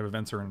cards in hand. They have a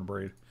Venser and a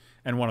Braid.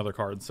 And one other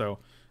card, so...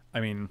 I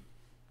mean...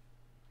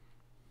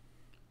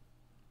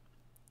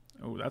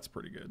 Oh, that's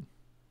pretty good.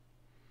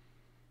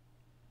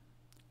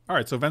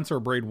 Alright, so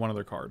Venser, Braid, one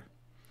other card.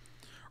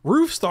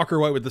 Roof Stalker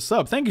White with the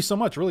sub. Thank you so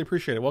much. Really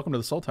appreciate it. Welcome to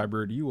the Sultai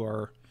Bird. You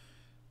are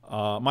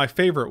my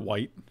favorite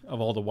white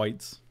of all the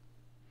whites.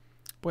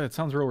 Boy, that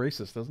sounds real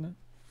racist, doesn't it?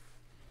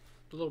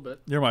 A little bit.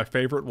 You're my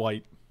favorite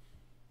white.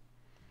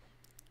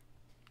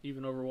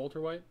 Even over Walter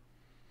White?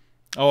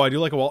 Oh, I do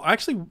like a Walter.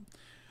 Actually,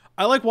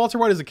 I like Walter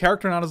White as a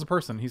character, not as a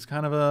person. He's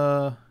kind of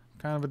a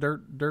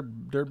dirt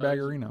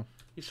baggerino.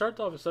 He starts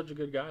off as such a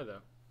good guy,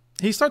 though.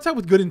 He starts out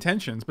with good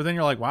intentions, but then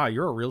you're like, wow,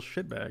 you're a real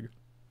shitbag.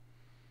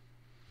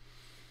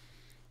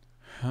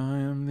 I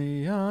am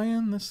the eye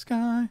in the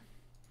sky.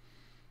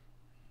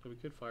 So we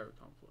could fire a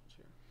Confluence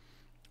here.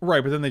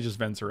 Right, but then they just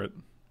Venser it.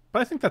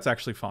 But I think that's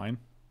actually fine.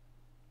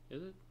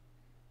 Is it?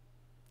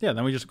 Yeah,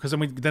 then we just... Because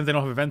then they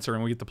don't have a Venser,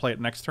 and we get to play it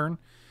next turn.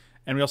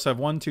 And we also have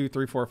 1, 2,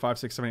 3, 4, 5,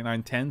 6, 7, 8,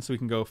 9, 10. So we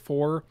can go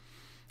 4,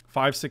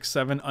 5, 6,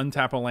 7,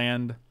 untap a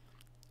land,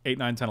 8,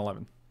 9, 10,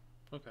 11.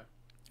 Okay.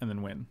 And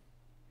then win.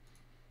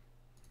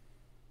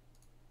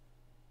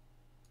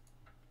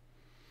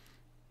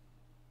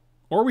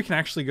 Or we can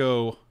actually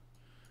go...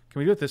 Can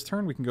we do it this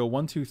turn? We can go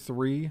 1, 2,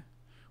 3...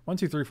 1,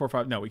 2, 3, 4,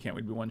 5... No, we can't.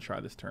 We'd be one shy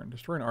this turn.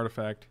 Destroy an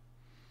artifact.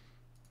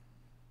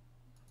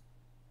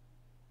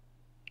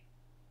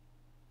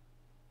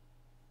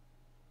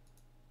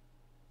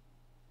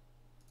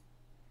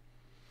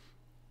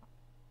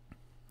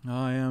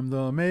 I am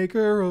the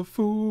maker of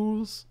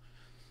fools.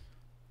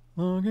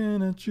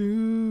 Looking at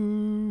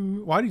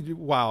you. Why did you...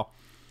 Wow.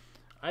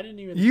 I didn't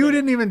even... You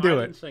didn't even do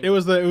it. It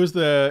was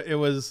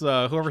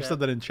whoever Chat. said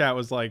that in chat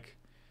was like,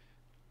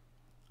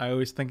 I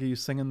always think of you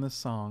singing this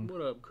song.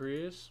 What up,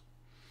 Chris?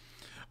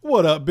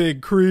 What up,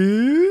 big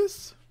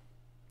Chris?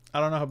 I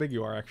don't know how big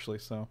you are, actually,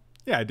 so...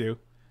 Yeah, I do.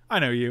 I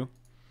know you.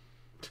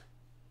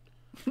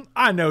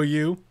 I know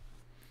you.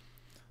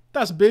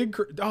 That's big...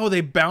 Oh,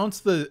 they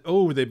bounced the...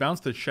 Oh, they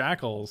bounced the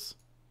Shackles.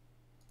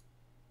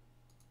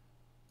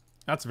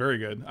 That's very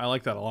good. I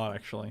like that a lot,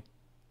 actually.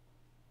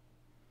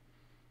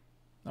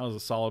 That was a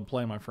solid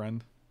play, my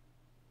friend.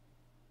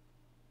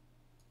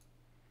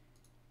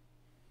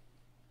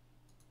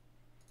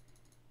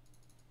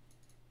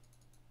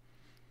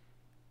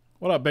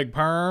 What up, big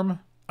perm?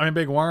 I mean,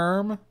 big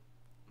worm.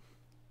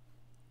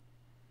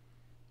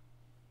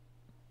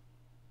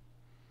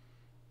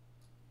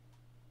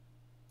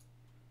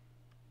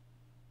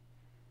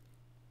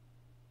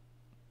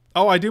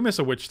 Oh, I do miss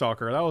a Witch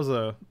Stalker. That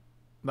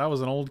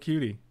was an old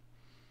cutie.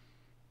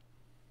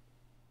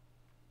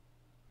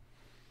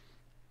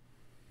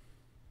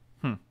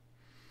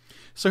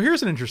 So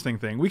here's an interesting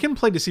thing. We can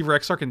play Deceiver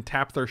Exarch and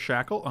tap their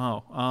Shackle.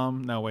 Oh,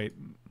 no, wait.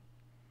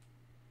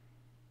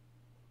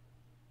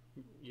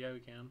 Yeah,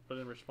 we can. But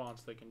in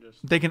response, they can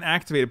just... They can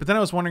activate it. But then I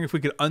was wondering if we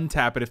could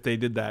untap it if they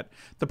did that.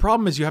 The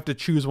problem is you have to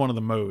choose one of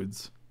the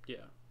modes. Yeah.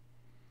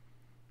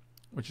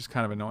 Which is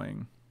kind of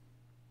annoying.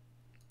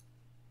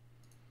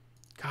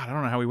 God, I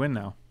don't know how we win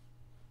now.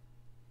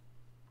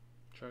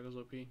 Shackles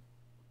OP.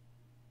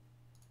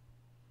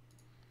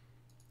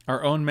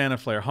 Our own Mana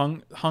Flare.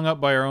 Hung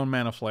up by our own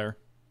Mana Flare.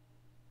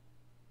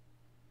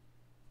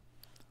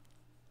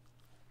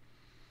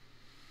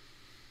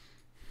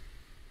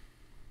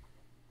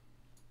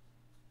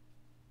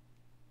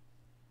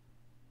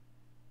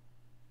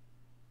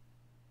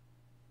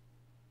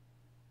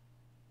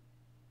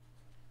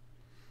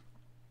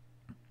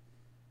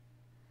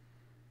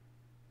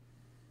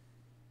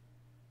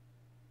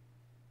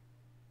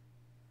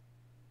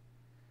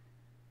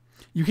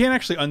 You can't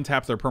actually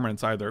untap their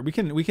permanents either. We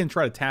can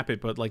try to tap it,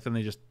 but like then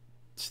they just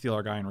steal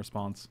our guy in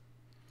response.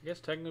 I guess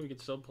technically we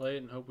could still play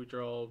it and hope we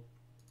draw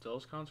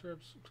Zealous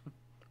Conscripts.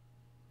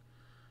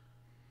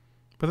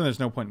 But then there's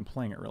no point in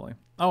playing it, really.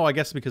 Oh, I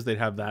guess because they'd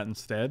have that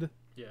instead?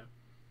 Yeah.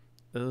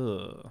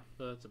 Ugh.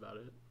 So that's about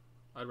it.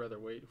 I'd rather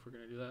wait if we're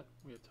going to do that.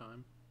 We have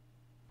time.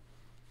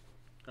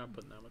 Not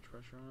putting that much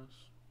pressure on us.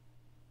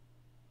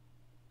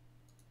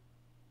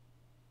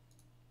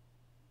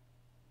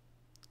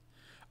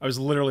 I was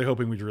literally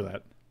hoping we drew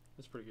that.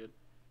 That's pretty good.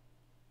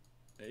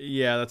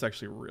 Yeah, that's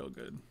actually real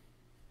good.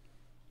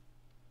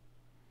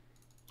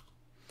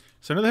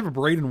 So now they have a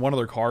braid in one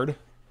other card.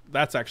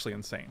 That's actually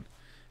insane.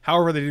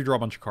 However, they do draw a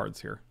bunch of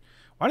cards here.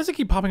 Why does it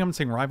keep popping up and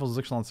saying Rivals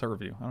Zixel on set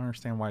review? I don't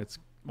understand why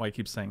it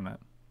keeps saying that.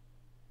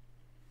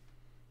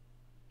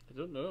 I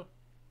don't know.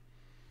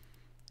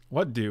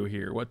 What do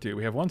here? What do?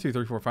 We have 1, 2,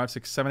 3, 4, 5,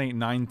 6, 7, 8,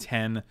 9,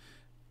 10.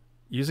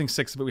 Using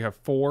 6 of it, we have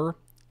 4,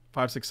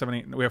 5, 6, 7,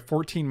 8. We have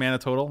 14 mana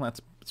total.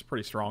 That's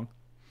pretty strong.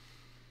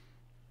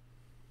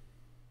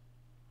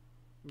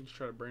 We just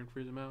try to brain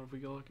freeze them out if we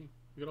get lucky.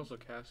 We could also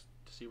cast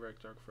to see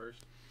Rex Dark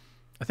first.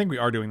 I think we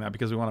are doing that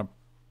because we want to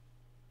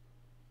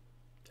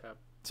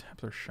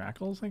Tap their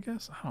shackles, I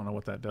guess? I don't know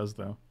what that does,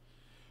 though.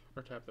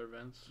 or tap their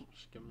vents.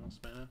 Just give them less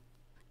mana.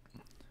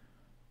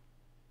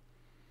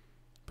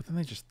 But then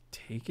they just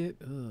take it?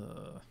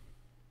 Ugh.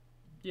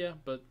 Yeah,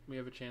 but we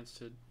have a chance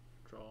to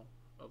draw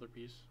other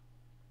piece.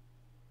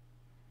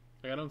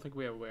 Like, I don't think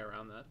we have a way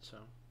around that, so.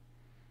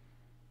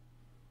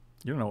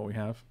 You don't know what we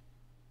have.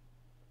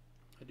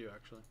 I do,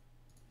 actually.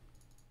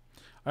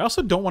 I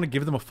also don't want to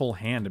give them a full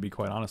hand, to be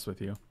quite honest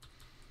with you.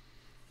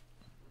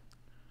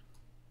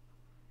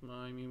 Well,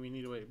 I mean, we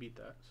need a way to beat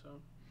that, so.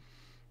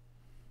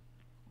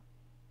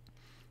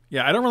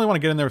 Yeah, I don't really want to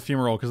get in there with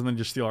Fumarole because then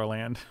just steal our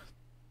land.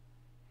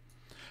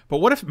 But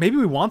what if maybe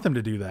we want them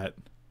to do that?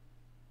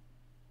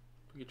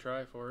 We could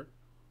try for it.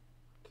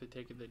 If they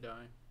take it, they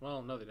die.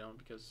 Well, no, they don't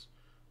because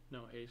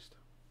no haste.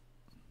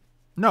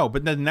 No,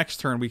 but then next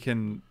turn we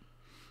can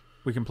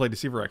play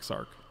Deceiver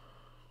Exarch.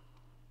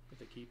 If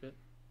they keep it.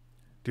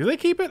 Do they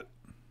keep it?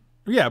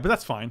 Yeah, but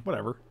that's fine.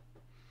 Whatever.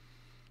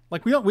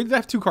 Like we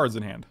have 2 cards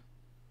in hand.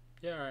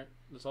 Yeah, all right.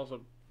 That's also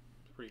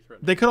pretty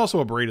threatening. They could also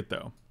abrade it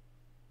though.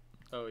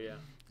 Oh yeah.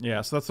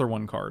 Yeah, so that's their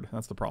 1 card.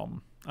 That's the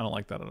problem. I don't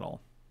like that at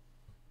all.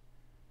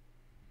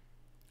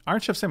 Iron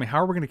Chef Sammy, how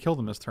are we going to kill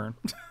them this turn?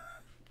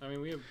 I mean,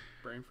 we have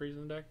Brain Freeze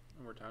in the deck,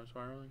 and we're Time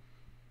Spiraling.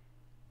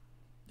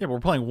 Yeah, but we're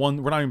playing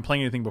one. We're not even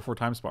playing anything before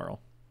Time Spiral.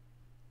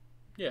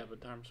 Yeah,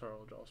 but Time Spiral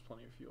will draw us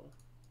plenty of fuel.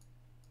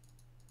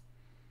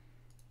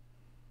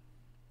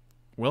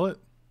 Will it?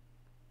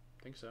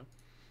 I think so.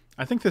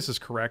 I think this is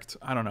correct.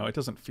 I don't know. It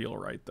doesn't feel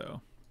right,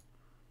 though.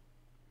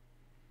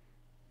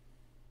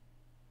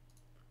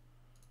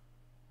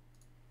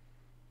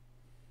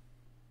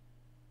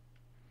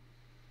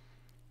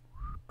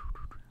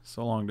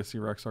 So long to see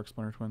Rexarch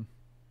Splinter Twin.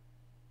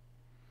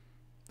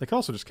 They could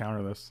also just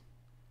counter this.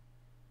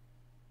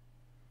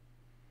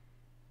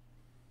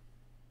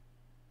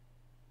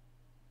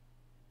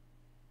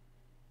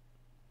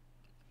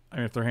 I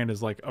mean, if their hand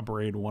is like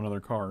abrade one other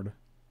card.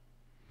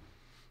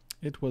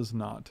 It was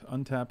not.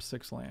 Untap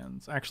 6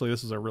 lands. Actually,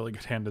 this is a really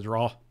good hand to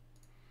draw.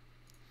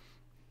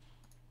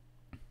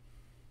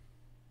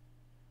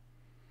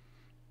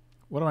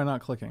 What am I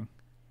not clicking?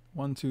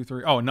 1, 2,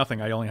 3. Oh,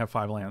 nothing. I only have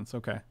 5 lands.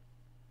 Okay.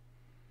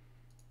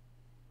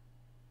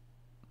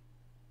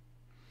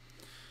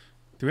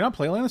 Do we not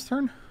play land this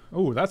turn?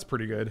 Oh, that's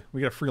pretty good.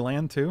 We get a free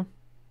land too.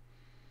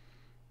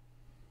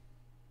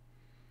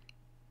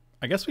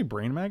 I guess we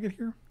Brain Maggot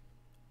here.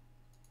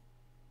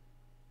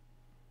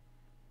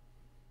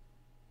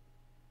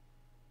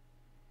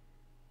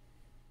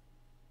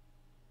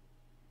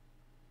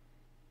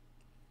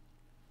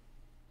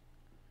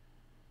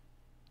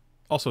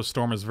 Also,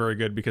 Storm is very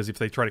good because if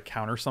they try to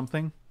counter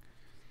something.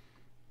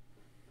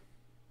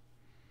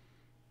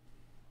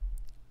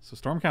 So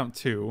Storm count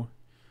 2.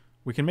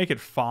 We can make it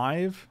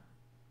 5,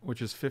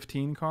 which is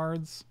 15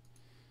 cards.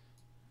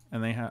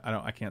 And they have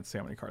I can't say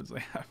how many cards they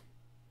have.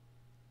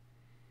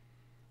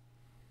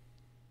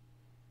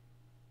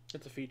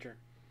 It's a feature.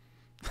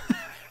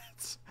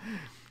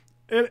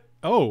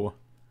 Oh.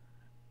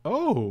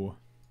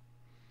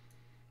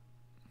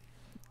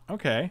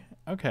 Okay.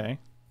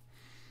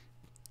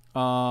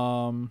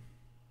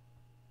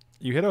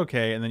 You hit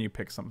okay and then you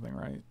pick something,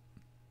 right?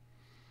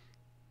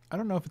 I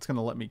don't know if it's going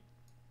to let me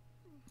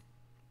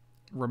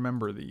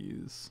remember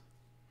these.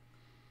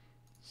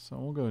 So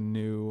we'll go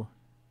new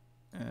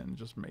and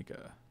just make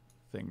a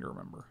thing to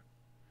remember.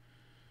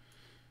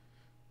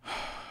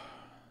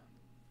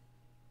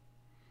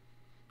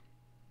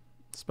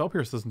 Spell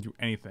Pierce doesn't do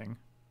anything.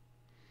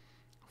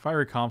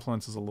 Fiery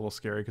Confluence is a little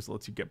scary because it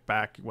lets you get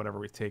back whatever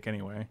we take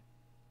anyway.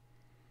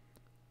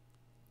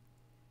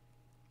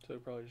 So we'll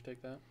probably just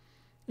take that?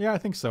 Yeah, I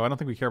think so. I don't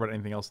think we care about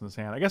anything else in this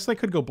hand. I guess they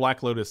could go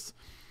Black Lotus,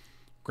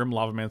 Grim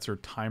Lavamancer,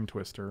 Time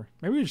Twister.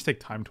 Maybe we just take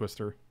Time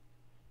Twister.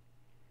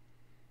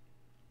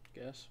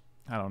 Guess.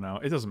 I don't know.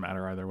 It doesn't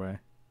matter either way.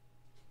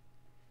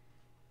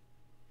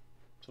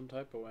 Some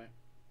type of way.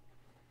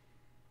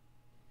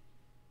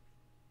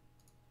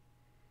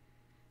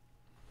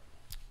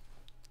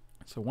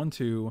 So 1,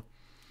 2,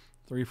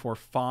 3, 4,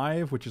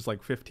 5, which is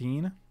like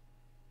 15.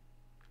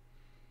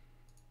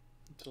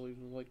 So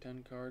leaves with like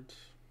 10 cards.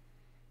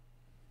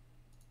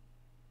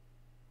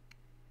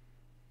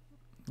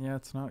 Yeah,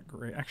 it's not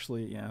great.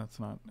 Actually, yeah, it's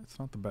not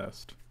the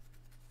best.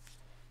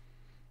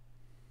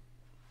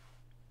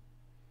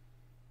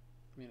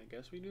 I mean, I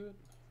guess we do it.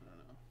 I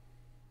don't know.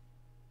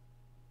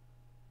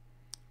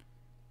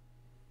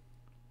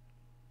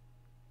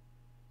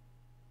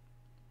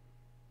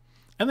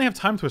 And they have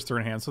Time Twister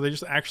in hand, so they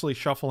just actually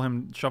shuffle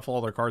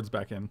all their cards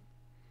back in.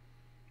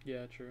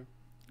 Yeah, true.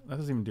 That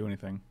doesn't even do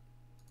anything.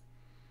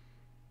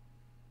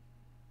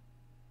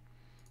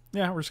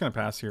 Yeah, we're just gonna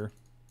pass here.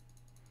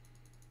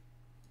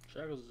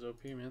 Shackles is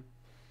OP, man.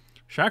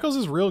 Shackles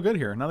is real good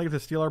here. Now they get to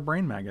steal our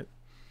Brain Maggot.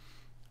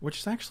 Which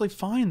is actually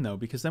fine, though,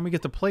 because then we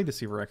get to play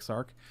Deceiver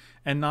Exarch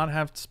and not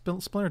have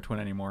Splinter Twin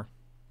anymore.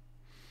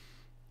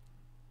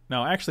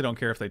 Now, I actually don't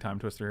care if they Time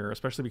Twister here,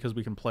 especially because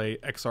we can play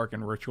Exarch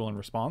and Ritual in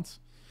response.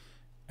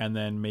 And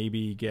then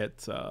maybe get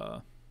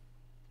the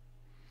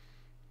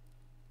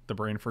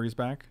Brain Freeze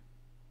back.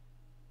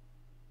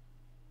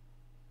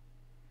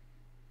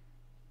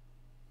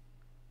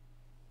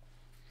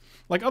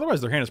 Like, otherwise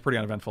their hand is pretty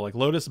uneventful. Like,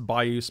 Lotus,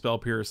 Bayou, Spell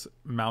Pierce,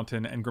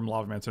 Mountain, and Grim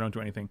Lavamancer don't do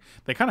anything.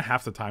 They kind of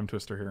have to Time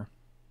Twister here.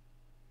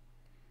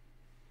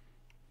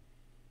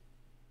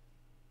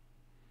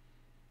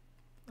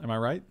 Am I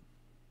right?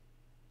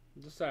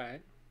 That's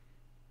alright.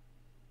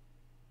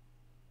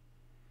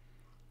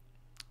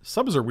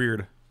 Subs are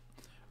weird.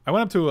 I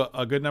went up to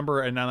a good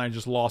number, and then I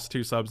just lost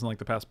 2 subs in like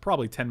the past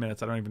probably 10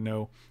 minutes. I don't even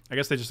know. I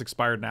guess they just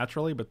expired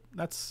naturally, but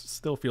that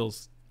still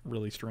feels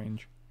really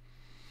strange.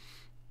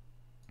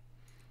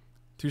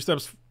 2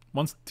 steps,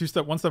 one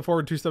step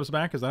forward, 2 steps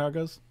back. Is that how it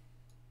goes?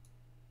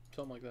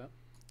 Something like that.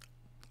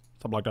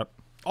 Something like that.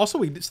 Also,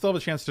 we still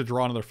have a chance to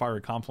draw another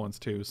Fiery Confluence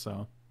too,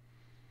 so...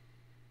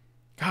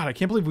 God, I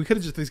can't believe we could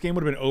have just... This game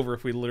would have been over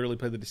if we literally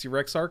played the Deceiver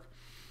Exarch.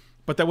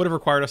 But that would have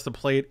required us to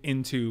play it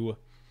into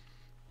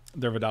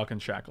their Vidalcan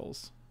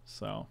Shackles.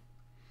 So...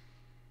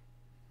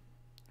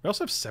 We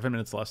also have 7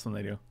 minutes less than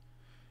they do.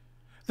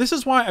 This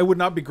is why I would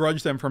not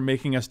begrudge them for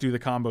making us do the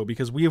combo,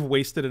 because we have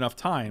wasted enough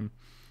time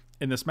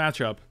in this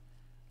matchup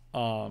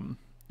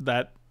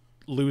that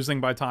losing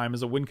by time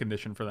is a win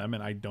condition for them,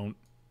 and I don't...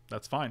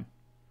 That's fine.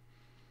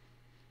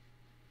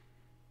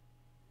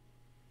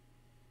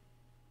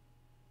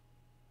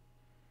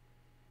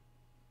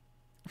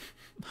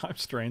 I'm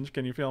strange.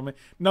 Can you feel me?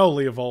 No,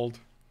 Leovold.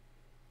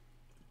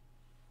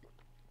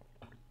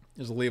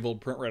 There's a Leovold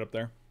print right up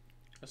there.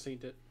 I seen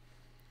it.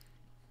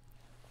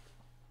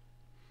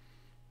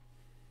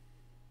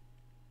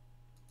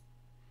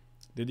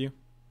 Did you?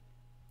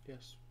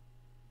 Yes.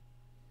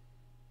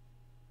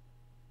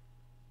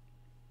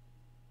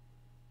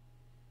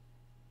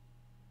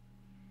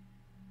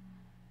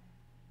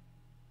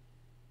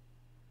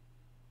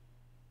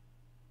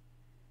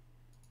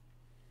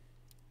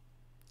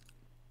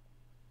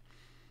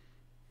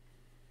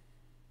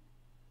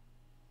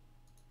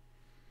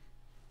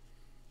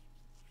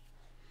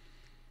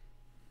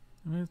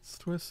 Let's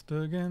twist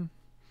again.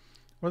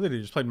 What did they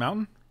do? Just played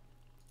Mountain?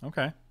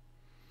 Okay.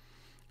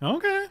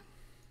 Okay.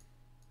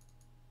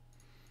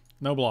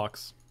 No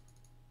blocks.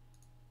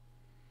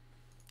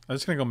 I'm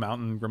just going to go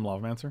Mountain, Grim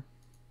Lavamancer.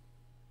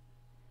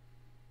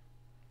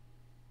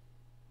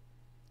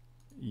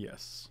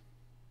 Yes.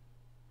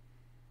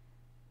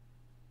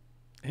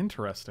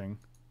 Interesting.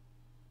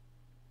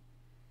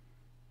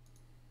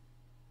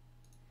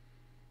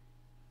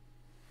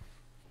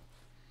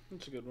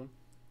 That's a good one.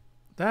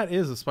 That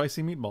is a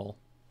spicy meatball.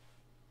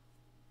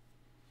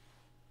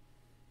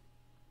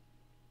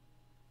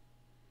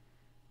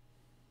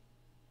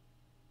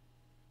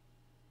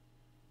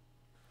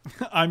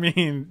 I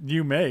mean,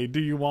 you may. Do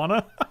you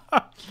wanna?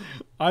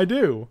 I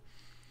do.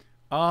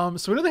 So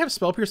we know they have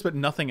Spell Pierce, but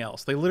nothing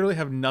else. They literally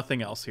have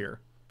nothing else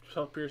here.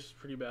 Spell Pierce is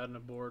pretty bad on a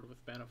board with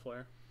Mana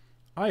Flare.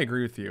 I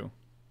agree with you.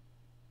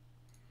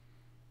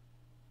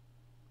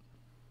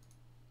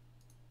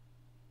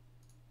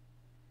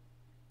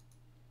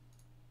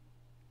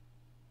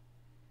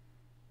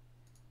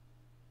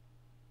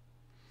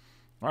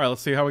 All right,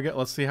 let's see how we get.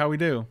 Let's see how we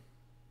do.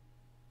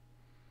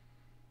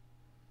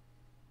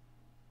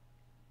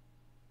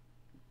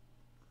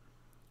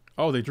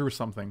 Oh, they drew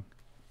something.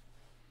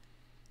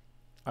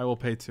 I will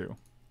pay 2.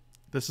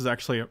 This is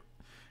actually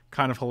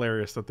kind of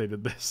hilarious that they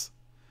did this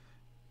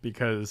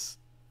because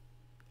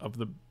of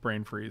the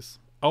brain freeze.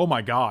 Oh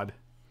my god.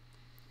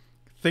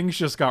 Things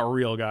just got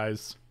real,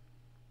 guys.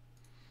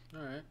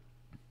 All right.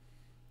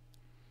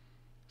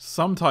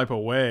 Some type of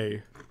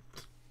way.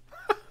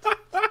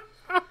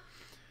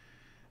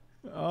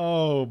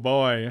 Oh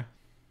boy.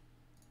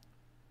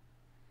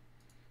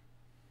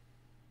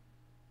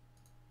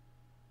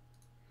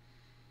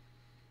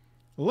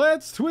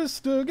 Let's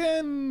twist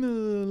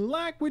again,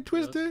 like we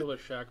twisted. Let's kill their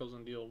shackles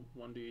and deal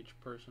 1 to each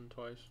person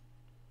twice.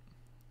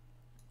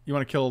 You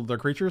want to kill their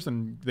creatures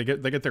and they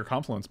get their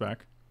confluence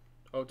back.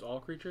 Oh, it's all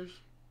creatures?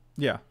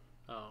 Yeah.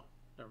 Oh,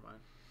 never mind.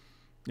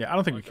 Yeah, I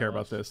don't think we care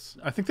about this.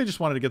 I think they just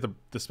wanted to get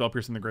the Spell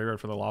Pierce in the graveyard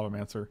for the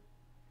Lavamancer.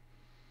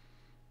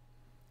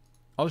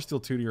 I'll just deal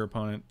 2 to your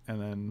opponent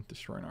and then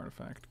destroy an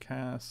artifact.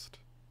 Cast.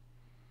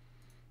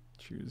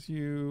 Choose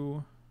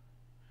you.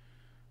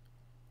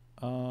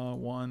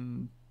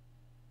 1,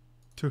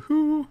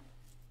 2.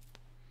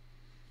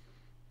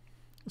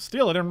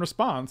 Steal it in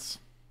response.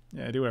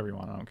 Yeah, do whatever you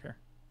want. I don't care.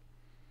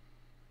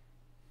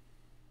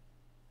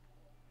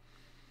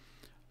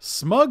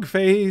 Smug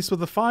Face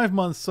with a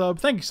 5-month sub.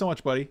 Thank you so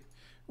much, buddy.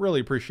 Really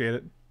appreciate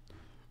it.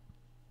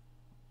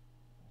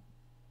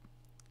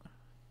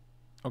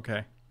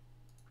 Okay.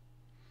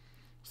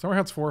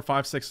 Stormcount's 4,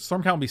 5, 6.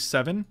 Stormcount will be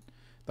 7.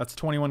 That's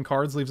 21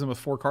 cards. Leaves them with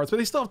 4 cards. But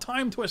they still have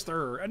Time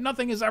Twister. And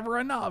nothing is ever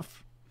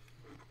enough.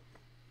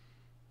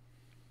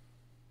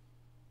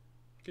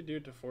 You could do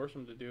it to force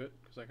them to do it.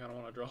 Because I kind of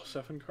want to draw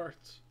 7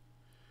 cards.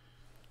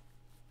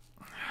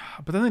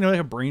 But then they know they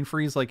have Brain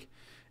Freeze. Like,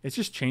 it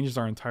just changes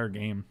our entire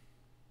game.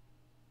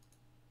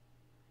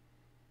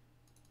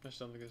 I just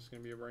don't think this is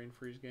going to be a Brain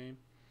Freeze game.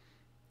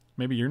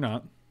 Maybe you're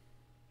not.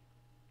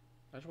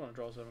 I just want to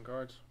draw 7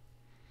 cards.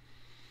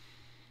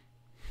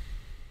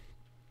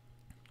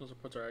 Also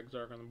puts our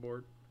Exarch on the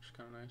board, which is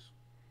kind of nice.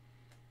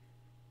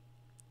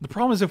 The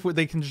problem is if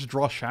they can just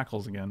draw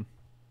Shackles again.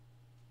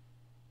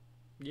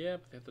 Yeah,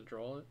 but they have to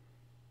draw it.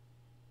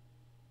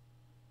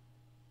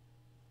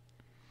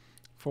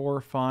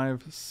 4,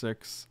 5,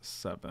 6,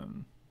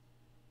 7.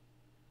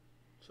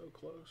 So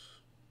close.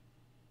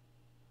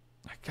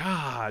 My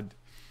God.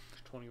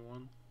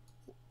 21.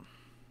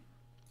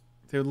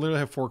 They would literally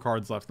have 4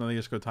 cards left, and then they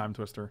just go Time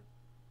Twister.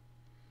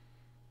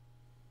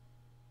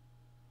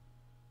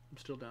 I'm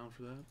still down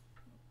for that.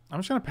 I'm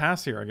just going to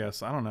pass here, I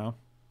guess. I don't know.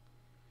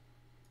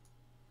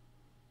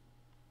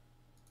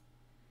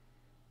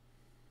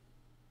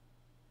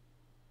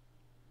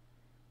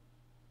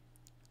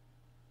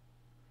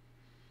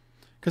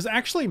 Because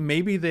actually,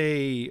 maybe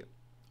they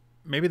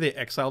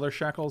exile their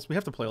Shackles. We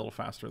have to play a little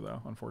faster,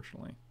 though,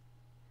 unfortunately.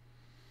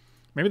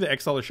 Maybe they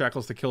exile their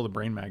Shackles to kill the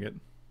Brain Maggot.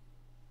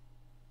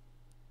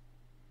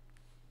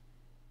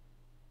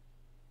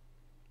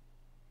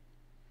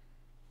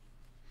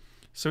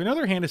 So we know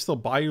their hand is still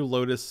Bayou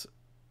Lotus,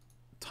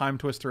 Time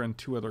Twister, and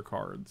 2 other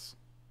cards.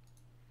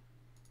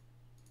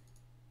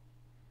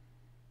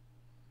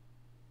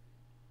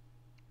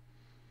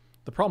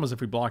 The problem is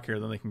if we block here,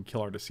 then they can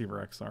kill our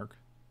Deceiver Exarch.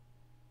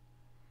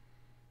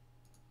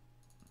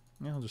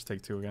 Yeah, I'll just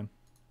take 2 again.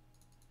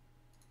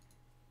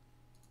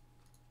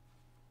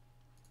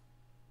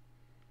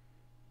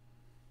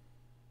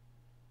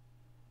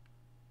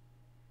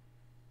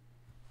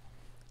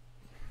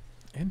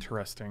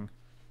 Interesting.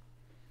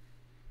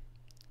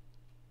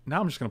 Now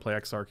I'm just going to play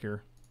Exarch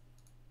here.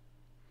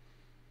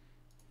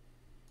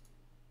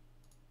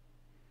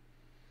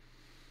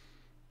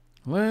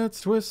 Let's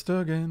twist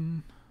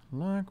again,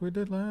 like we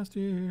did last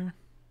year.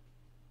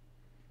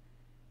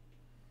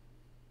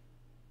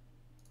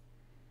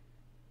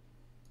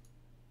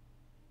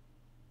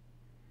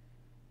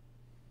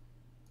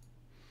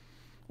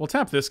 We'll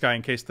tap this guy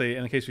in case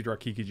we draw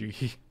Kiki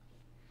Jiki.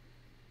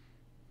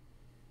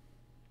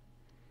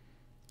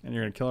 And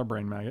you're going to kill our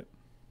Brain Maggot.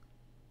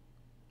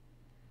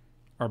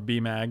 Our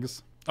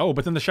B-Mags. Oh,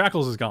 but then the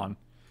Shackles is gone.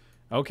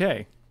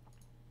 Okay.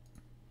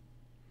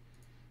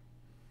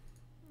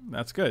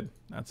 That's good.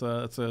 That's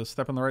a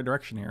step in the right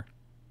direction here.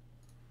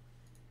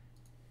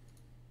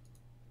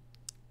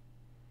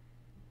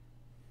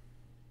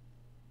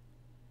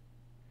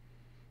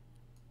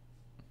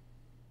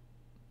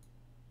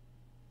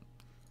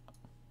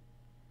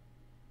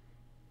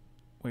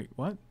 Wait,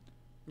 what?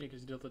 Yeah,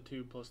 because you dealt the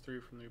 2 + 3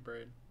 from the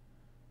braid.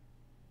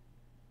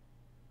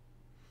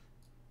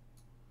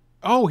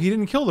 Oh, he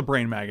didn't kill the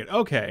Brain Maggot.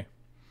 Okay.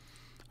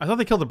 I thought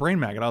they killed the Brain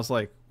Maggot. I was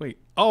like, wait.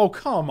 Oh,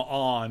 come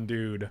on,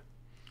 dude.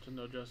 There's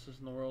no justice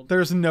in the world.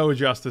 There's no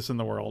justice in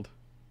the world.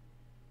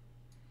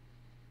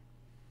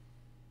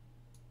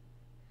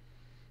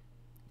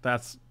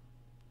 That's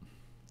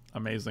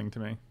amazing to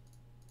me.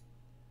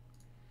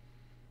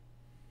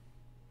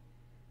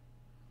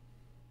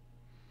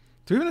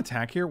 Do we have an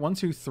attack here? 1,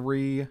 2,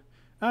 3.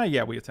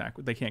 Yeah, we attack.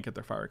 They can't get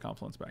their Fiery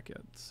Confluence back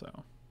yet,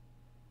 so.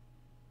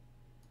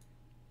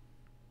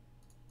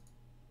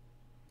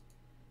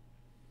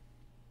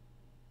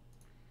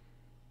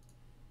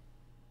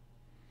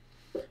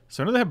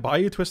 So now they have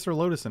Bayou Twister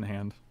Lotus in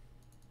hand.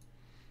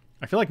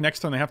 I feel like next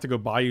time they have to go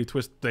Bayou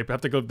Twist. They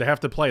have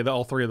to play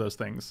all 3 of those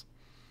things.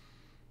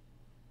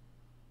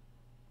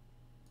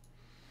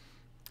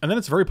 And then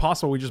it's very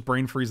possible we just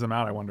brain freeze them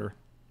out, I wonder.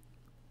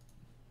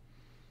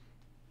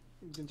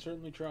 You can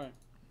certainly try.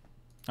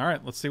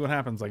 Alright, let's see what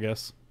happens, I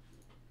guess.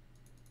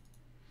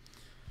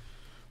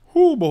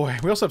 Oh boy.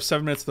 We also have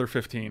 7 minutes to their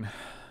 15.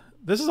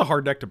 This is a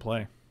hard deck to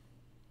play.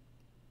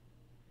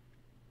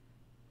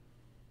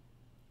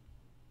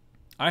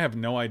 I have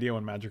no idea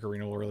when Magic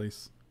Arena will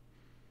release.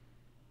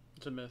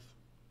 It's a myth.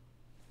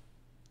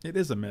 It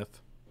is a myth.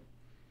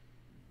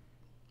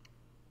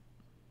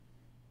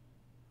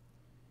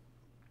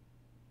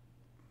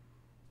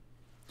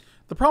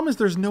 The problem is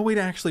there's no way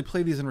to actually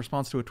play these in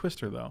response to a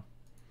Twister, though.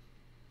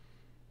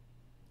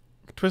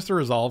 Twister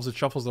resolves, it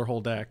shuffles their whole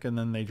deck, and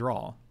then they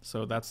draw.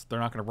 So they're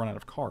not going to run out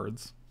of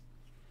cards.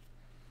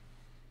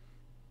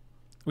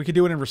 We could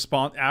do it in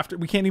response after.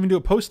 We can't even do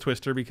a post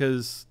twister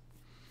because.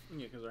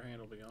 Yeah, because our hand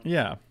will be gone.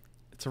 Yeah,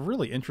 it's a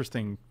really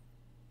interesting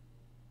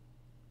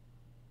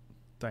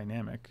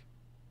dynamic.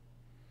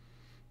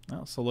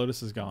 Oh, so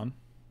Lotus is gone.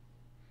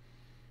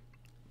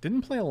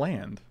 Didn't play a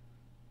land.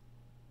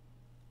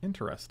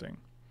 Interesting.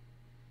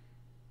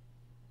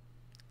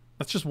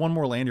 That's just one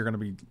more land you're going to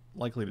be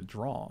likely to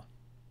draw.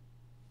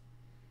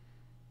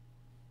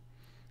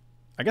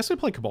 I guess we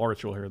play Cabal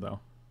Ritual here, though.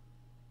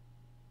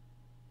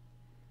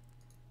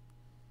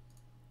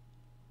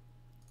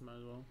 Might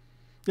as well.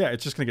 Yeah,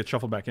 it's just going to get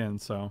shuffled back in,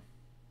 so.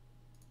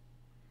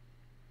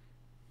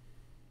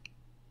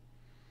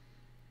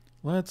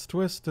 Let's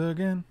twist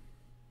again.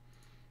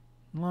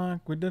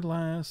 Like we did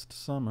last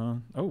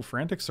summer. Oh,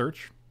 Frantic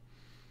Search.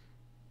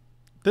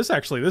 This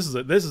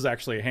is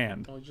actually a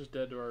hand. Well, he's just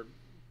dead to our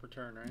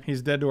return, right?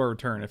 He's dead to our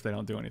return if they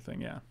don't do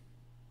anything, yeah.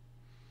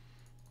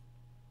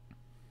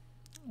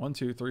 1,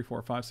 2, 3,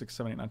 4, 5, 6,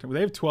 7, 8, 9, 10.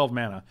 They have 12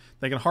 mana.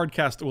 They can hard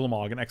cast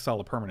Ulamog and exile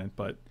a permanent,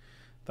 but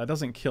that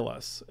doesn't kill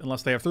us.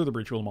 Unless they have Through the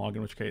Breach Ulamog,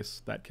 in which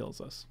case that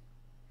kills us.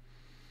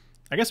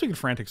 I guess we could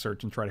Frantic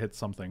Search and try to hit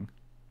something.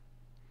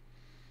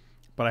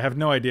 But I have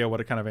no idea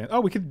what it kind of...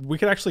 Oh, we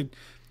could actually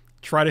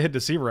try to hit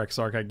Deceiver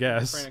Exarch, I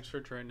guess. Frantic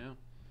Search right now.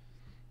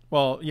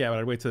 Well, yeah, but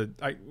I'd wait to...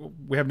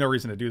 we have no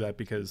reason to do that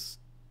because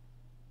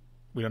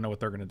we don't know what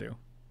they're going to do.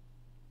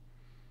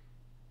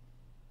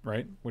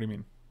 Right? What do you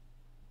mean?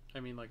 I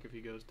mean, like if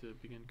he goes to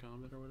begin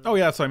combat or whatever. Oh,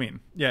 yeah, that's what I mean.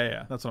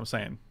 Yeah, that's what I'm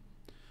saying.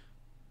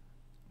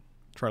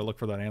 Try to look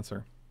for that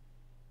answer.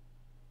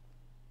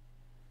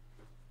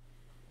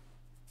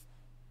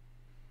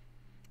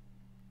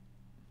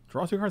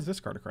 Draw 2 cards,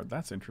 discard a card.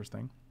 That's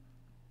interesting.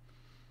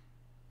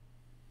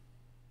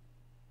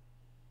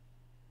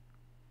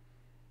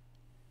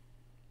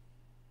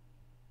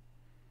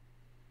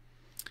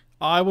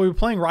 I will be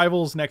playing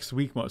Rivals next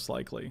week, most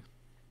likely.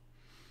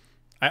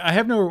 I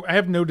have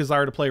no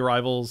desire to play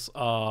Rivals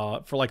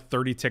for like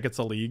 30 tickets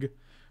a league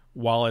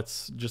while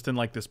it's just in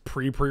like this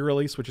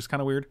pre-release, which is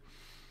kind of weird.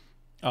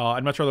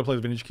 I'd much rather play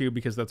the Vintage Cube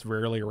because that's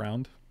rarely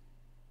around.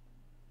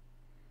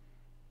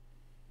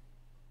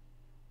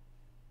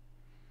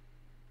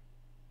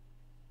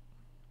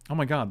 Oh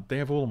my god, they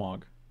have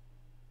Ulamog.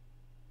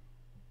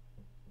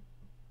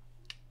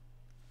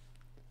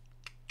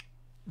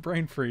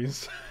 Brain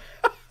freeze.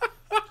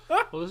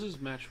 Well, this is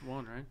match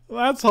 1, right?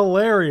 That's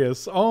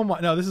hilarious. Oh my,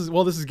 no, this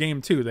is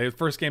game 2. The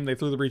first game they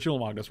threw the Breach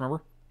Ulamog us,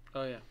 remember?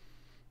 Oh yeah.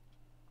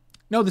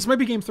 No, this might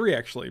be game 3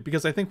 actually,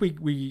 because I think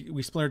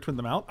we Splinter Twin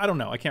them out. I don't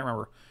know, I can't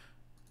remember.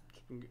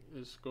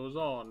 This goes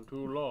on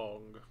too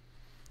long.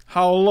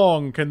 How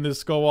long can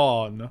this go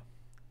on?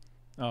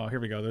 Oh, here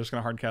we go. They're just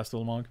gonna hard cast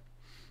Ulamog.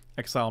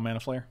 Exile Mana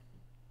Flare.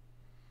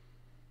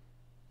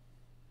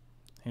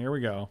 Here we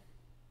go.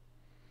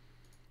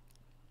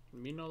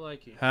 Me no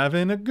likey.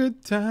 Having a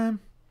good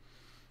time.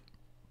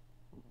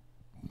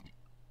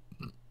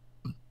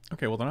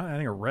 Okay, well, they're not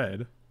adding a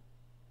red.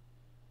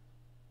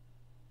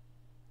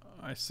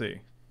 I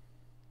see.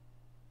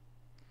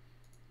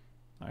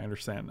 I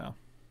understand now.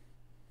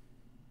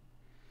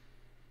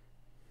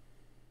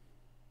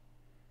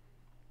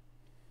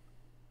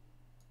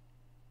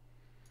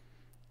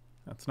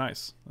 That's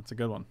nice. That's a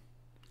good one.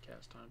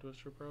 Cast Time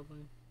Twister, probably.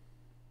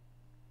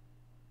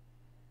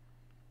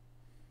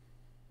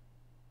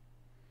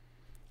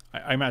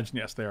 I imagine,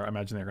 yes, they are. I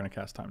imagine they're going to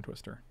cast Time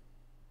Twister.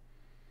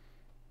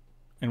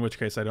 In which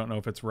case, I don't know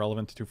if it's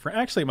relevant to...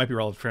 Actually, it might be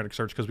relevant to Frantic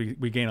Search because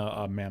we gain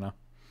a mana.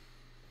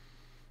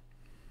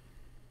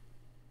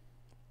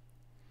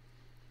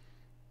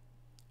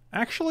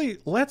 Actually,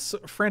 let's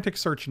Frantic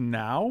Search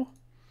now.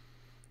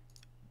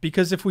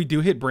 Because if we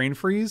do hit Brain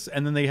Freeze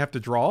and then they have to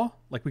draw,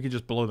 like we could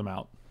just blow them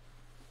out.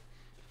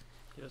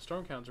 Yeah,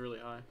 Storm Count's really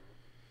high.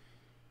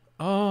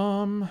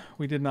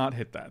 We did not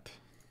hit that.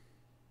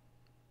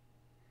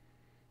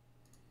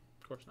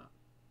 Of course not.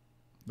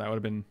 That would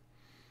have been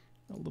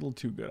a little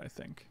too good, I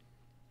think.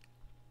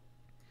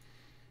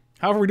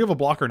 However, we do have a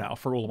blocker now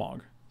for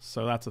Ulamog,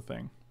 so that's a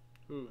thing.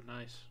 Ooh,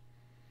 nice.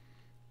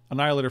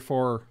 Annihilator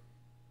 4.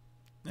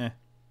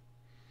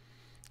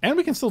 And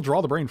we can still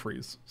draw the Brain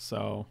Freeze,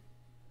 so...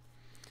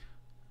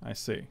 I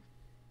see.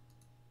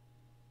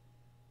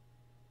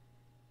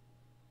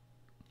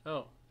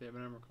 Oh, they have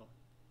an Emrakul.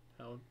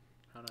 How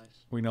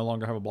nice. We no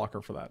longer have a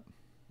blocker for that.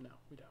 No,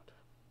 we don't.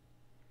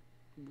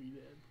 We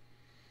did.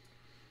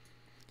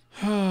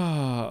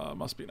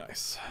 Must be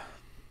nice.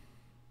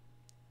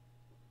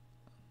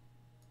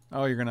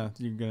 Oh, you're gonna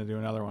do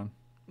another one.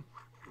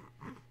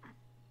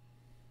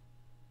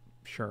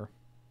 Sure.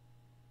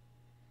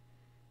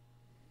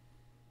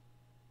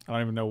 I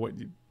don't even know what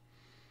you...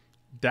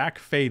 Dak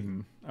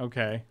Faden.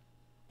 Okay.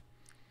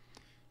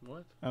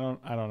 What? I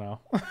don't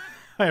know.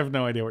 I have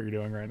no idea what you're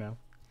doing right now.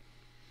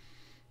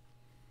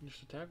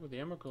 Just attack with the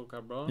Emrakul,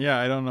 cabrón. Yeah,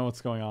 I don't know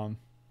what's going on.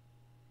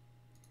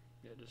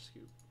 Yeah, just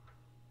scoop.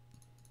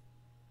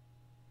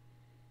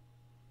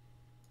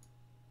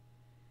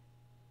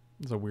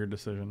 It's a weird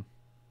decision.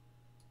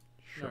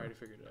 Sure. I already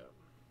figured it out.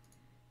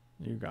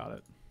 You got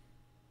it.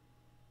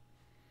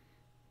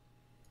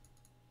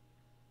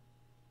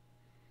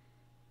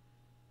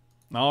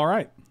 All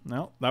right.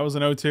 No, that was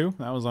an 0-2.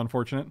 That was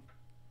unfortunate.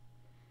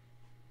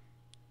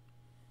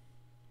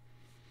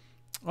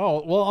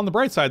 Oh, well, on the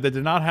bright side, they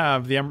did not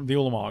have the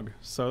Ulamog,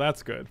 so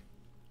that's good.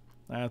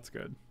 That's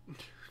good.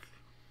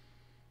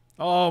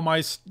 Oh, my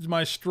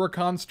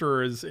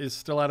Straconster is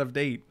still out of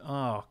date.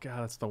 Oh,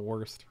 God, that's the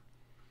worst.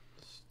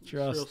 It's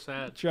real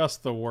sad.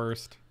 Just the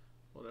worst.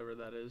 Whatever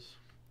that is.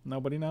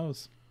 Nobody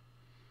knows.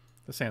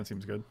 The sand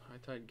seems good. High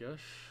Tide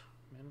Gush.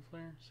 Mana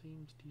Flare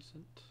seems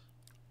decent.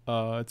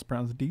 It's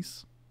pronounced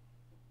Dees.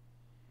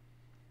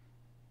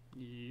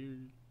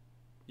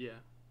 Yeah.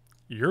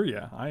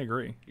 Yeah, I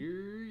agree.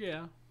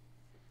 Yeah.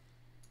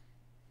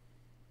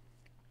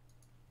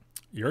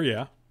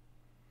 Yeah.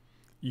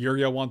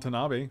 Yuria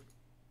Watanabe.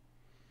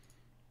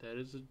 That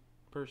is a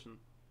person.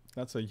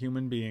 That's a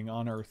human being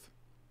on Earth.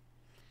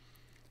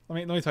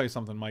 Let me tell you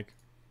something, Mike.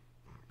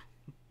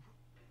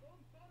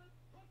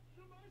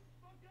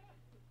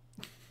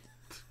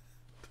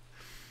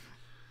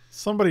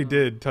 Somebody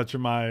did touch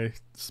my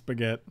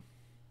spaghetti.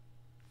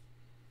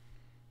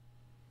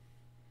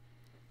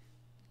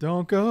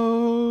 Don't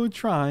go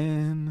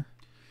trying.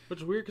 Which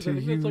is weird because I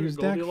think that's like a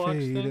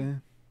Goldilocks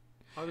thing.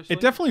 Obviously. It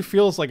definitely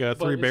feels like a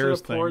Three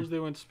Bears thing. Porridge, they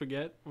went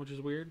spaghetti, which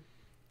is weird.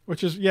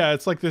 Which is, yeah,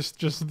 it's like this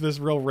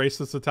real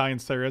racist Italian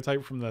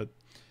stereotype from the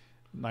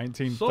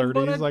 1930s,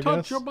 Somebody I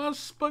guess. touch my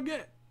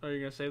spaghetti. Are you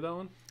going to say that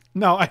one?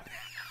 No, I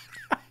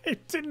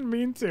didn't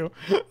mean to.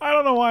 I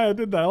don't know why I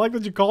did that. I like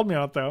that you called me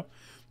out, though.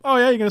 Oh,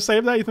 yeah, you're going to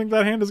save that? You think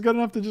that hand is good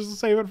enough to just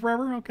save it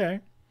forever? Okay.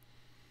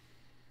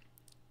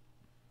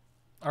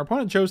 Our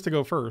opponent chose to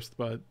go first,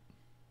 but...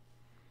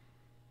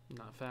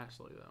 Not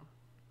fastly, though.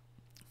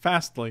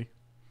 Fastly.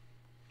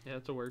 Yeah,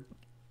 that's a word.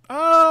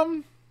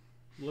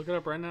 Look it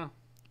up right now.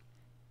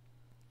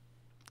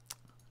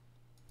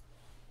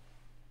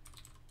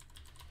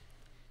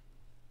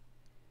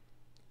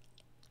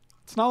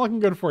 It's not looking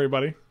good for you,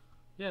 buddy.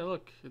 Yeah,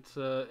 look. It's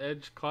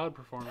Edge Cloud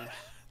Performance.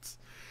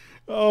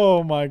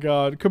 Oh, my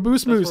God.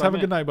 Caboose Moose, have a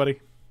good night, buddy.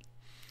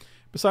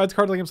 Besides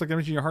card games like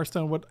Energy or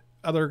Hearthstone, what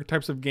other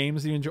types of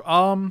games do you enjoy?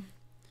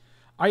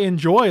 I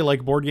enjoy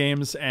like board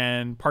games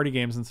and party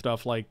games and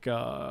stuff like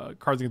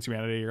Cards Against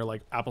Humanity or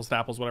like Apples to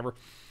Apples, whatever,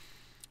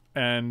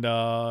 and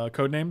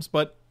Codenames.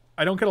 But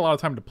I don't get a lot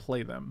of time to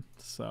play them,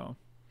 so.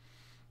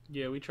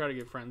 Yeah, we try to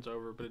get friends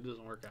over, but it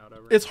doesn't work out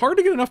ever. It's hard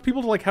to get enough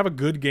people to like have a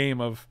good game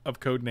of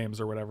Codenames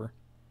or whatever.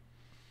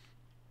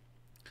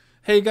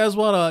 Hey, you guys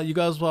wanna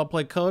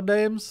play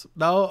Codenames?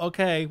 No,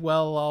 okay.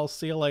 Well, I'll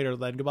see you later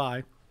then.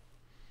 Goodbye.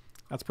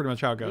 That's pretty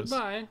much how it goes.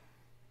 Goodbye.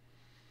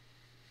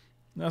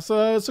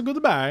 It's a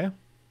goodbye.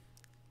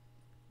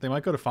 They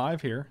might go to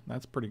 5 here.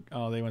 That's pretty.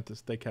 Oh,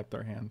 they kept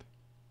their hand.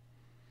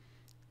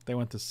 They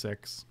went to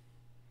 6.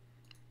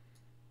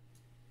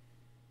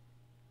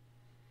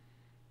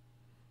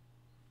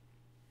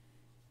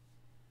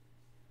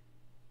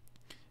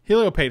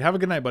 Heliopate, have a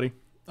good night, buddy.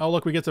 Oh,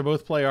 look, we get to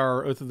both play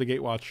our Oath of the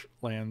Gatewatch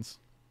lands.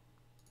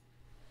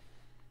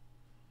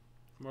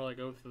 More like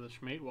Oath of the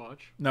Schmate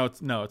Watch. No,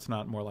 it's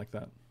not more like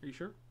that. Are you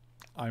sure?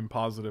 I'm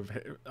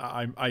positive.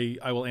 I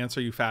will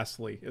answer you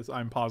fastly.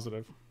 I'm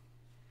positive.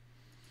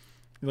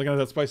 You looking at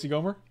that spicy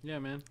Gomer? Yeah,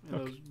 man.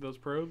 Okay. Those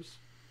probes.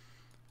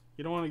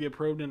 You don't want to get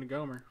probed into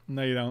Gomer.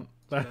 No, you don't.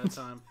 That's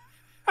that time.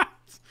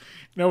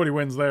 Nobody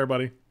wins there,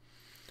 buddy.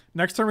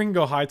 Next turn we can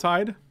go High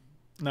Tide.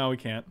 No, we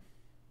can't.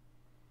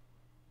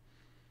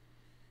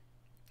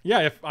 Yeah,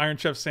 if Iron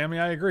Chef Sammy,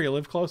 I agree.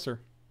 Live closer.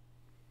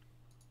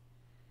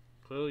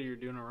 Clearly, you're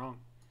doing it wrong.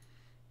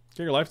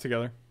 Get your life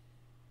together.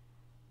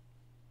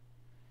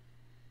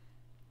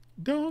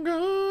 Don't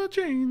go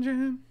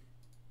changing.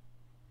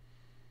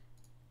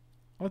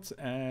 Let's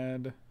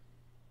add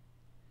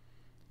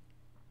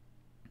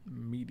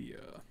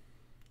media.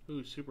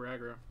 Ooh, super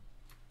aggro.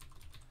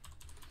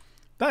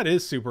 That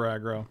is super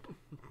aggro.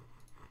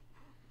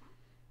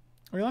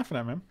 What are you laughing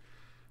at, man?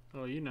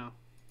 Oh, you know.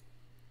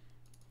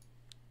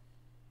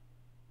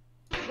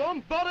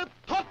 Somebody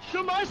touch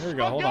my There you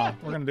go. Hold on.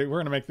 We're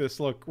gonna make this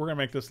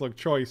look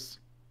choice.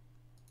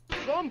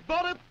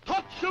 Somebody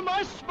touch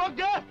my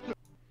spaghetti.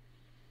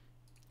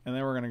 And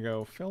then we're going to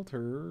go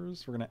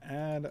filters. We're going to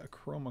add a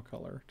chroma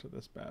color to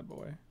this bad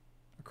boy.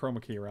 A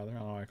chroma key, rather. I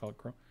don't know why I call it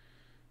chroma.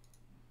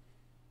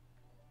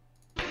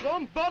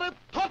 Somebody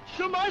touch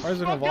my spaghetti. Why is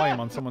there no volume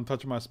on someone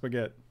touching my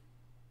spaghetti?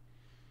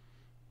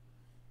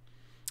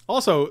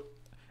 Also,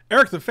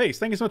 Eric the Face,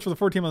 thank you so much for the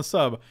 14-month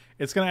sub.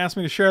 It's going to ask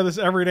me to share this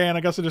every day, and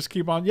I guess I'll just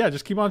keep on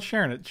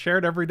sharing it. Share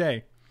it every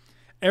day.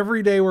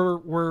 Every day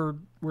we're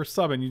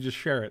subbing, you just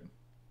share it.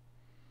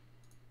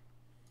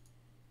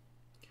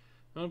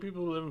 The only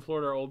people who live in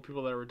Florida are old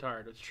people that are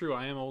retired. It's true.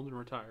 I am old and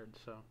retired,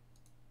 so.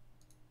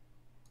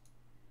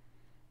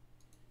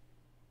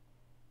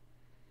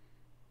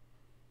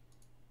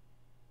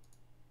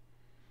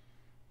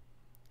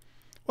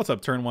 What's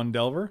up, Turn 1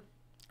 Delver?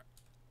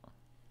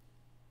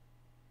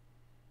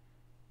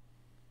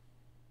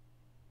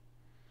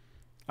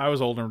 I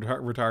was old and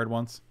retired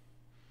once.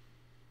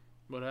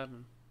 What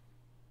happened?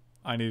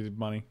 I needed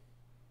money.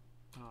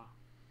 Ah,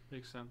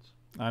 makes sense.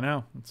 I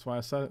know. That's why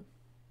I said it.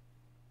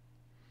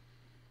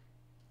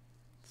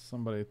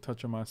 Somebody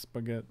touching my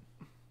spaghetti.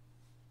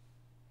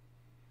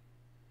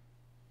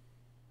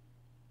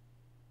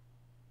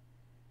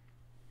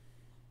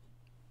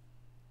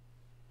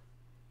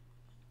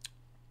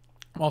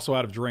 I'm also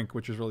out of drink,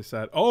 which is really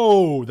sad.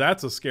 Oh,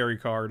 that's a scary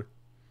card.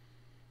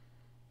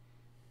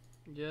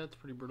 Yeah, it's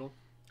pretty brutal.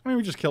 I mean,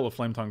 we just kill with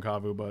Flame Tongue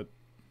Kavu, but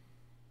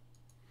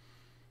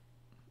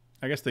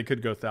I guess they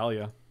could go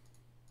Thalia.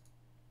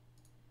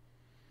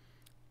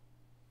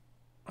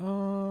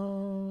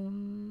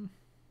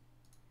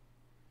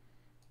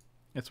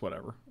 It's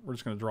whatever. We're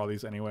just going to draw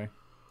these anyway.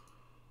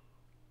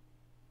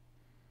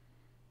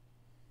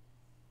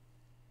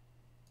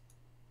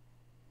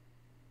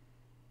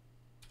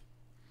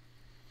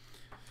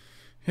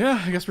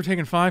 Yeah, I guess we're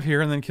taking 5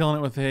 here and then killing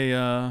it with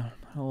a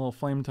little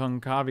Flame Tongue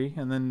Kavi.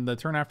 And then the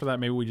turn after that,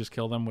 maybe we just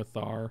kill them with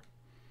our...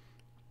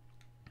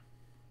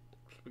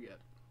 Spaghetti.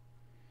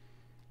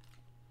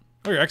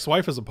 Oh, your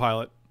ex-wife is a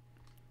pilot.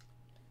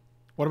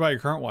 What about your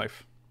current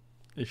wife?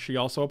 Is she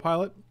also a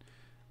pilot?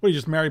 What, you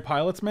just marry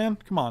pilots, man?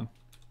 Come on.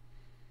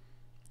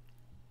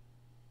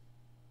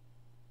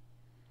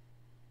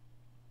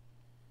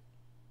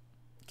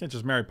 Can't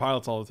just marry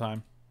pilots all the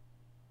time.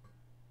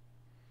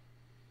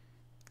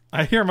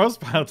 I hear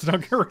most pilots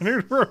don't get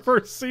renewed for a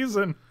first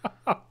season.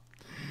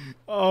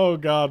 Oh,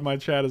 God, my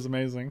chat is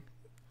amazing.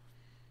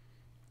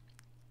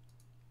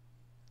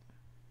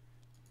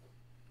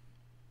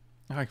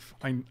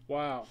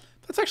 Wow.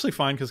 That's actually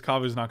fine because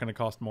Kavu's not going to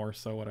cost more,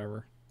 so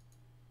whatever.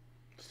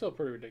 Still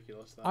pretty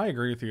ridiculous, though. I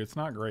agree with you. It's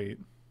not great.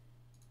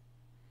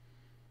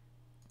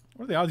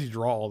 What are the odds you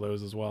draw all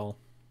those as well?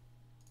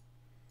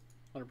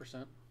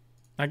 100%.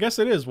 I guess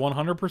it is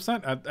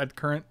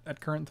 100%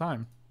 at current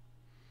time.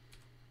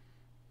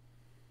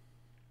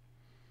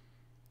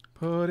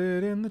 Put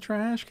it in the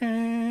trash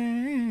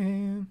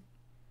can.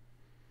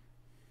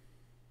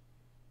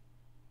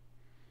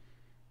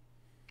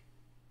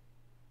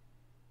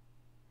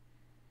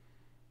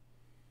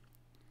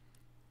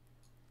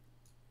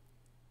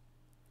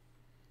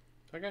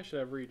 That guy should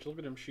have reach. Look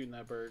at him shooting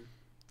that bird.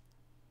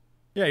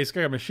 Yeah, he's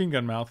got a machine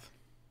gun mouth.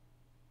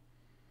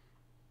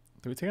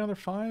 Do we take another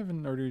 5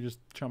 or do we just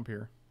chump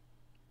here?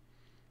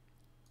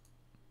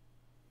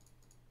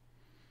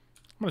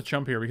 I'm going to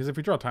chump here because if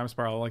we draw Time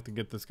Spiral, I'd like to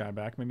get this guy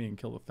back. Maybe he can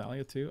kill the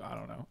Thalia too. I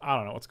don't know. I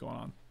don't know what's going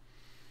on.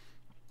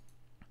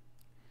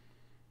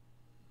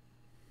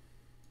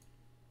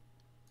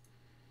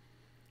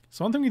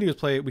 So one thing we do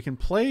is we can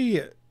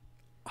play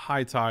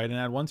High Tide and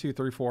add 1, 2,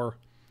 3, 4.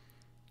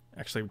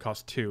 Actually, it would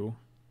cost 2.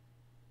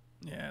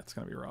 Yeah, it's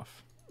going to be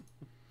rough.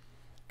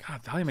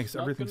 God, Thalia makes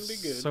everything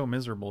so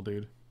miserable,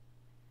 dude.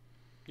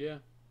 Yeah.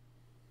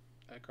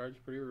 That card's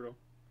pretty brutal.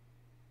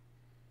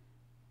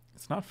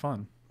 It's not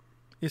fun.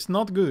 It's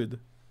not good.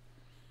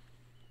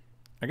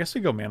 I guess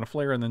we go Mana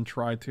Flare and then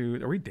try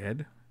to... Are we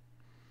dead?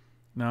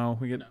 No,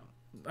 we get... No.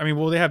 I mean,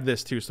 well, they have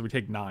this too, so we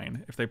take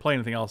 9. If they play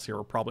anything else here,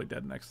 we're probably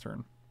dead next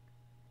turn.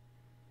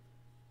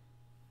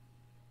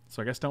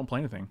 So I guess don't play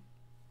anything.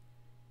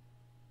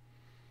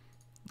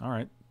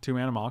 Alright. 2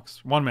 mana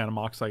Mox. 1 mana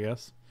Mox, I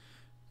guess.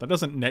 That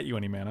doesn't net you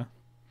any mana.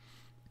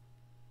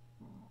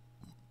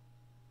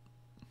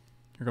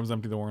 Here comes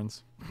Empty the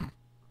Warrens.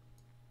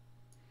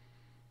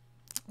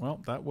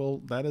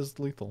 Well, that is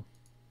lethal.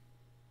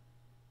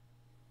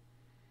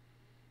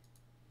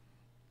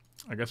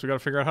 I guess we got to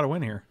figure out how to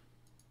win here.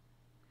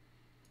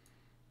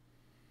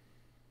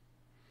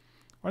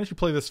 Why don't you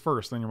play this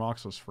first, then your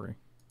Mox was free?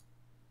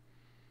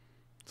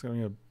 It's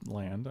going to be a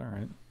land, all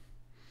right.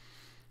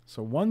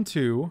 So 1,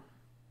 2,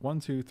 1,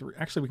 2, 3.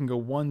 Actually, we can go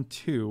 1,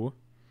 2.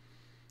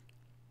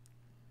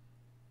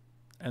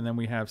 And then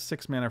we have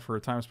 6 mana for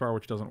a Time Spiral,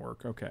 which doesn't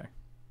work. Okay.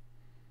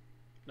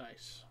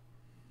 Nice.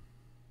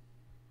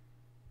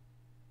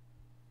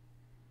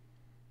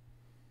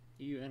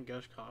 You and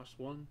Gush cost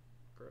 1.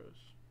 Gross.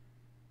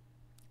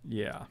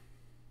 Yeah. I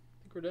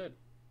think we're dead.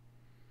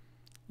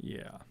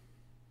 Yeah.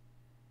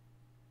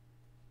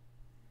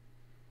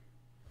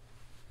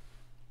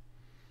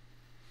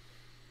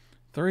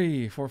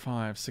 Three, 4,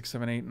 5, 6,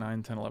 7, 8,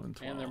 9, 10, 11,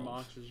 12. And their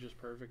Mox is just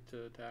perfect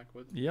to attack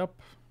with. Yep.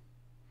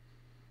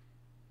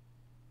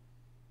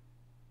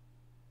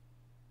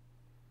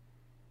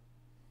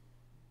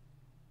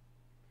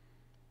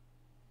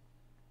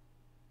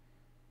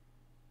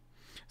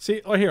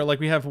 See, right here,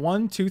 like we have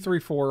 1, 2, 3,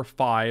 4,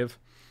 5,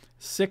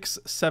 6,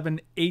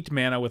 7, 8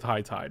 mana with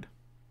High Tide.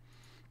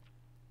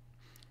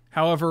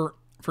 However,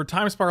 for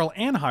Time Spiral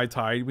and High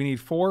Tide, we need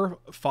 4,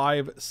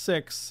 5,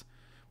 6.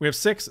 We have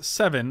 6,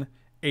 7,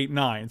 8,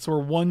 9. So we're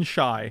 1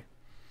 shy.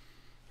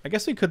 I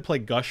guess we could play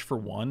Gush for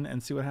 1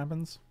 and see what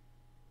happens.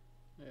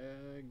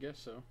 I guess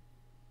so.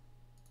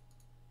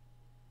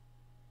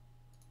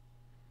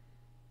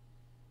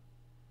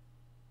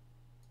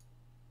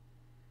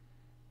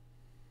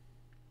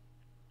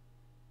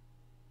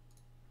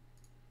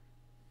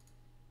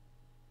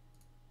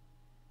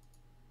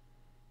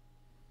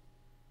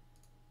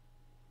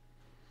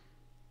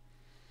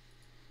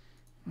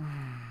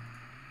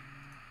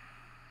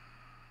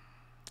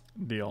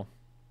 Deal.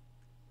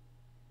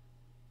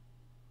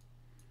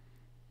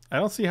 I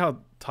don't see how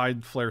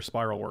Tide Flare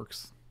Spiral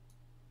works.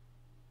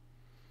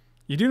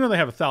 You do know they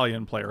have a Thalia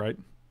in play, right?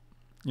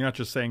 You're not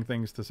just saying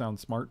things to sound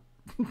smart.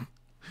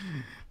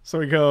 So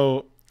we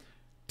go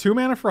 2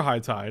 mana for High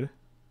Tide.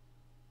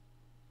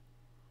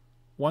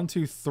 1,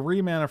 2,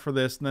 3 mana for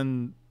this, and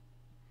then...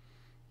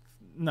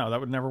 No,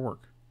 that would never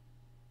work.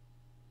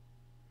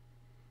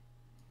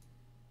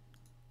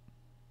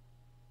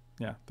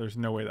 Yeah, there's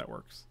no way that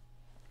works.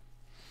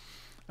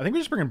 I think we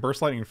just bring in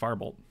Burst Lightning and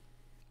Firebolt.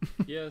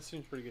 Yeah, that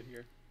seems pretty good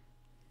here.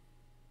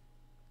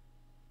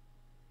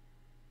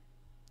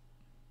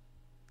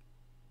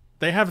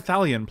 They have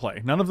Thalia in play.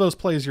 None of those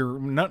plays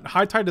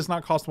High Tide does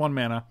not cost 1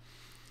 mana.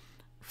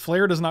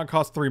 Flare does not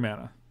cost 3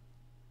 mana.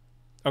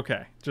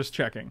 Okay, just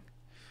checking.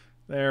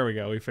 There we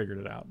go. We figured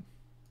it out.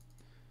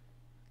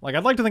 Like,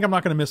 I'd like to think I'm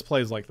not going to miss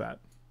plays like that.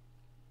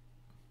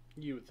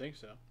 You would think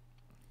so.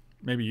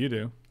 Maybe you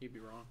do. You'd be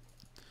wrong.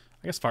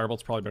 I guess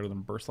Firebolt's probably better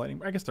than Burst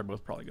Lightning. I guess they're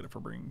both probably good for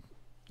bringing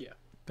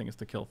things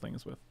to kill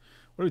things with.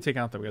 What do we take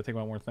out, though? We got to take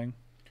one more thing?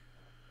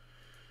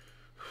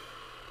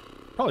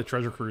 Probably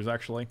Treasure Cruise,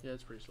 actually. Yeah,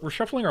 it's pretty slow. We're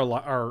shuffling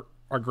our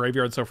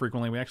graveyard so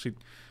frequently. We actually...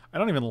 I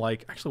don't even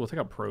like... Actually, we'll take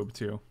out Probe,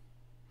 too.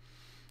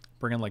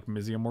 Bring in, like,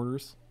 Mizzium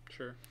Mortars.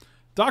 Sure.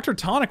 Dr.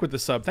 Tonic with the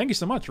sub. Thank you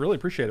so much. Really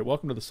appreciate it.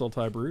 Welcome to the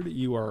Sultai Brood.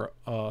 You are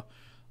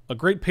a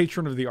great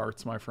patron of the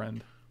arts, my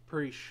friend.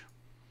 Preach.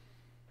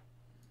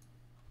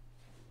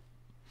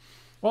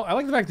 Well, I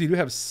like the fact that you do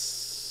have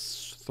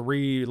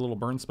 3 little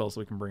burn spells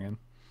that we can bring in.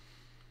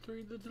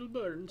 3 little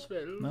burn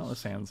spells. No,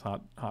 this hand's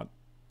hot.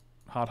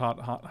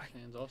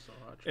 Hand's also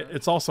hot trash.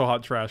 It's also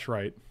hot trash,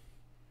 right?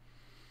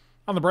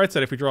 On the bright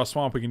side, if we draw a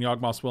swamp, we can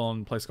Yawgmoth's Will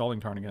and play Scalding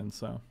Tarn again,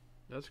 so...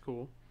 That's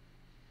cool.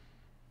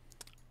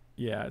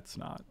 Yeah, it's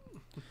not.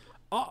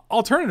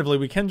 Alternatively,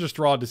 we can just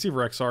draw a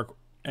Deceiver Exarch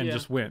and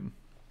just win.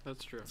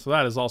 That's true. So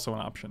that is also an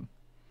option.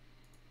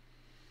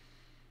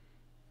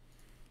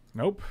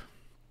 Nope.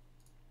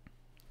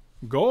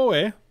 Go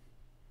away.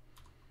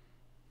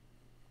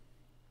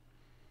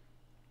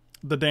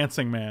 The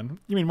Dancing Man.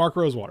 You mean Mark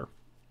Rosewater.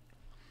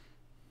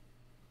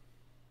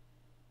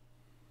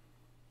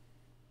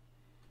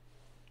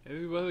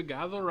 Everybody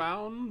gather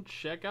around,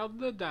 check out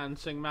the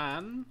Dancing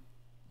Man.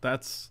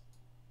 That's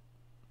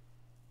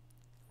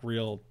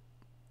real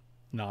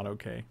not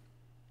okay.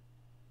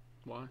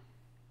 Why?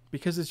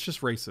 Because it's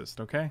just racist,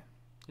 okay?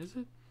 Is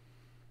it?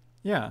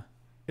 Yeah,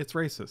 it's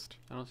racist.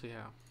 I don't see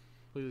how.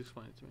 Please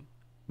explain it to me.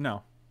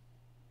 No.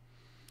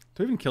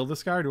 Do we even kill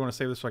this guy, or do you want to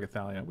save this for like a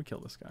Thalia? We kill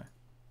this guy.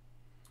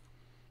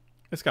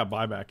 It's got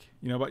buyback.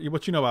 You know about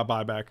what you know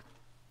about buyback?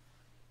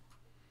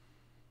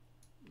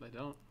 I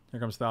don't. Here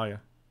comes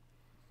Thalia.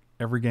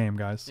 Every game,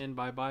 guys. And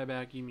by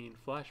buyback, you mean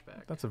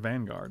flashback. That's a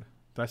Vanguard.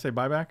 Did I say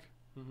buyback?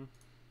 Mm-hmm.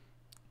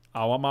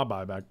 I want my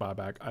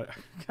buyback. I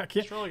can't.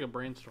 It's more like a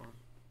brainstorm.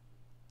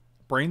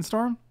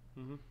 Brainstorm?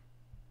 Mm-hmm.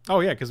 Oh,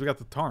 yeah, because we got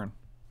the Tarn.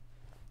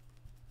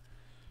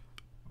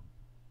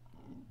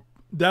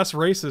 That's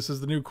Racist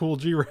is the new cool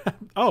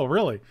G-Rap. Oh,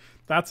 really?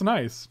 That's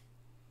nice.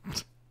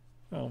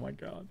 Oh, my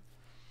God.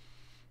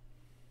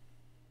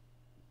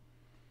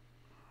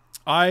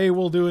 I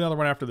will do another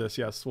one after this.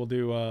 Yes, we'll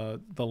do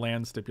the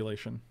land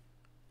stipulation.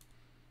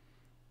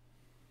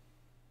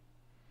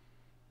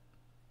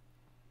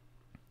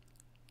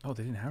 Oh,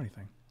 they didn't have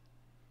anything.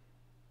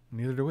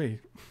 Neither do we.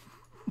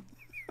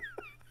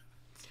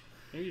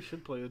 Maybe you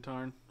should play the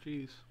Tarn.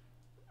 Jeez.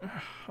 I'm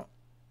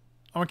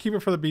going to keep it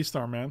for the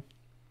B-Star, man.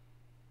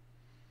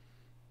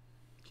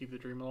 Keep the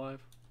dream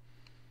alive.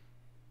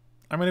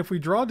 I mean, if we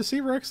draw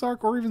Deceiver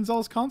Exarch or even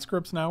Zealous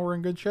Conscripts now, we're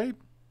in good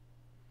shape.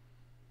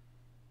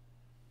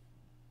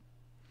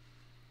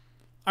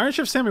 Iron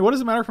Shift Sammy, what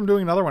does it matter if I'm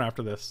doing another one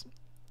after this?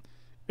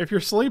 If you're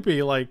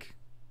sleepy, like...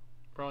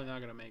 Probably not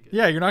going to make it.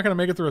 Yeah, you're not going to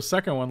make it through a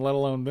second one, let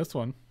alone this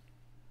one.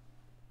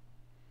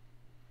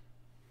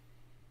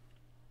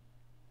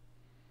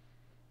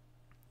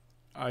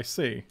 I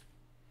see.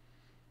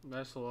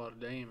 That's a lot of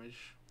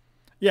damage.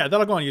 Yeah,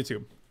 that'll go on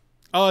YouTube.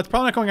 Oh, it's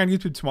probably not going on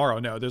YouTube tomorrow.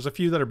 No, there's a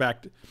few that are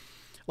back.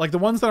 Like, the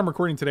ones that I'm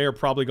recording today are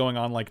probably going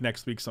on, like,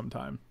 next week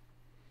sometime.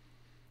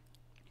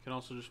 You can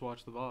also just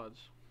watch the VODs.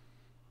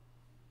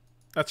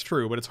 That's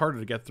true, but it's harder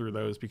to get through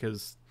those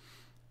because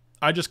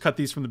I just cut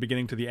these from the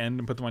beginning to the end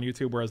and put them on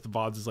YouTube, whereas the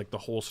VODs is, like, the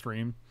whole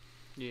stream.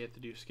 Yeah, you have to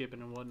do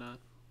skipping and whatnot.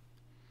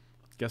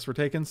 Guess we're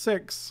taking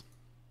 6.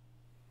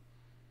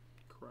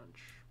 Crunch.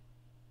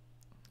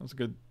 That's a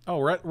good... Oh,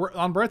 we're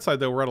on Brett's side,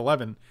 though, we're at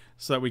 11.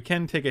 So that we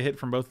can take a hit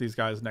from both these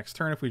guys next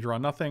turn if we draw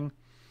nothing.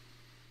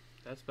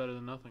 That's better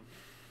than nothing.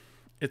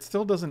 It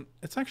still doesn't...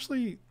 It's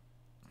actually...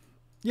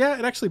 Yeah,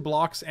 it actually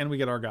blocks and we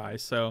get our guy,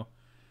 so...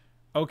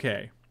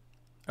 Okay.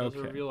 Does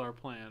reveal our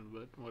plan,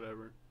 but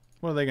whatever.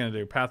 What are they going to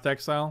do? Path to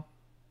Exile?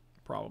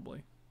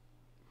 Probably.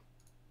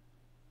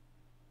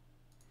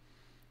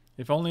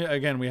 If only,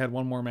 again, we had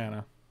one more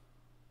mana.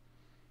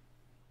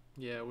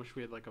 Yeah, I wish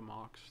we had like a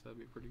Mox. That'd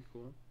be pretty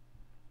cool.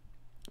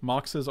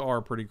 Moxes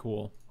are pretty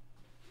cool.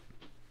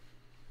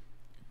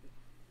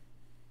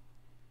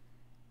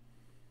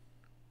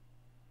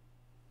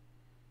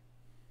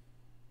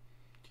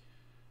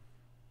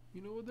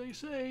 You know what they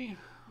say?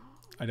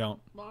 I don't.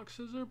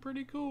 Moxes are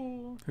pretty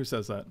cool. Who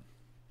says that?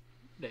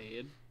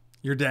 Dad.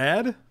 Your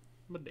dad?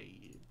 My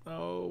dad.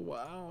 Oh,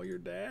 wow. Your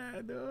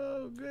dad.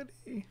 Oh, goody.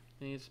 He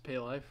needs to pay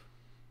life.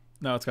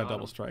 No, it's got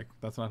double strike.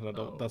 That's not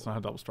how that's not how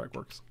double strike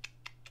works.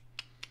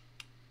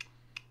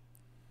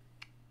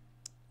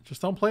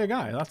 Just don't play a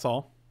guy. That's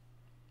all.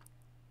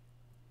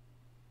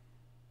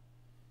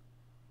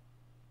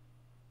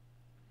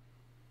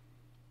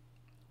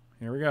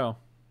 Here we go.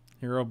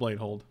 Hero Blade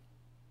Hold.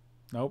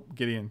 Nope.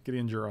 Gideon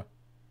Jura.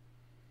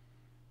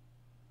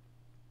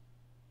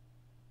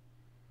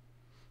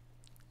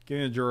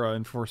 Gideon Jura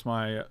and force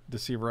my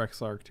Deceiver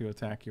Exarch to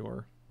attack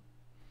your.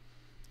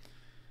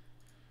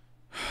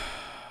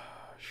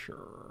 Sure.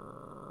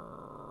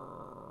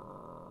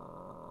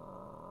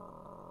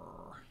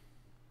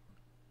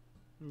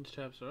 You just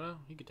tap, so well,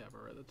 you can tap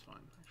a red. That's fine,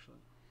 actually.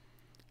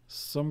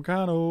 Some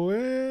kind of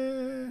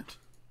way.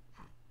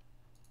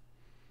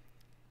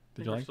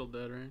 Did you like? Still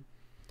dead, right?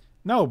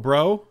 No,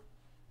 bro.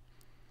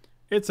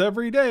 It's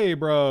every day,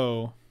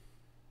 bro.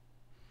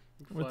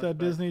 With that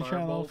Disney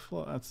Channel,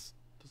 that's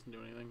doesn't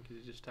do anything because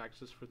he just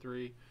taxes for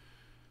 3.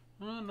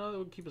 Well, no, that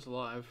would keep us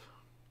alive.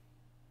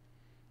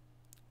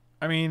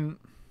 I mean,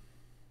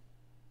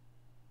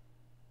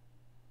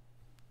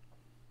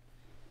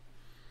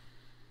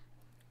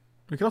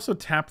 we could also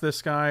tap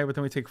this guy, but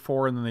then we take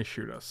 4 and then they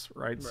shoot us,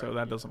 right? So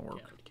that doesn't work.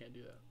 We can't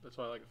do that. That's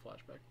why I like a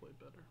flashback blade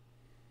better.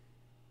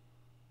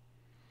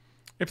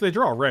 If they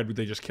draw red, would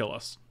they just kill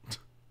us?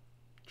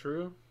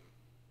 True.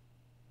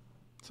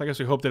 So I guess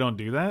we hope they don't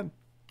do that.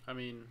 I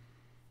mean,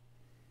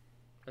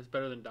 that's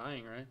better than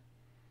dying, right?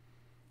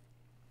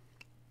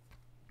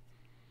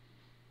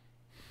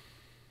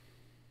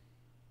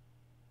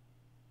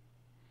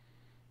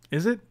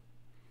 Is it?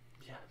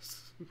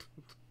 Yes.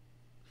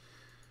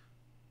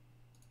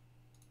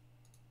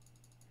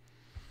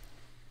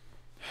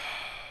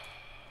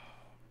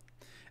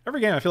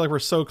 Every game, I feel like we're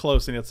so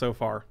close and yet so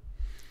far.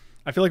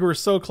 I feel like we were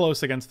so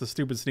close against the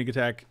stupid sneak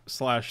attack /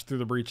 through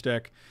the breach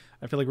deck.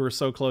 I feel like we were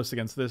so close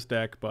against this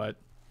deck, but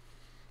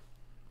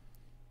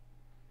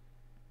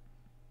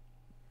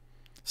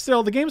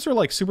still, the games are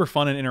like super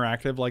fun and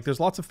interactive. Like, there's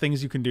lots of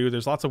things you can do.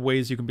 There's lots of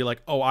ways you can be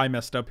like, oh, I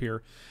messed up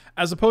here,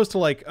 as opposed to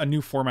like a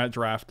new format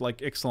draft like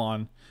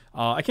Ixalan.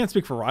 I can't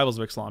speak for rivals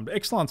of Ixalan, but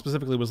Ixalan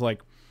specifically was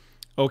like,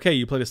 okay,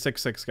 you played a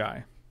 6/6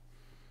 guy.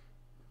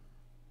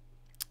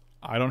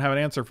 I don't have an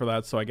answer for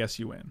that, so I guess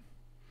you win.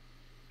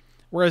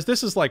 Whereas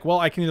this is like, well,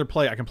 I can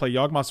play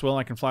Yawgmoth's Will and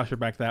I can flash it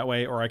back that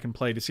way, or I can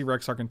play Deceiver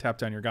Exarch and tap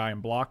down your guy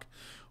and block,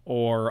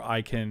 or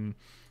I can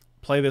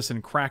play this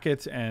and crack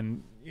it,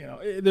 and you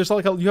know, there's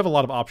like you have a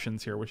lot of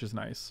options here, which is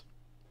nice.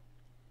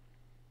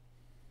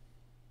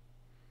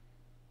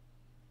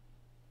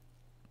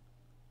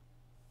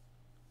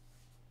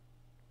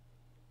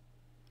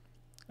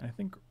 I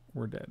think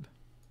we're dead.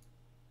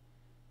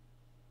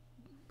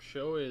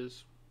 Show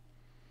is.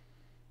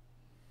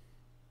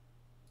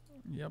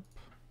 Yep.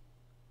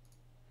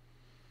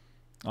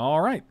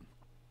 All right.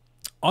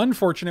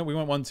 Unfortunate we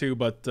went 1-2,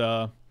 but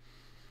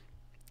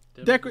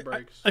deck.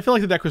 I feel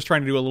like the deck was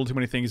trying to do a little too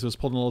many things. It was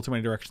pulled in a little too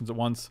many directions at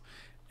once,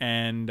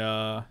 and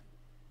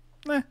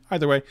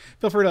either way,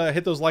 feel free to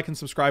hit those like and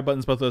subscribe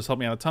buttons. Both of those help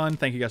me out a ton.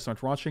 Thank you guys so much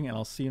for watching, and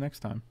I'll see you next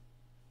time.